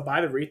retest. I'll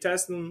buy the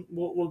retest, and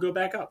we'll go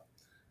back up.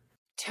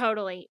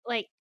 Totally.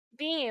 Like,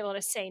 being able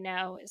to say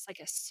no is like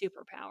a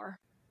superpower.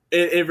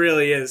 It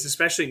really is,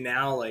 especially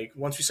now. Like,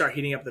 once we start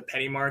heating up the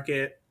penny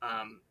market,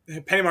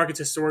 penny markets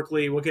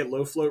historically, we'll get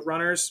low float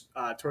runners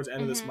towards the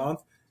end of this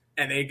month,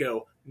 and they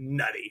go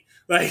nutty.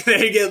 Like,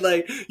 they get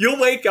like, you'll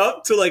wake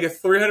up to like a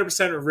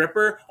 300%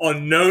 ripper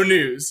on no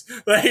news,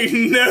 like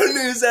no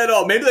news at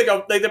all. Maybe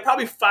like they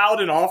probably filed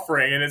an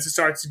offering and it just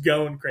starts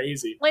going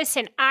crazy.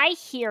 Listen, I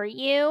hear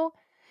you.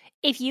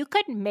 If you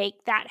could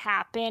make that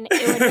happen,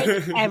 it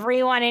would make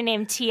everyone in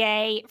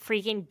MTA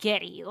freaking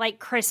giddy, like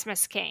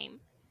Christmas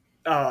came.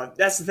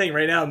 That's the thing.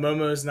 Right now,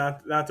 Momo is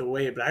not the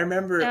way. But I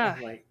remember,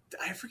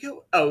 I forget.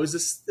 There was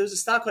a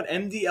stock called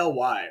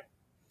MDLY.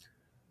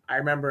 I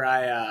remember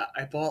I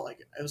bought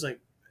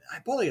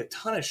a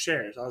ton of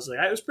shares. I was like,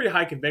 it was pretty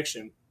high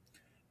conviction,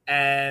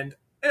 and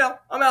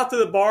I'm out to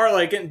the bar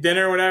like getting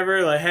dinner or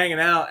whatever, like hanging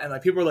out, and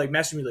like people are like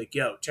messaging me like,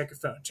 "Yo, check your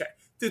phone, check."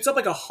 Dude, it's up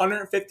like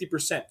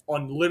 150%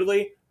 on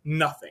literally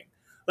nothing.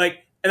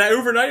 Like, and I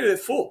overnighted it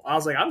full. I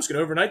was like, I'm just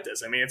gonna overnight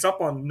this. I mean, it's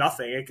up on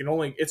nothing.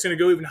 It's gonna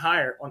go even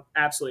higher on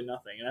absolutely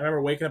nothing. And I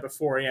remember waking up at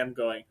 4 a.m.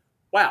 going,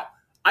 "Wow,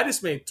 I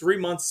just made 3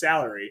 months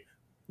salary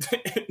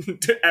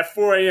at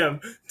 4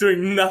 a.m.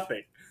 doing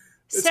nothing."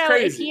 It's so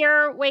crazy. If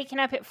you're waking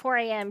up at 4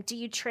 a.m., do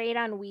you trade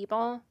on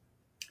Webull?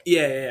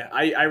 Yeah.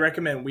 I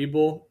recommend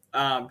Webull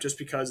just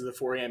because of the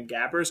 4 a.m.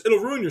 gappers. It'll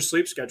ruin your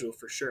sleep schedule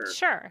for sure.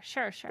 Sure.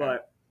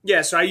 But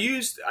yeah, so I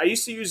used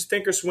to use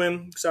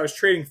Thinkorswim because I was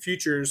trading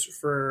futures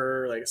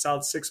for like a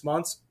solid 6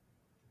 months.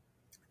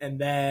 And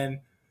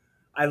then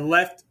I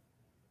left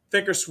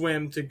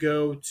Thinkorswim to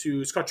go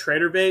to, it's called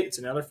TraderBait. It's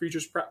another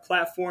futures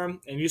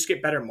platform, and you just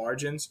get better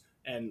margins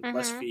and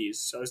less fees.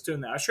 So I was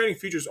doing that. I was trading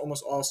futures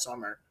almost all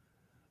summer,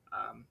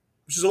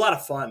 which is a lot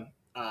of fun,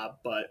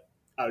 but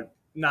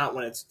not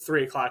when it's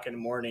 3 o'clock in the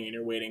morning and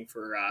you're waiting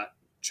for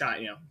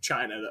China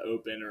to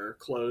open or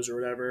close or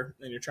whatever,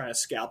 and you're trying to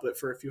scalp it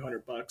for a few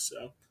 $100.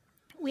 So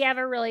we have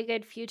a really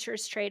good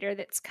futures trader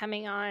that's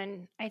coming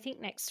on, I think,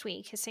 next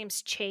week. His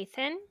name's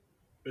Chathan.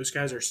 Those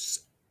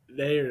guys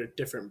they're a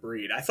different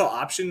breed. I thought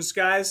options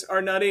guys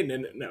are nutty.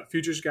 No,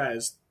 futures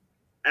guys,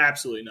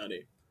 absolutely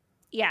nutty.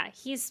 Yeah,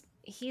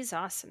 he's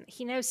awesome.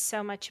 He knows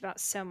so much about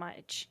so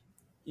much.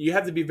 You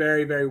have to be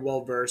very, very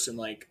well versed in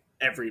like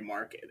every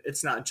market.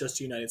 It's not just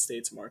the United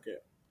States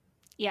market.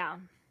 Yeah.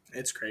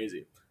 It's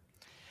crazy.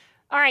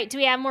 All right. Do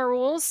we have more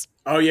rules?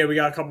 Oh, yeah. We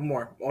got a couple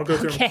more. I'll go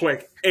through them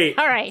quick. 8.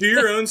 All right. Do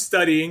your own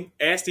studying.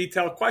 Ask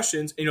detailed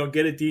questions, and you'll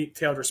get a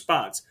detailed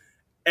response.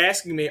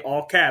 Asking me,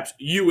 all caps,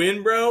 you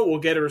in, bro, will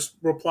get a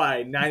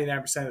reply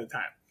 99% of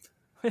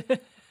the time.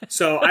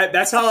 So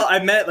that's how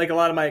I met like a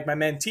lot of my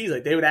mentees.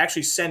 Like they would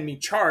actually send me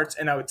charts,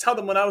 and I would tell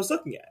them what I was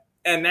looking at.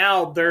 And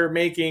now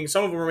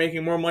some of them are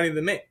making more money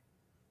than me,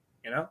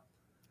 you know?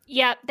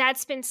 Yeah,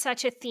 that's been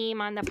such a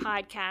theme on the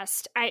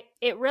podcast.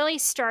 It really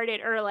started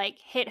or like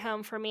hit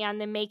home for me on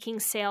the Making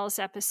Sales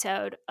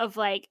episode of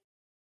like,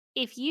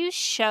 if you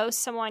show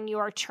someone you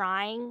are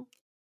trying,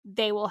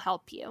 they will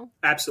help you.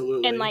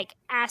 Absolutely. And like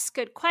ask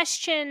good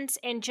questions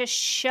and just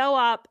show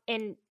up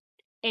and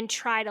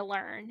try to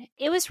learn.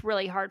 It was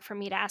really hard for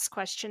me to ask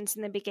questions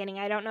in the beginning.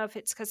 I don't know if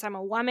it's because I'm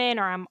a woman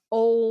or I'm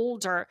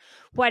old or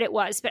what it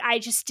was, but I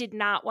just did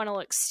not want to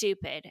look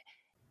stupid.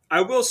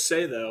 I will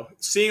say though,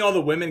 seeing all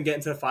the women get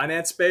into the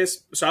finance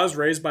space, so I was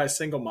raised by a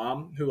single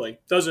mom who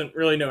like doesn't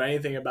really know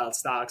anything about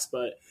stocks,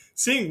 but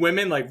seeing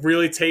women like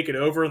really take it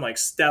over and like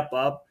step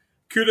up,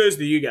 kudos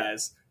to you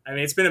guys. I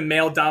mean, it's been a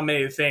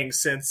male-dominated thing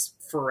since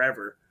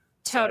forever.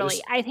 Totally.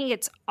 So I think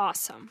it's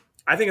awesome.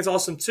 I think it's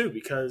awesome too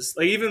because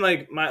like even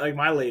like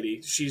my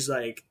lady, she's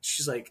like,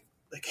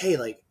 hey,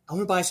 like I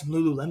want to buy some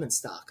Lululemon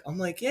stock. I'm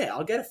like, yeah,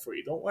 I'll get it for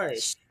you. Don't worry.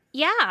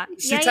 Yeah.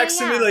 She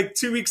texted me like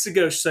 2 weeks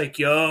ago. She's like,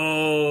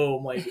 yo,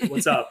 I'm like,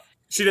 what's up?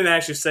 She didn't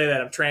actually say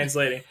that. I'm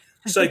translating.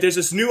 She's like, there's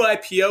this new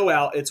IPO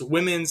out. It's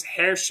women's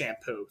hair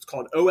shampoo. It's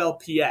called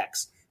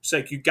OLPX. She's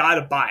like, you got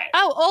to buy it.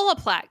 Oh,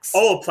 Olaplex.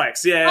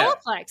 Olaplex, yeah.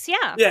 Olaplex,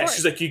 yeah. Yeah,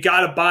 she's like, you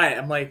got to buy it.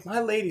 I'm like,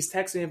 my lady's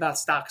texting me about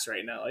stocks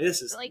right now. Like,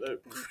 this is like,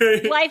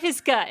 life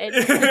is good.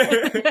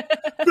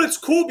 But it's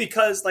cool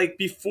because like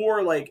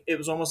before, like it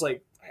was almost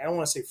like, I don't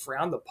want to say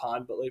frowned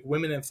upon, but like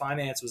women in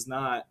finance was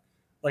not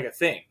like a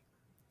thing.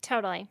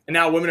 Totally. And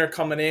now women are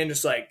coming in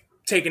just like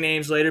taking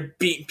names later,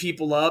 beating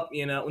people up,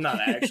 you know,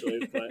 not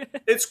actually,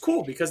 but it's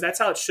cool because that's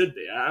how it should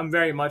be. I'm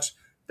very much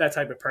that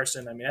type of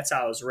person. I mean, that's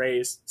how I was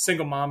raised.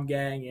 Single mom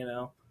gang, you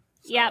know.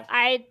 So. Yeah,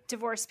 I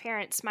divorced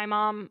parents. My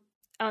mom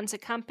owns a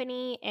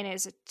company and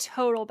is a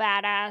total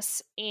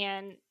badass,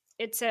 and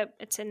it's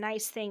a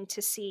nice thing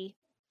to see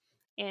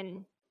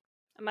in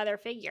a mother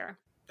figure.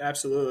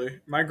 Absolutely.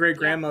 My great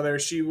grandmother,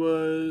 she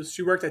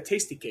worked at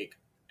Tasty Cake,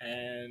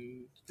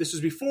 and this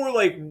was before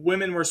like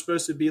women were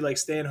supposed to be like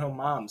stay-at-home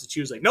moms. And she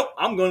was like, "Nope,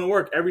 I'm going to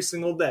work every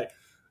single day."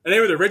 And they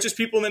were the richest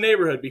people in the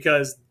neighborhood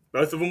because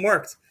both of them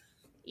worked.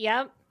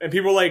 Yep. And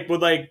people like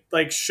would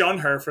like shun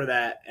her for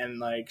that. And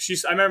like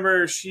I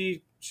remember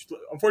she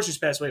unfortunately she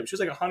passed away, but she was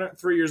like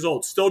 103 years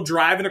old, still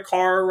driving a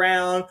car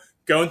around,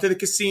 going to the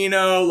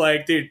casino,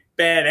 like dude,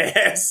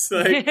 badass.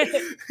 Like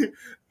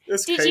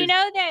Did crazy. You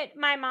know that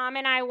my mom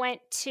and I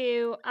went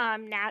to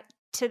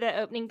to the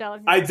opening bell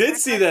of I did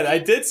see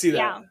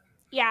that.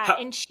 Yeah.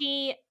 And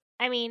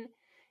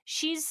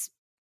she's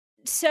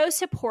so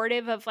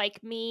supportive of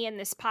like me and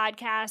this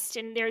podcast,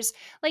 and there's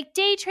like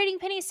day trading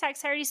penny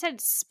stocks. I already said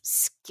it's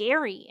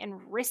scary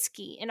and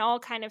risky and all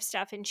kind of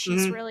stuff, and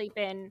she's really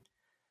been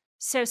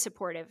so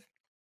supportive.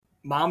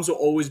 Moms will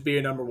always be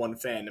a number one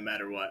fan no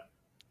matter what.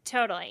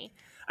 Totally.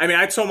 I mean,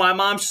 I told my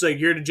mom, she's like,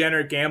 "You're a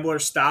degenerate gambler,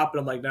 stop." And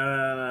I'm like,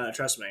 no,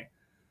 trust me.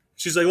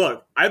 She's like,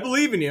 "Look, I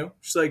believe in you."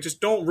 She's like,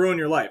 "Just don't ruin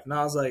your life." And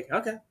I was like,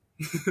 okay.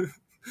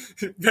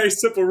 Very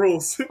simple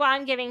rules. Well,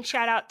 I'm giving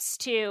shout outs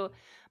to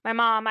my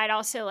mom. I'd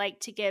also like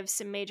to give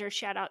some major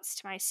shout outs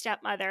to my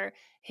stepmother,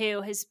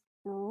 who has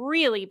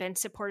really been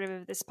supportive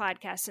of this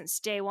podcast since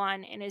day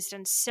one and has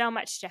done so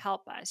much to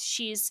help us.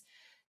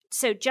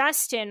 So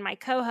Justin, my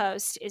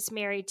co-host, is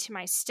married to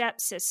my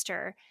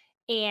stepsister,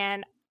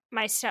 and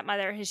my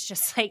stepmother has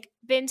just like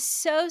been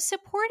so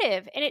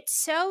supportive, and it's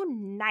so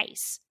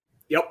nice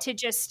to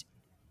just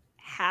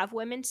have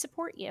women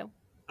support you.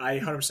 I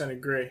 100%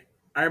 agree.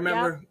 I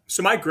remember,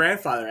 so my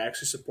grandfather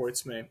actually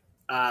supports me.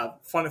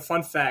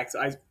 Fun fact,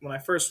 when I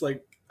first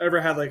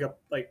ever had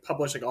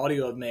published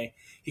audio of me,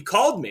 he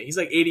called me. He's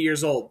like 80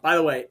 years old. By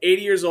the way,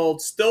 80 years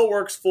old, still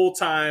works full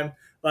time.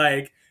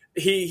 Like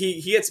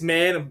he gets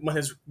mad when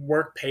his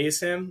work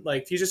pays him.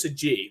 Like he's just a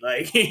G.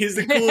 Like he's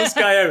the coolest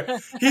guy ever.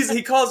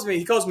 He calls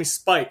me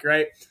Spike,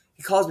 right?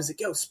 He calls me, he's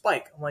like, "Yo,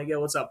 Spike." I'm like, "Yo,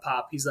 what's up,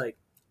 Pop?" He's like,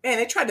 man,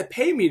 they tried to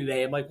pay me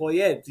today. I'm like, well,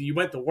 yeah, you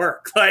went to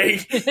work.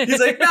 Like, he's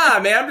like, nah,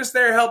 man, I'm just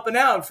there helping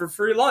out for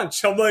free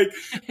lunch. I'm like,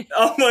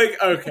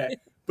 okay.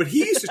 But he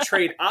used to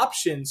trade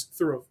options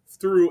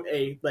through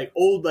a like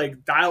old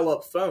like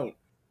dial-up phone.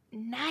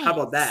 Nice. How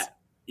about that?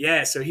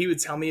 Yeah, so he would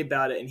tell me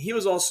about it. And he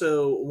was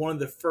also one of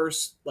the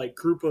first like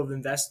group of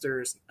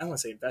investors, I don't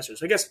want to say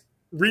investors, I guess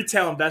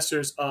retail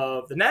investors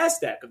of the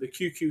NASDAQ, of the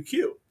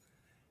QQQ.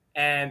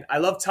 And I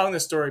love telling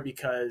this story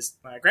because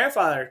my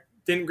grandfather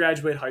didn't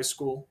graduate high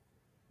school.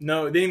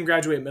 No, didn't even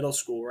graduate middle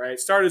school, right?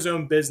 Started his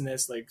own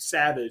business like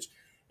savage.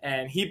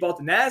 And he bought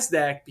the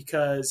NASDAQ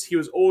because he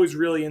was always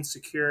really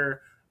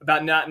insecure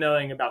about not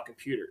knowing about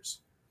computers.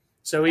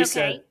 So he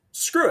said,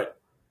 screw it.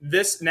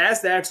 This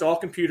NASDAQ's all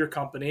computer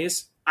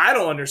companies. I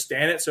don't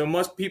understand it. So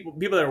most people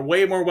that are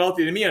way more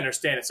wealthy than me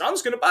understand it. So I'm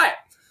just going to buy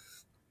it.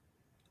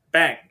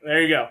 Bang.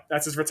 There you go.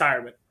 That's his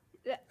retirement.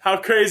 How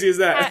crazy is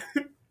that?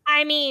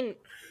 I mean,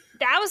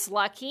 that was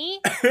lucky.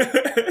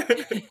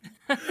 I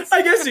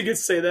guess you could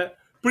say that.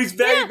 But he's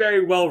very,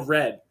 very well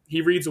read.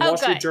 He reads the Wall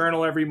Street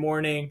Journal every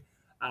morning.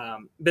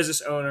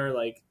 Business owner,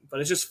 like, but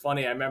it's just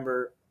funny. I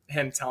remember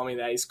him telling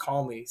me that. He's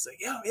calling me. He's like,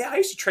 yeah, I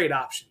used to trade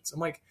options. I'm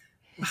like,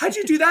 how'd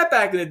you do that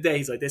back in the day?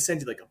 He's like, they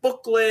send you like a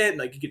booklet, and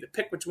like you get to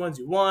pick which ones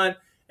you want.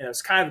 And it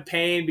was kind of a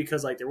pain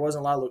because like there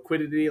wasn't a lot of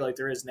liquidity like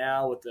there is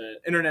now with the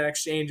internet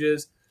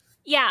exchanges.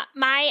 Yeah,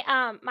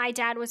 my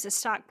dad was a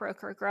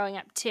stockbroker growing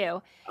up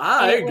too.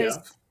 There you go.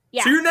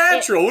 Yeah, so you're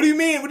natural. What do you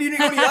mean? What do you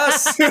mean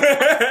us?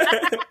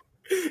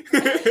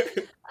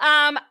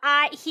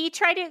 He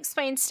tried to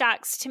explain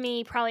stocks to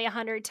me probably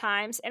 100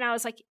 times, and I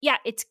was like, yeah,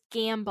 it's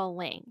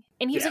gambling.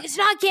 And he was like, it's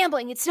not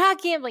gambling. It's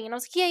not gambling. And I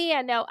was like,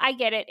 yeah, no, I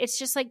get it. It's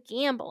just like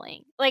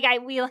gambling. Like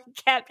we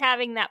kept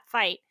having that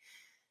fight.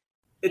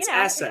 It's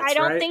assets, I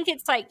don't think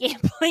it's like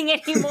gambling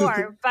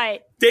anymore,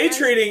 but day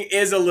trading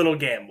is a little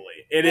gambling.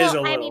 It is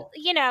a little. I mean,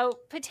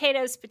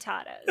 potatoes.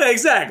 Yeah,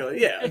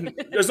 exactly. Yeah,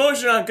 as long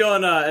as you're not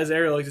going, as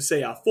Ariel likes to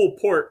say, full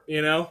port.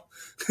 You know.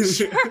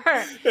 Sure.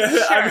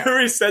 I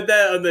remember he said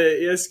that on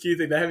the ESQ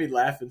thing. That had me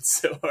laughing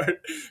so hard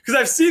because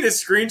I've seen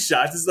his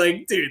screenshots. It's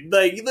like, dude,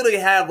 like you literally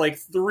have like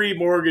 3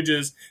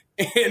 mortgages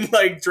in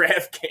like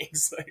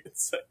DraftKings. Like,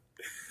 it's like,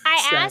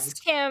 I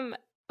asked him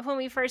when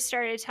we first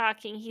started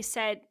talking. He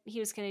said he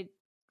was going to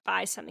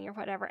buy something or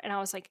whatever, and I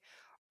was like,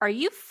 are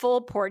you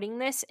full porting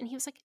this? And he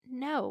was like,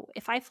 no,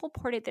 if I full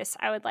ported this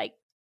I would like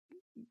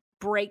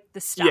break the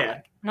stock. Yeah,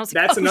 and I was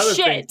like, that's another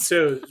shit. thing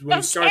too. When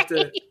you start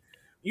to,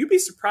 you'd be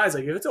surprised,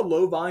 like if it's a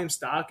low volume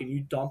stock and you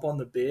dump on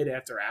the bid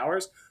after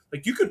hours,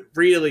 like you could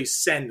really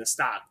send the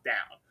stock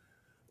down.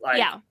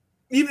 Like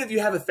even if you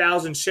have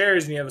 1,000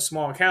 shares and you have a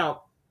small account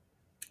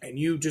and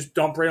you just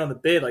dump right on the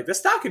bid, like the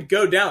stock could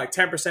go down like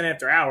 10%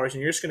 after hours,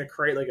 and you're just going to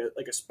create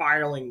like a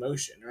spiraling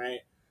motion,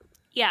 right?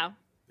 Yeah.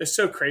 It's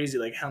so crazy,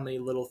 like how many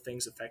little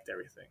things affect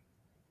everything.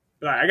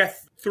 All right, I got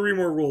 3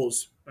 more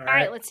rules. All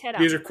right, let's hit up.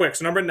 These are quick.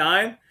 So number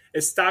 9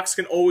 is stocks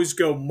can always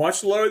go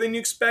much lower than you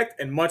expect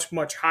and much,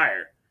 much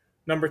higher.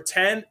 Number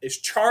 10 is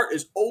chart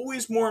is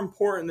always more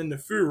important than the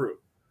FURU.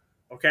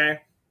 Okay?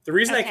 The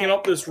reason I came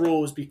up with this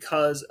rule was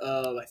because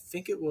of, I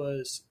think it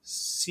was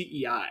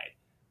CEI,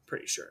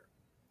 pretty sure.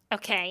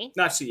 Okay.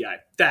 Not CEI.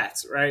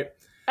 DATS, right?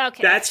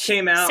 Okay. DATS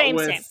came out same.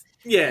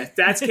 Yeah,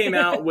 DATS came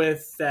out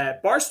with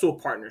that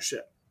Barstool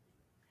partnership.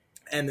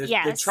 And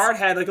the chart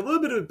had like a little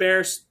bit of a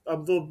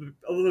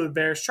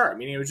bearish chart,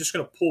 meaning it was just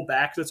going to pull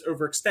back because it's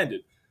overextended.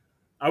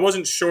 I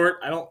wasn't short.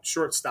 I don't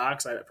short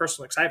stocks. I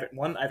personally, because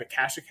I have a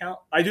cash account.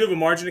 I do have a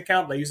margin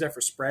account, but I use that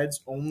for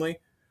spreads only.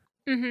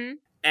 Mm-hmm.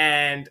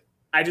 And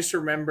I just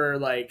remember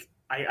like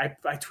I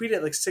tweeted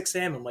at like 6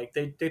 a.m. I'm like,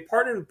 they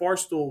partnered with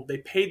Barstool. They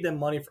paid them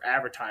money for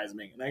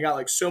advertising, and I got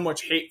like so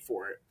much hate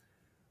for it,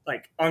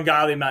 like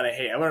ungodly amount of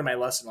hate. I learned my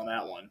lesson on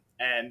that one,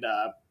 and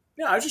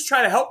I was just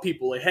trying to help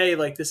people. Like, hey,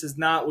 like this is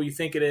not what you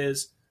think it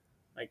is.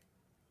 Like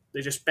they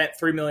just spent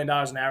 $3 million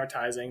in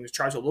advertising. The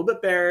chart's a little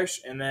bit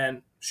bearish, and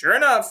then sure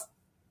enough,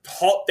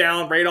 halt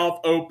down right off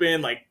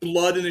open, like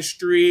blood in the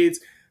streets,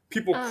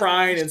 people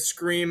crying and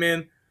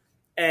screaming.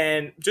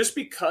 And just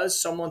because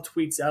someone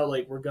tweets out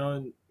like we're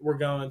going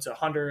to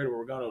 100 or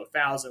we're going to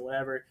 1,000,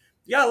 whatever,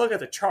 you gotta look at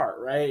the chart,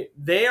 right?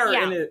 They are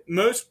in it.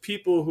 Most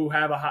people who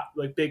have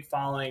a big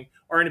following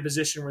are in a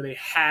position where they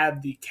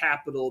have the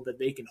capital that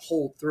they can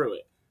hold through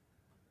it.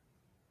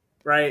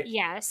 Right?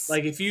 Yes.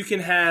 Like if you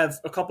can have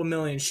a couple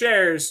million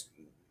shares,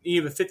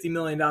 you have a $50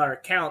 million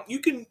account, you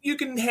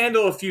can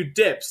handle a few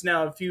dips.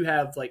 Now, if you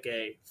have like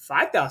a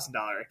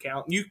 $5,000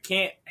 account, you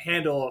can't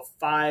handle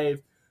a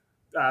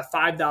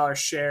 $5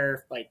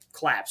 share like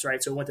collapse,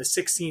 right? So it went to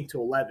 16 to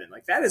 11.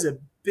 Like that is a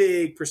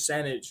big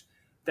percentage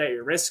that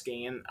you're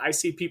risking. And I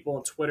see people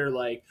on Twitter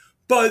like,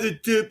 buy the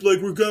dip,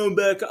 like we're going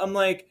back. I'm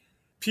like,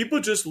 people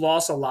just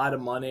lost a lot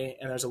of money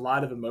and there's a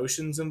lot of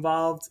emotions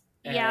involved.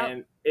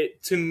 And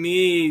it, to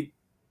me,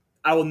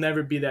 I will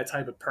never be that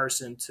type of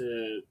person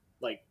to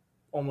like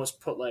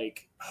almost put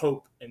like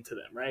hope into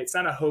them, right? It's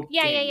not a hope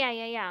game.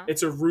 Yeah.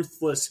 It's a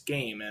ruthless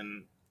game,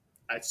 and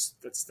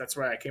that's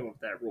why I came up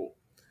with that rule.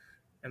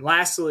 And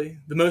lastly,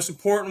 the most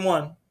important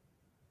one,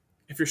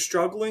 if you're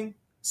struggling,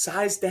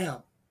 size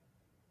down.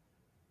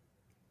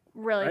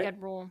 Really right?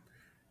 good rule.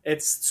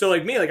 It's so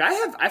like me, like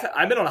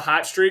I've been on a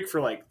hot streak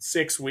for like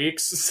 6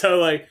 weeks. So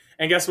like,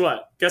 and guess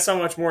what? Guess how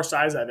much more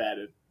size I've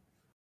added?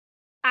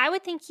 I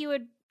would think you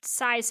would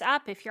size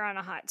up if you're on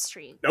a hot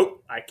streak.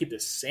 Nope, I keep the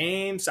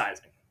same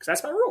sizing because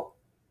that's my rule,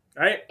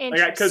 right? Like,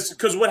 Interesting.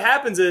 because what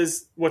happens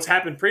is what's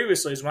happened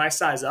previously is when I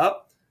size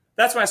up,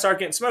 that's when I start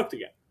getting smoked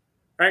again,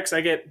 right? Because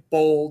I get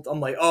bold. I'm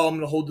like, oh, I'm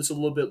gonna hold this a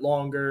little bit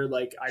longer.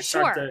 Like I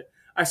start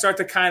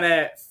to kind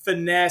of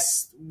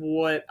finesse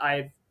what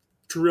I've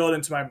drilled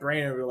into my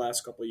brain over the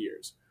last couple of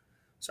years.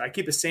 So I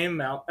keep the same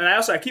amount, and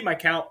I keep my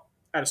count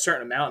at a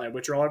certain amount, and I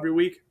withdraw every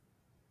week.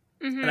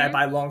 Mm-hmm. And I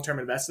buy long-term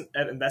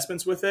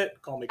investments with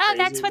it. Call me crazy. Oh,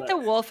 that's what the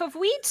Wolf of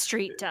Weed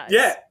Street does.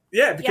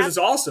 Yeah, because it's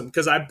awesome.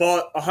 Because I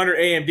bought 100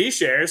 AMD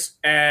shares,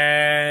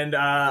 and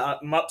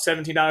I'm up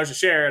 $17 a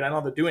share, and I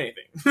don't have to do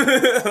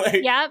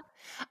anything. Yep.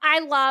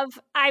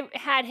 I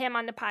had him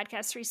on the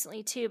podcast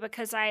recently too,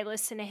 because I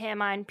listen to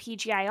him on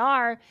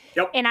PGIR.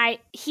 Yep. And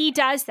he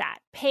does that,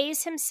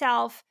 pays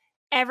himself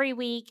every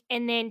week,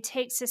 and then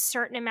takes a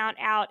certain amount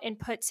out and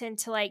puts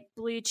into like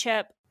blue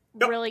chip,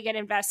 really good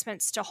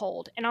investments to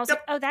hold. And I was like,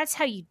 oh, that's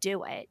how you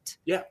do it.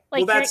 Yeah.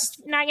 Like, you're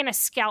not going to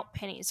scalp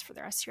pennies for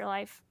the rest of your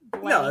life.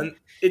 No, and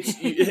it's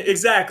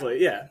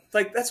exactly. Yeah.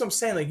 Like, that's what I'm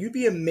saying. Like, you'd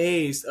be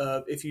amazed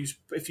if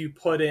you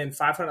put in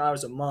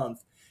 $500 a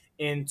month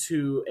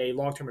into a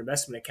long-term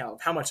investment account,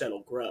 of how much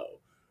that'll grow.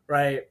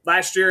 Right.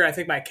 Last year, I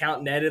think my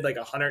account netted like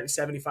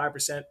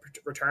 175%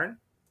 return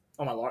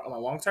on my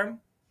long-term.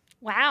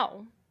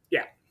 Wow.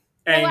 Yeah.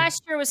 And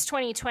last year was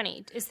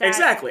 2020. Is that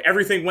exactly?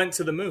 Everything went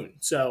to the moon.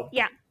 So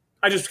yeah.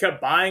 I just kept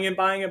buying and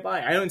buying and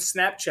buying. I own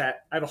Snapchat.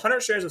 I have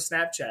 100 shares of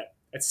Snapchat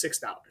at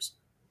 $6.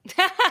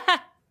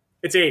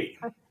 It's 80.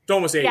 It's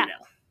almost 80 now.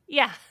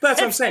 Yeah. But that's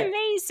what I'm saying.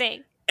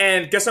 Amazing.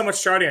 And guess how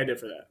much charting I did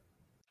for that?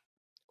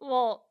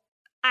 Well,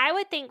 I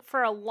would think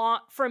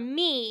for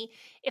me,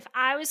 if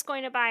I was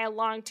going to buy a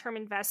long-term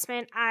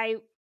investment, I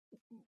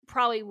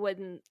probably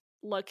wouldn't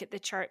look at the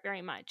chart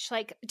very much.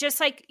 Like, just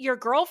like your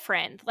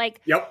girlfriend, like,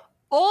 yep.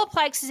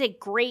 Olaplex is a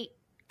great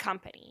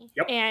company,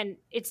 and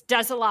it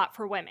does a lot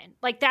for women.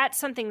 Like, that's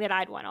something that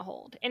I'd want to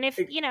hold. And if,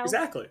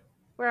 exactly,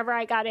 wherever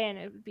I got in,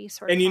 it would be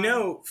sort of And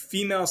fun.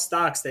 Female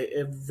stocks,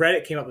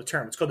 Reddit came up with a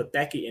term. It's called the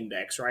Becky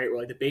Index, right? Or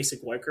like the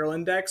basic white girl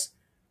index.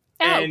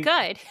 And,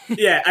 good.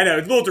 Yeah, I know.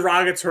 It's a little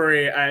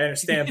derogatory, I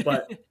understand,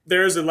 but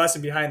there is a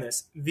lesson behind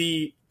this.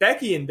 The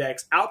Becky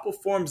Index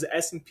outperforms the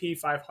S&P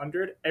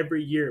 500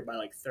 every year by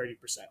like 30%.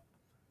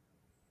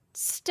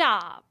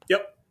 Stop.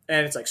 Yep.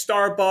 And it's like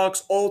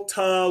Starbucks,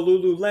 Ulta,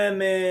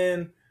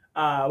 Lululemon,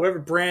 whatever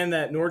brand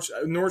that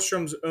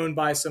Nordstrom's owned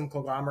by some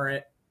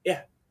conglomerate.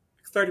 Yeah,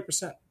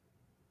 30%.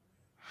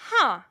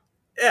 Huh.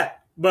 Yeah.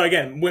 But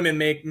again, women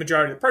make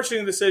majority of the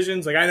purchasing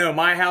decisions. Like, I know in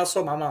my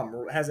household, my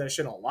mom has that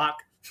shit on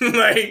lock.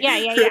 like,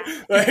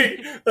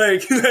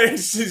 like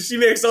she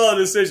makes all the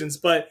decisions.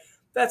 But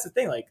that's the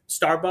thing. Like,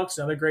 Starbucks,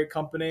 another great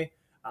company.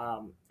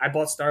 I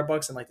bought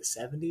Starbucks in like the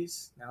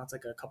 70s. Now it's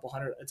like a couple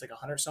hundred. It's like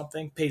 100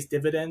 something. Pays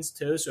dividends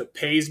too, so it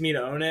pays me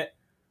to own it.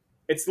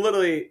 It's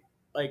literally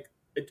like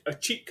a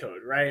cheat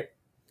code, right?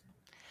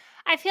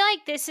 I feel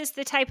like this is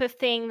the type of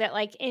thing that,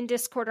 like, in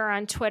Discord or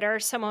on Twitter,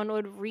 someone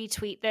would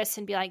retweet this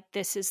and be like,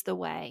 "This is the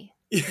way."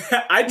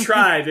 Yeah, I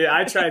tried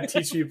to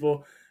teach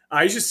people.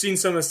 You should seen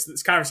some of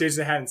this conversations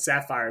I had in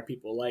Sapphire.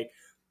 People like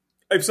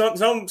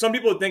some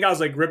people would think I was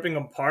like ripping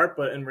them apart,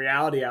 but in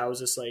reality, I was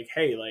just like,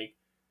 hey, like,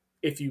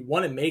 if you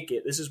want to make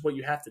it, this is what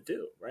you have to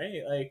do,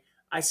 right? Like,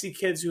 I see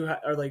kids who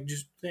are like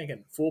just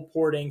thinking full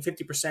porting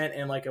 50%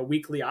 and like a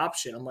weekly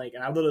option. I'm like,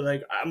 and I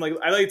literally I like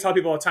to tell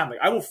people all the time, like,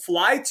 I will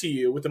fly to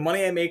you with the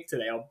money I make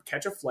today. I'll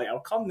catch a flight. I'll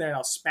come there and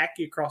I'll smack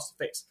you across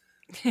the face.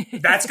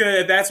 That's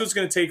what's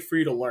gonna take for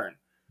you to learn.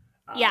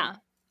 Yeah.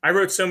 I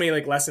wrote so many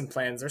like lesson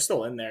plans. They're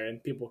still in there,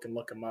 and people can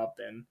look them up.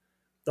 And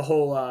the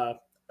whole a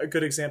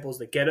good example is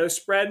the ghetto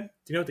spread.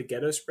 Do you know what the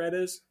ghetto spread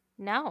is?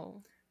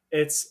 No.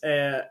 It's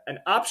an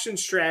option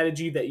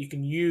strategy that you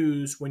can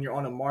use when you're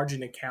on a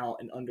margin account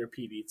and under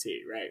PVT,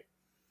 right?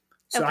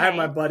 So I have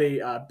my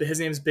buddy, his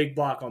name's Big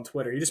Block on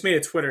Twitter. He just made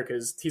a Twitter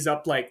because he's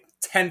up like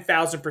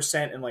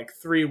 10,000% in like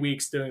 3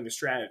 weeks doing the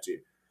strategy.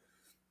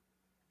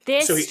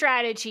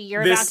 Strategy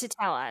you're about to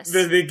tell us.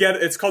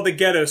 It's called the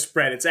ghetto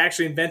spread. It's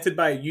actually invented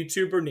by a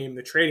YouTuber named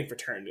The Trading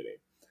Fraternity.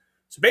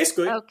 So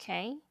basically,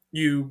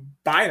 you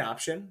buy an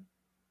option,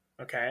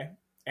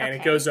 and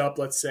it goes up,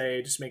 let's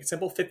say, just make it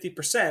simple,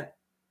 50%.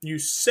 You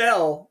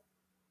sell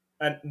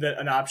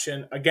an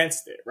option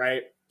against it,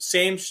 right?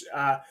 Same,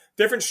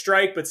 different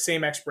strike, but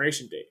same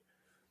expiration date.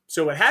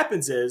 So what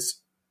happens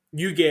is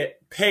you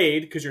get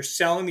paid because you're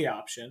selling the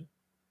option,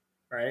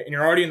 right? And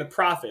you're already in the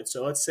profit.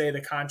 So let's say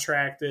the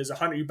contract is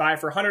 $100. You buy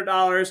for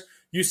 $100.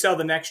 You sell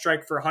the next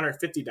strike for $150.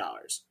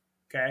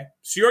 Okay,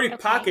 so you already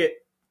pocket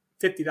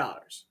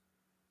 $50.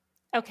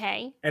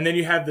 Okay. And then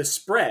you have the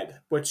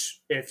spread,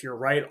 which, if you're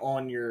right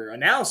on your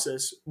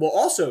analysis, will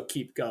also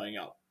keep going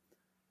up.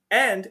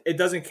 And it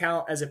doesn't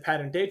count as a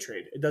pattern day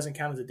trade. It doesn't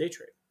count as a day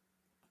trade.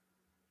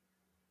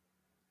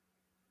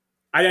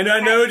 I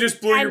know it just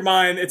blew your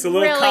mind. It's a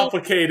little really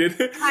complicated.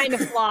 Kind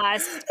of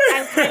lost.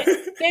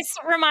 This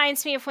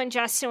reminds me of when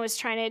Justin was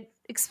trying to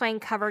explain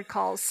covered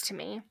calls to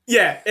me.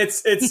 Yeah,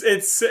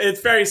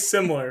 it's very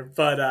similar,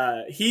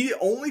 but he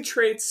only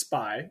trades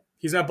SPY.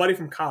 He's my buddy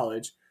from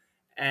college,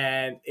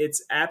 and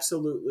it's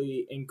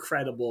absolutely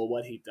incredible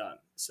what he's done.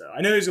 So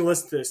I know he's gonna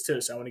listen to this too,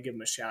 so I want to give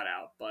him a shout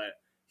out. But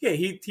yeah,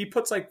 he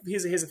puts like he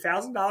has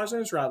 $1,000 in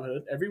his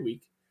Robinhood every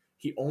week.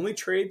 He only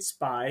trades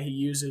SPY. He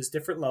uses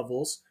different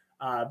levels.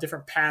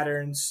 Different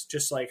patterns,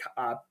 just like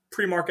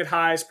pre-market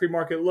highs,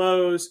 pre-market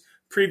lows,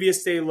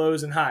 previous day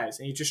lows and highs.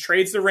 And he just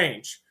trades the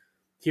range.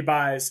 He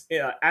buys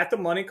at the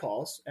money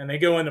calls, and they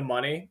go into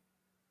money.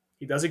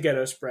 He does a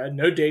ghetto spread,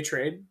 no day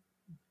trade,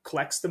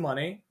 collects the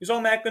money. He's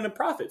automatically in a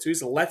profit, so he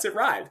just lets it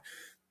ride.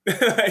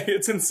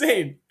 It's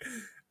insane.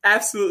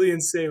 Absolutely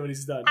insane what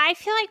he's done. I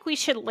feel like we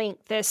should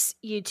link this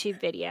YouTube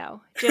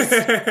video.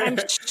 I'm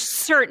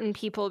certain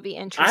people will be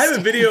interested. I have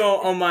a video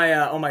on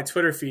my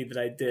Twitter feed that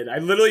I did. I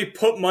literally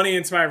put money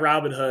into my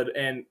Robinhood,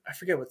 and I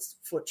forget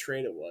what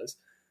trade it was.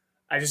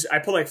 I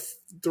put like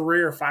 $300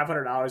 or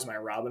 $500 in my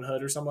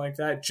Robinhood or something like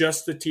that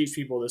just to teach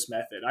people this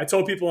method. I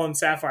told people on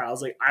Sapphire, I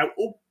was like, I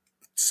will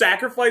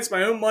sacrifice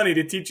my own money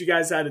to teach you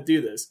guys how to do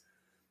this.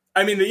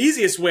 I mean, the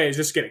easiest way is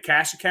just get a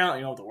cash account.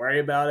 You don't have to worry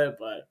about it,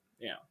 but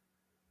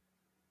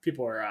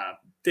people are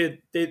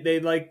they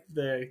like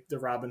the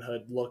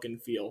Robinhood look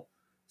and feel.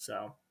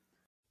 So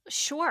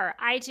sure,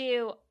 I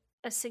do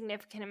a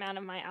significant amount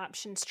of my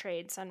options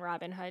trades on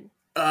Robinhood.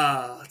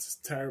 It's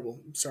terrible.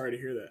 I'm sorry to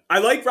hear that. I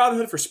like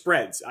Robinhood for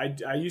spreads.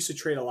 I used to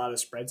trade a lot of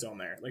spreads on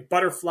there, like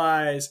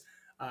butterflies,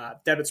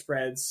 debit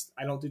spreads.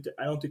 I don't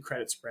do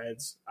credit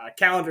spreads,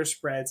 calendar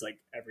spreads, like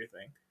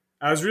everything.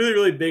 I was really,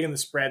 really big in the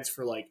spreads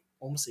for like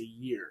almost a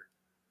year,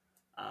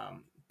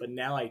 but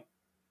now I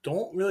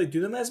don't really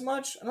do them as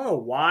much. I don't know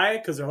why,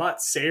 because they're a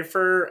lot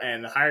safer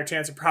and a higher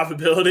chance of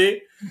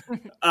probability.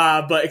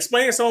 But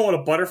explaining to someone what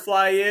a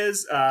butterfly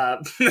is,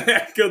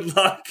 good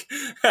luck.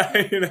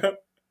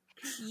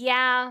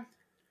 Yeah,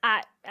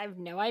 I have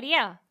no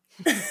idea.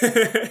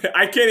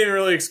 I can't even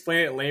really explain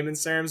it in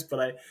layman's terms,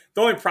 but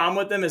the only problem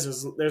with them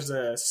is there's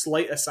a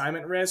slight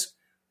assignment risk.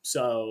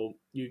 So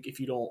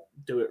if you don't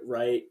do it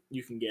right,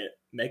 you can get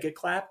mega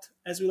clapped,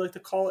 as we like to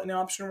call it in the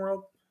option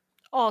world.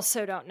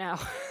 Also don't know.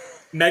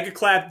 Mega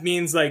clap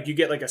means like you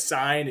get like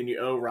assigned and you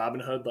owe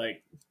Robinhood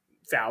like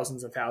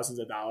thousands and thousands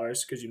of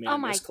dollars because you made a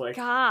misclick.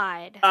 Oh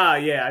my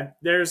god! Yeah,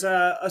 there's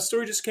a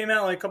story just came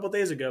out like a couple of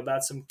days ago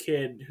about some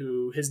kid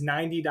who his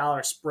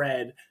 $90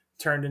 spread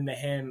turned into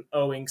him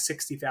owing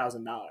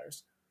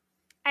 $60,000.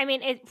 I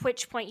mean, at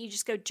which point you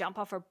just go jump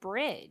off a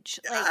bridge.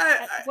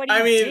 Like, what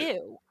do you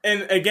do?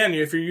 And again,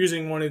 if you're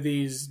using one of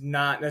these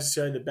not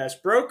necessarily the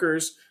best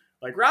brokers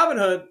like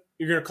Robinhood,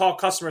 you're going to call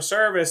customer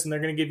service and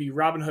they're going to give you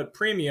Robinhood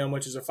Premium,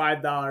 which is a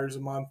 $5 a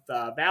month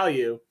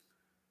value.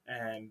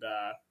 And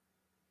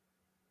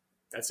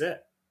that's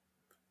it.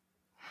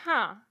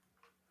 Huh.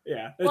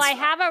 Yeah. Well, I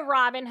have a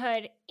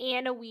Robinhood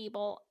and a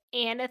Webull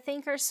and a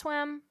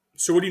Thinkorswim.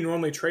 So what do you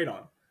normally trade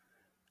on?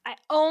 I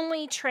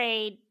only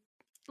trade,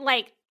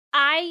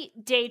 I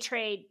day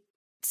trade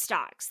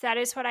stocks. That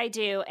is what I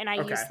do. And I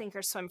use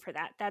Thinkorswim for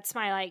that. That's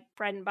my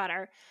bread and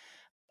butter.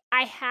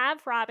 I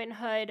have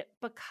Robinhood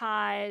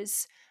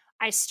because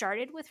I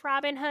started with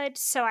Robinhood,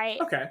 so I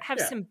have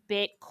some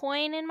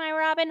Bitcoin in my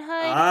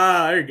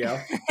Robinhood. There you go.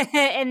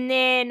 And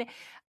then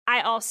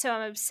I also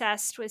am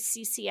obsessed with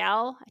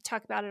CCL. I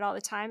talk about it all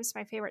the time. It's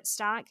my favorite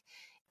stock.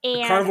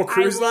 And the Carnival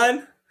Cruise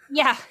Line?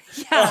 Yeah.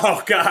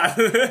 Oh, God.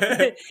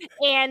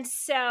 And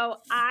so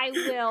I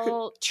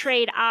will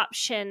trade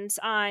options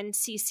on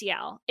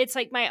CCL. It's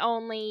like my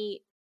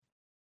only,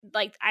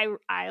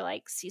 I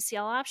like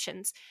CCL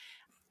options.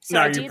 So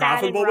now, I are you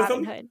profitable with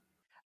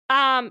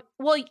them?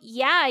 Well,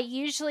 yeah,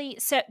 usually.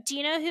 So do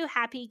you know who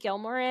Happy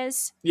Gilmore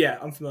is? Yeah,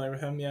 I'm familiar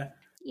with him. Yeah.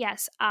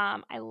 Yes.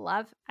 I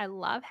love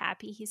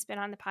Happy. He's been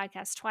on the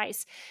podcast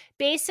twice.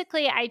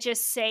 Basically, I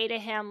just say to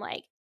him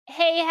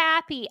hey,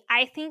 Happy,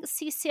 I think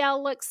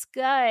CCL looks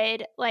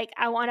good.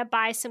 I want to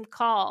buy some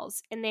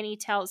calls. And then he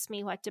tells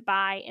me what to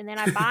buy. And then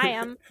I buy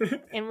them.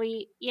 And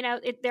we,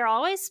 it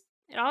always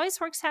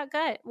works out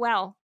good.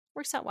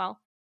 Works out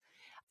well.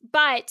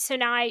 But so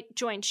now I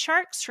joined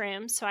Shark's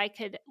Room so I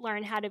could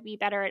learn how to be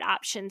better at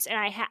options. And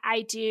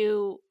I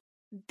do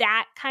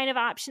that kind of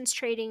options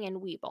trading in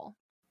Webull.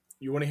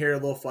 You want to hear a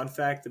little fun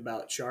fact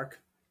about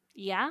Shark?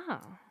 Yeah.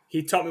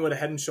 He taught me what a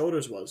Head and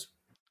Shoulders was.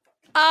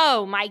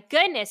 Oh, my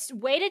goodness.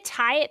 Way to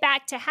tie it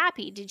back to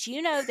Happy. Did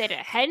you know that a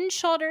Head and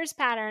Shoulders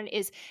pattern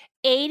is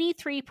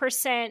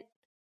 83%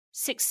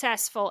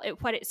 successful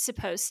at what it's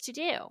supposed to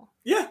do?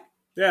 Yeah.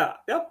 Yeah.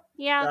 Yep.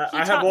 Yeah.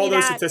 I have all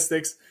those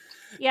statistics.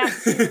 Yeah.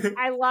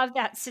 I love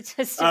that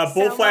statistic.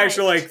 Bull flags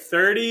are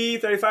 30,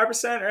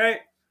 35%, right?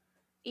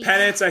 Yeah.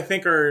 Pennants, I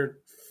think, are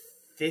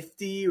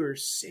 50 or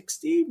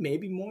 60,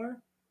 maybe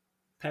more,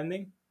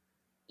 pending.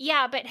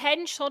 Yeah, but Head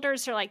and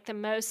Shoulders are the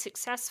most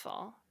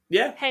successful.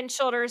 Yeah. Head and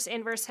Shoulders,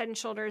 inverse Head and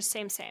Shoulders,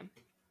 same.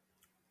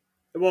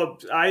 Well,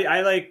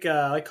 I like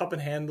cup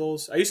and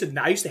handles. I used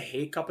to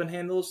hate cup and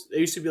handles. It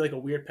used to be like a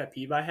weird pet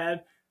peeve I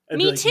had. I'd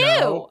Me be like, too.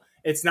 no,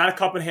 it's not a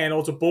cup and handle.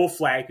 It's a bull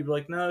flag. People are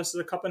like, no, this is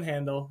a cup and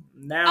handle.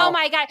 Now, Oh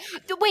my God.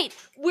 Wait,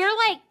 we're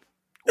like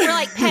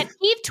pet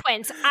peeve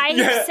twins. I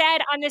have said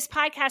on this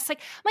podcast, like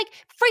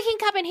freaking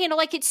cup and handle,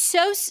 like it's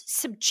so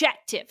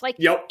subjective. Like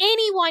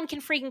anyone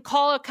can freaking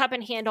call a cup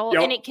and handle,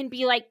 and it can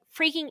be like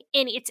freaking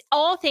it's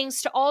all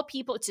things to all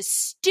people. It's the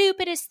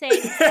stupidest thing.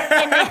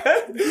 And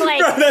then, like,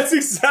 bro, that's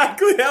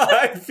exactly how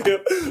I feel.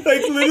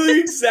 Like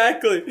literally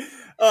exactly.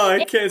 Oh,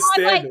 I can't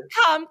stand it.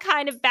 Come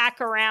kind of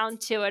back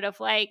around to it of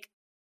like,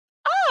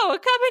 oh, a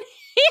cup and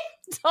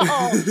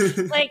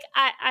handle. Like,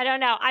 I don't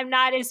know. I'm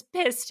not as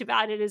pissed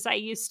about it as I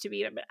used to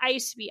be, but I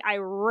used to be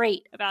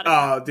irate about it.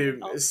 Oh,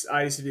 dude,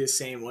 I used to be the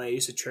same way. It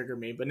used to trigger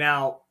me. But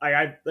now,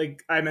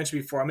 like I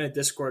mentioned before, I'm in a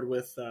Discord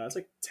with it's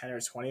like 10 or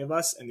 20 of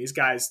us, and these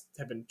guys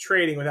have been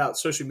trading without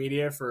social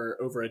media for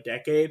over a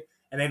decade,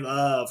 and they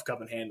love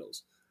cup and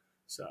handles.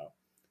 So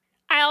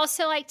I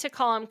also like to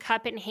call them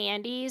cup and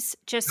handies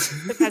just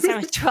because I'm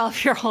a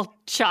 12-year-old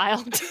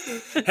child.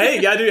 Hey,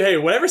 you gotta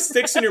do whatever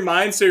sticks in your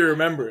mind so you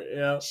remember it. You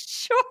know?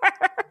 Sure.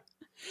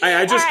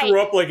 I just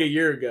grew up like a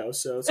year ago,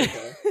 so it's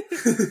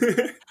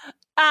okay.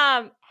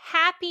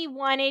 Happy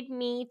wanted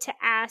me to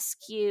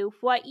ask you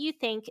what you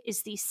think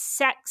is the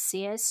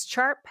sexiest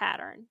chart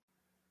pattern.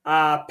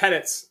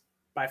 Pennants,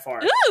 by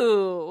far.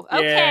 Ooh,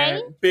 okay. Yeah,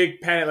 big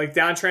pennant, like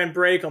downtrend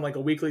break on like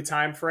a weekly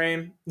time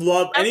frame.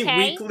 Love any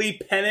weekly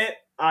pennant.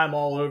 I'm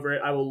all over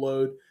it. I will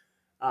load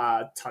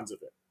tons of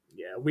it.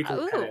 Yeah,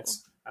 weekly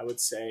pennants, I would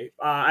say.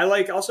 I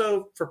like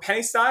also for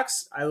penny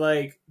stocks, I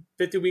like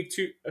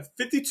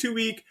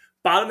 52-week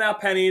bottom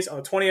out pennies on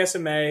the 20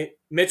 SMA.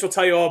 Mitch will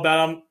tell you all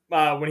about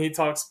them when he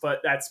talks, but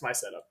that's my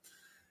setup.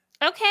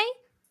 Okay,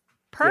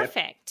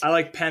 perfect. Yeah, I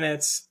like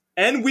pennants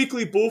and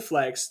weekly bull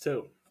flags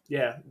too.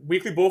 Yeah,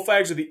 weekly bull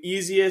flags are the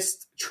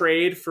easiest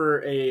trade for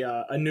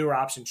a newer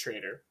option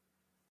trader.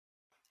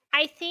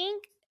 I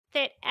think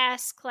that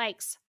Esk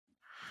likes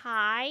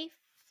high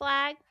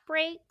flag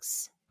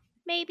breaks.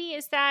 Maybe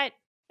is that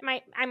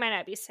I might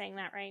not be saying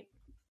that right.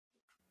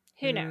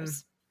 Who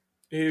knows?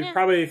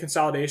 Probably a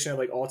consolidation of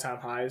like all-time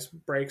highs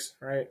breaks,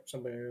 right?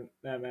 Something in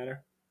that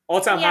matter.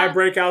 All-time high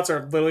breakouts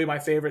are literally my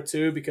favorite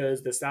too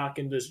because the stock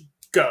can just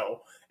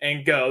go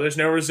and go. There's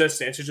no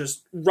resistance. It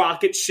just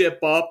rocket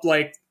ship up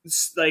like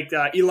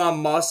Elon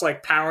Musk,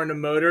 like powering the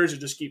motors. It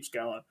just keeps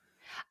going.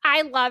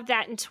 I love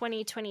that in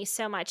 2020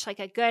 so much. Like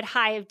a good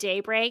high of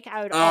daybreak,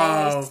 I would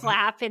always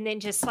slap and then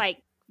just like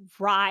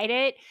ride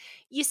it.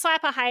 You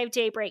slap a high of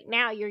daybreak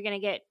now, you're going to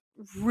get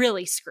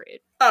really screwed.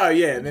 Oh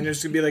yeah, and then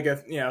there's going to be like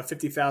a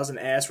 50,000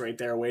 ass right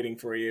there waiting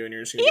for you, and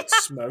you're just going to get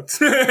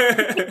smoked.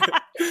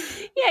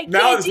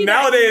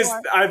 Nowadays,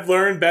 I've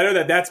learned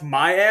better that's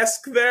my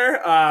ask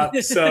there.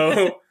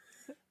 So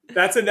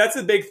that's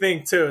a big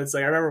thing too. It's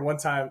like I remember one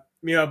time.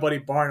 Me and my buddy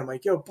Barn, I'm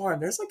like, yo,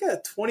 Barn, there's like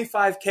a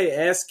 25K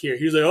ask here.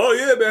 He's like, oh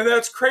yeah, man,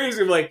 that's crazy.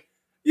 I'm like,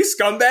 you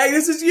scumbag,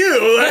 this is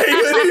you.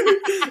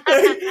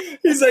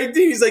 He's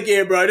like,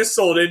 yeah, bro, I just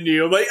sold into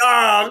you. I'm like,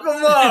 oh,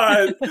 come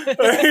on.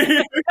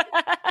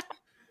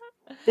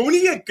 But when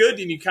you get good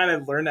and you kind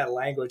of learn that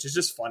language, it's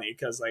just funny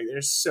because like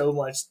there's so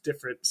much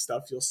different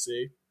stuff you'll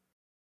see.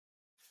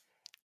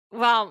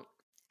 Well,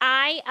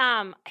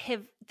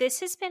 this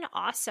has been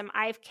awesome.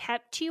 I've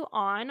kept you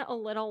on a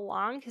little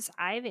long because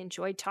I've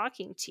enjoyed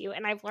talking to you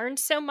and I've learned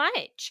so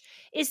much.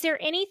 Is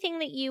there anything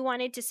that you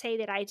wanted to say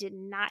that I did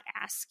not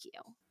ask you?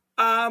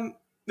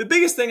 The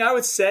biggest thing I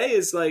would say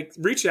is like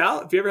reach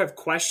out if you ever have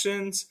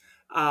questions.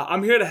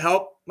 I'm here to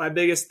help. My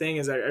biggest thing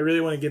is I really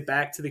want to get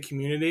back to the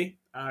community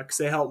because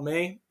they help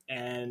me,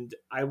 and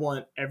I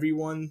want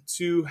everyone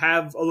to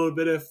have a little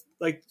bit of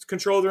like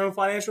control of their own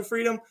financial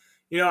freedom.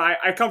 You know,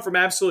 I come from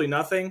absolutely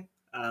nothing.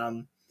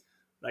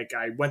 Like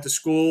I went to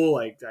school,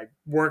 like I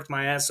worked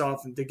my ass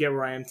off to get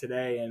where I am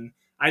today. And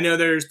I know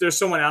there's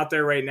someone out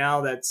there right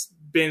now that's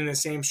been in the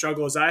same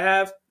struggle as I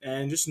have.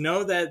 And just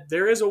know that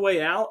there is a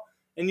way out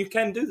and you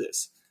can do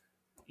this.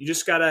 You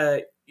just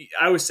gotta,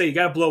 I always say you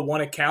gotta blow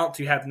one account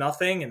till you have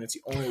nothing. And it's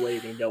the only way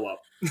you're going to go up.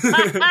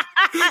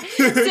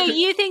 So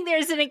you think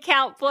there's an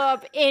account blow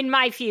up in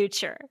my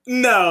future?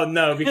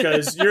 No,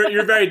 because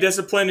you're very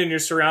disciplined and you're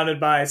surrounded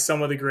by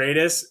some of the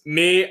greatest.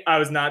 Me, I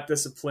was not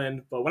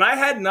disciplined, but when I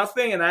had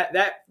nothing and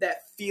that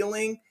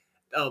feeling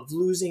of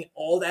losing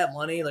all that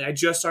money, like I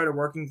just started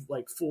working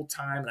like full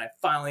time and I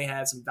finally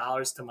had some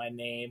dollars to my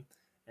name,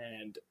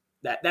 and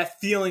that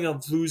feeling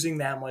of losing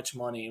that much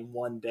money in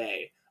one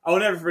day, I will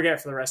never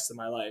forget for the rest of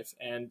my life.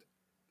 And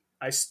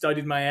I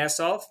studied my ass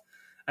off.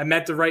 I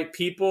met the right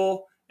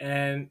people.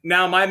 And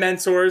now my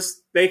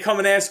mentors, they come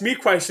and ask me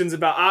questions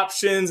about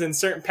options and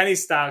certain penny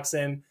stocks.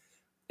 And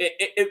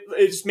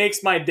it just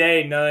makes my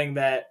day knowing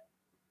that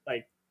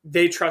like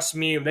they trust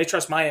me. They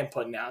trust my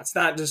input now. It's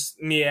not just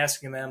me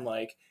asking them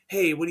like,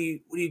 hey, what do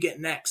you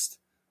get next?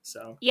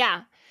 So,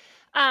 yeah.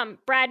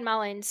 Brad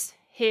Mullins,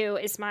 who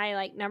is my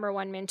like number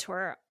one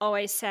mentor,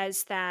 always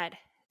says that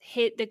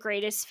the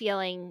greatest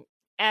feeling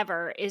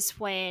ever is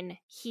when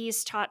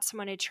he's taught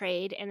someone to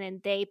trade and then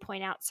they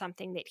point out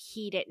something that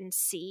he didn't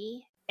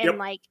see. And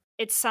like,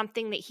 it's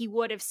something that he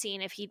would have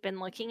seen if he'd been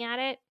looking at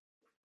it.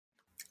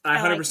 I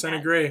 100%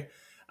 agree.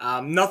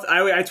 I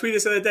tweeted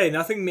this the other day.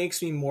 Nothing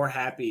makes me more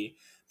happy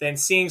than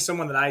seeing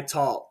someone that I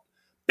taught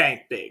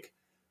bank big.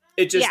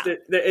 It just,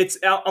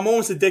 I'm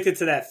almost addicted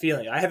to that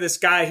feeling. I have this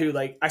guy who,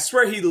 like, I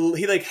swear he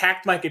like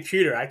hacked my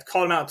computer. I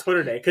called him out on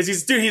Twitter today because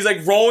he's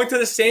like rolling to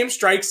the same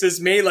strikes as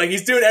me. Like,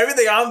 he's doing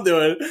everything I'm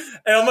doing.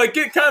 And I'm like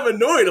getting kind of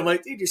annoyed. I'm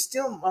like, dude, you're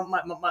stealing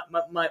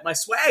my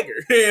swagger,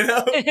 you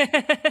know?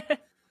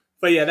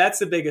 But yeah, that's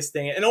the biggest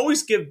thing. And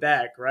always give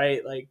back,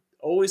 right? Like,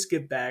 always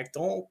give back.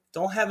 Don't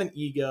have an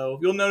ego.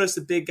 You'll notice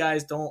the big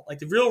guys don't, like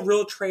the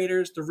real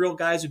traders, the real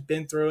guys who've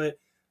been through it,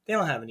 they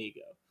don't have an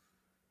ego.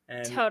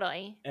 And,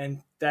 totally.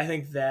 And I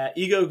think that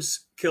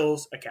egos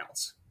kills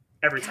accounts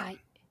every time.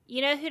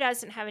 You know who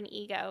doesn't have an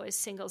ego is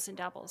singles and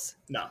doubles.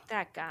 No.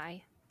 That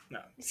guy.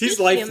 No. He's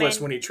lifeless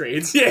when he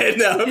trades. Yeah,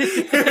 no.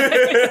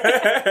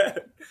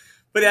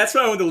 But that's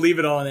why I wanted to leave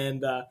it on.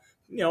 And,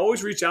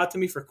 always reach out to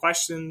me for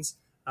questions.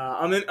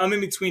 I'm in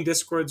between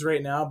Discords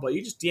right now, but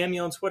you just DM me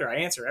on Twitter. I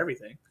answer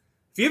everything.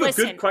 If you have a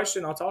good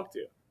question, I'll talk to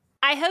you.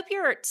 I hope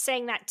you're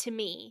saying that to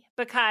me,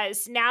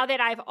 because now that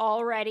I've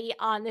already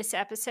on this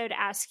episode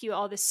asked you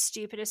all the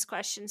stupidest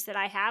questions that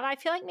I have, I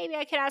feel like maybe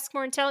I could ask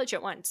more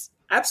intelligent ones.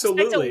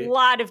 Absolutely. Expect a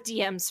lot of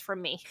DMs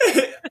from me.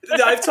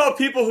 I've taught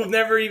people who've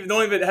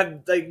don't even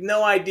have like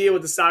no idea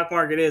what the stock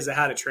market is and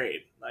how to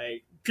trade.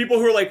 Like people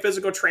who are like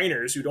physical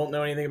trainers who don't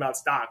know anything about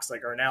stocks,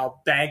 like are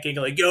now banking,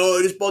 like, yo,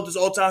 I just bought this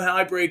all-time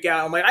high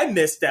breakout. I'm like, I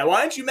missed that.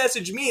 Why don't you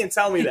message me and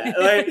tell me that?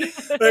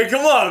 like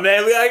come on,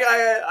 man.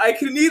 I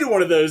could need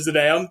one of those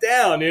today. I'm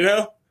down, you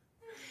know?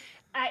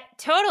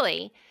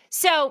 Totally.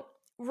 So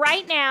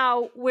right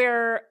now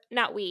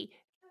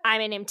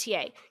I'm in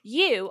MTA.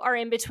 You are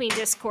in between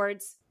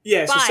Discords.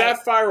 Yeah, so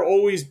Sapphire will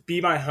always be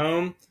my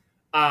home.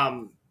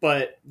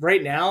 But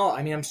right now,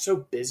 I mean, I'm so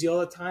busy all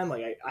the time.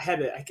 Like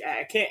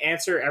I can't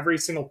answer every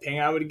single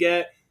ping I would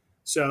get.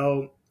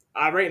 So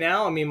right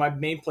now, I mean, my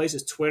main place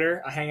is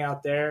Twitter. I hang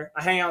out there.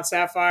 I hang out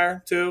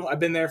Sapphire too. I've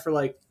been there for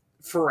like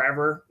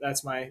forever.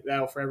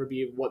 That'll forever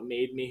be what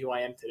made me who I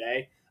am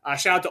today.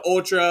 Shout out to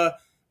Ultra,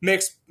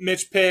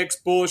 Mitch Picks,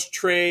 Bullish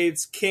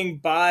Trades, King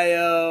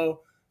Bio,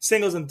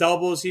 Singles and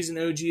Doubles. He's an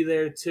OG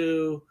there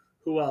too.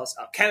 Who else?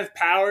 Kenny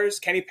Powers.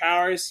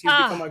 He's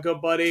become my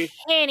good buddy.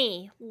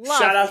 Kenny.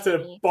 Shout out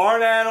to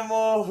Barn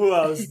Animal. Who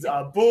else?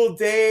 Bull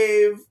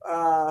Dave.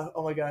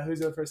 Oh my God. Who's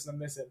the other person I'm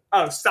missing?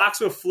 Oh,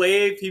 Stocks with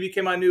Flav. He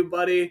became my new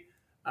buddy.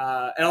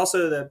 And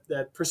also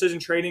the Precision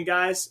Trading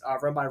guys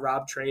run by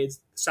Rob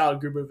Trades.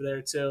 Solid group over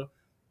there too.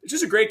 It's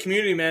just a great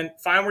community, man.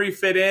 Find where you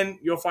fit in.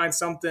 You'll find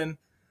something.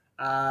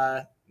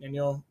 And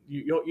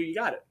you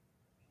got it.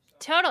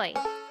 Totally.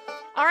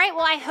 All right,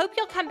 well, I hope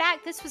you'll come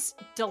back. This was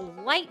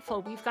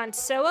delightful. We've gone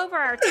so over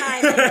our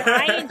time, and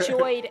I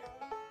enjoyed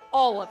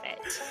all of it.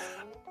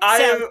 I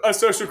am a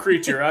social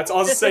creature.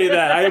 I'll just say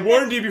that. I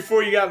warned you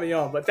before you got me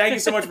on, but thank you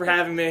so much for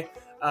having me.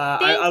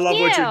 I love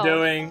what you're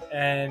doing,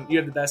 and you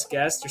have the best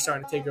guests. You're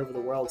starting to take over the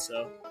world,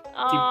 so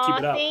keep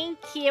it up. Thank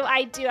you.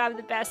 I do have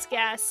the best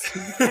guests.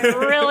 I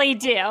really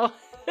do.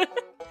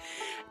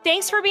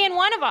 Thanks for being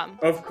one of them.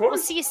 Of course.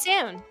 We'll see you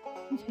soon.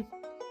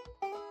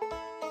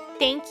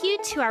 Thank you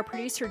to our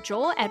producer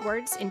Joel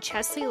Edwards and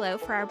Chesley Lowe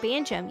for our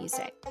banjo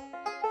music.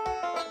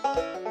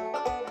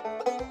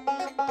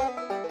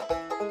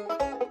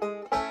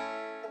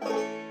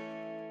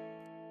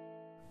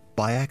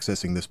 By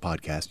accessing this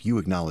podcast, you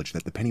acknowledge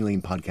that the Penny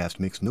Lane podcast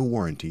makes no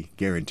warranty,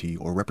 guarantee,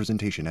 or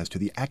representation as to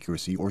the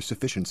accuracy or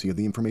sufficiency of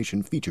the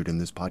information featured in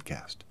this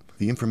podcast.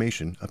 The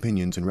information,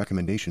 opinions, and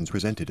recommendations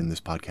presented in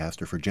this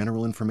podcast are for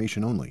general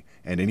information only,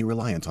 and any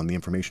reliance on the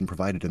information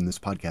provided in this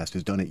podcast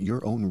is done at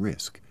your own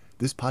risk.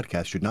 This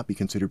podcast should not be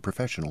considered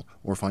professional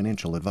or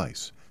financial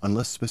advice.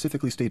 Unless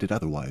specifically stated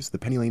otherwise, the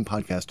Penny Lane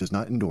podcast does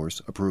not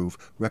endorse, approve,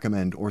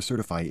 recommend, or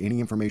certify any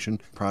information,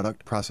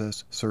 product,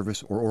 process,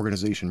 service, or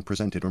organization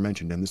presented or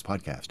mentioned in this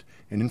podcast,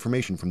 and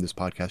information from this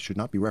podcast should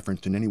not be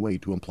referenced in any way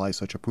to imply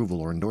such approval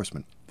or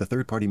endorsement. The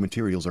third-party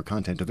materials or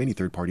content of any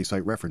third-party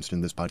site referenced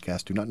in this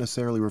podcast do not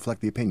necessarily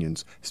reflect the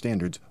opinions,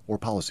 standards, or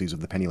policies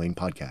of the Penny Lane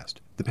podcast.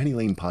 The Penny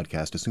Lane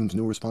podcast assumes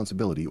no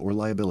responsibility or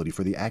liability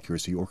for the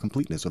accuracy or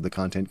completeness of the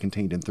content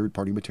contained in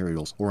third-party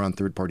materials or on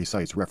third-party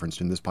sites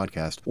referenced in this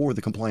podcast, or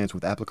the compliance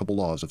with applicable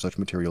laws of such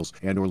materials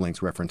and/or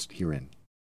links referenced herein.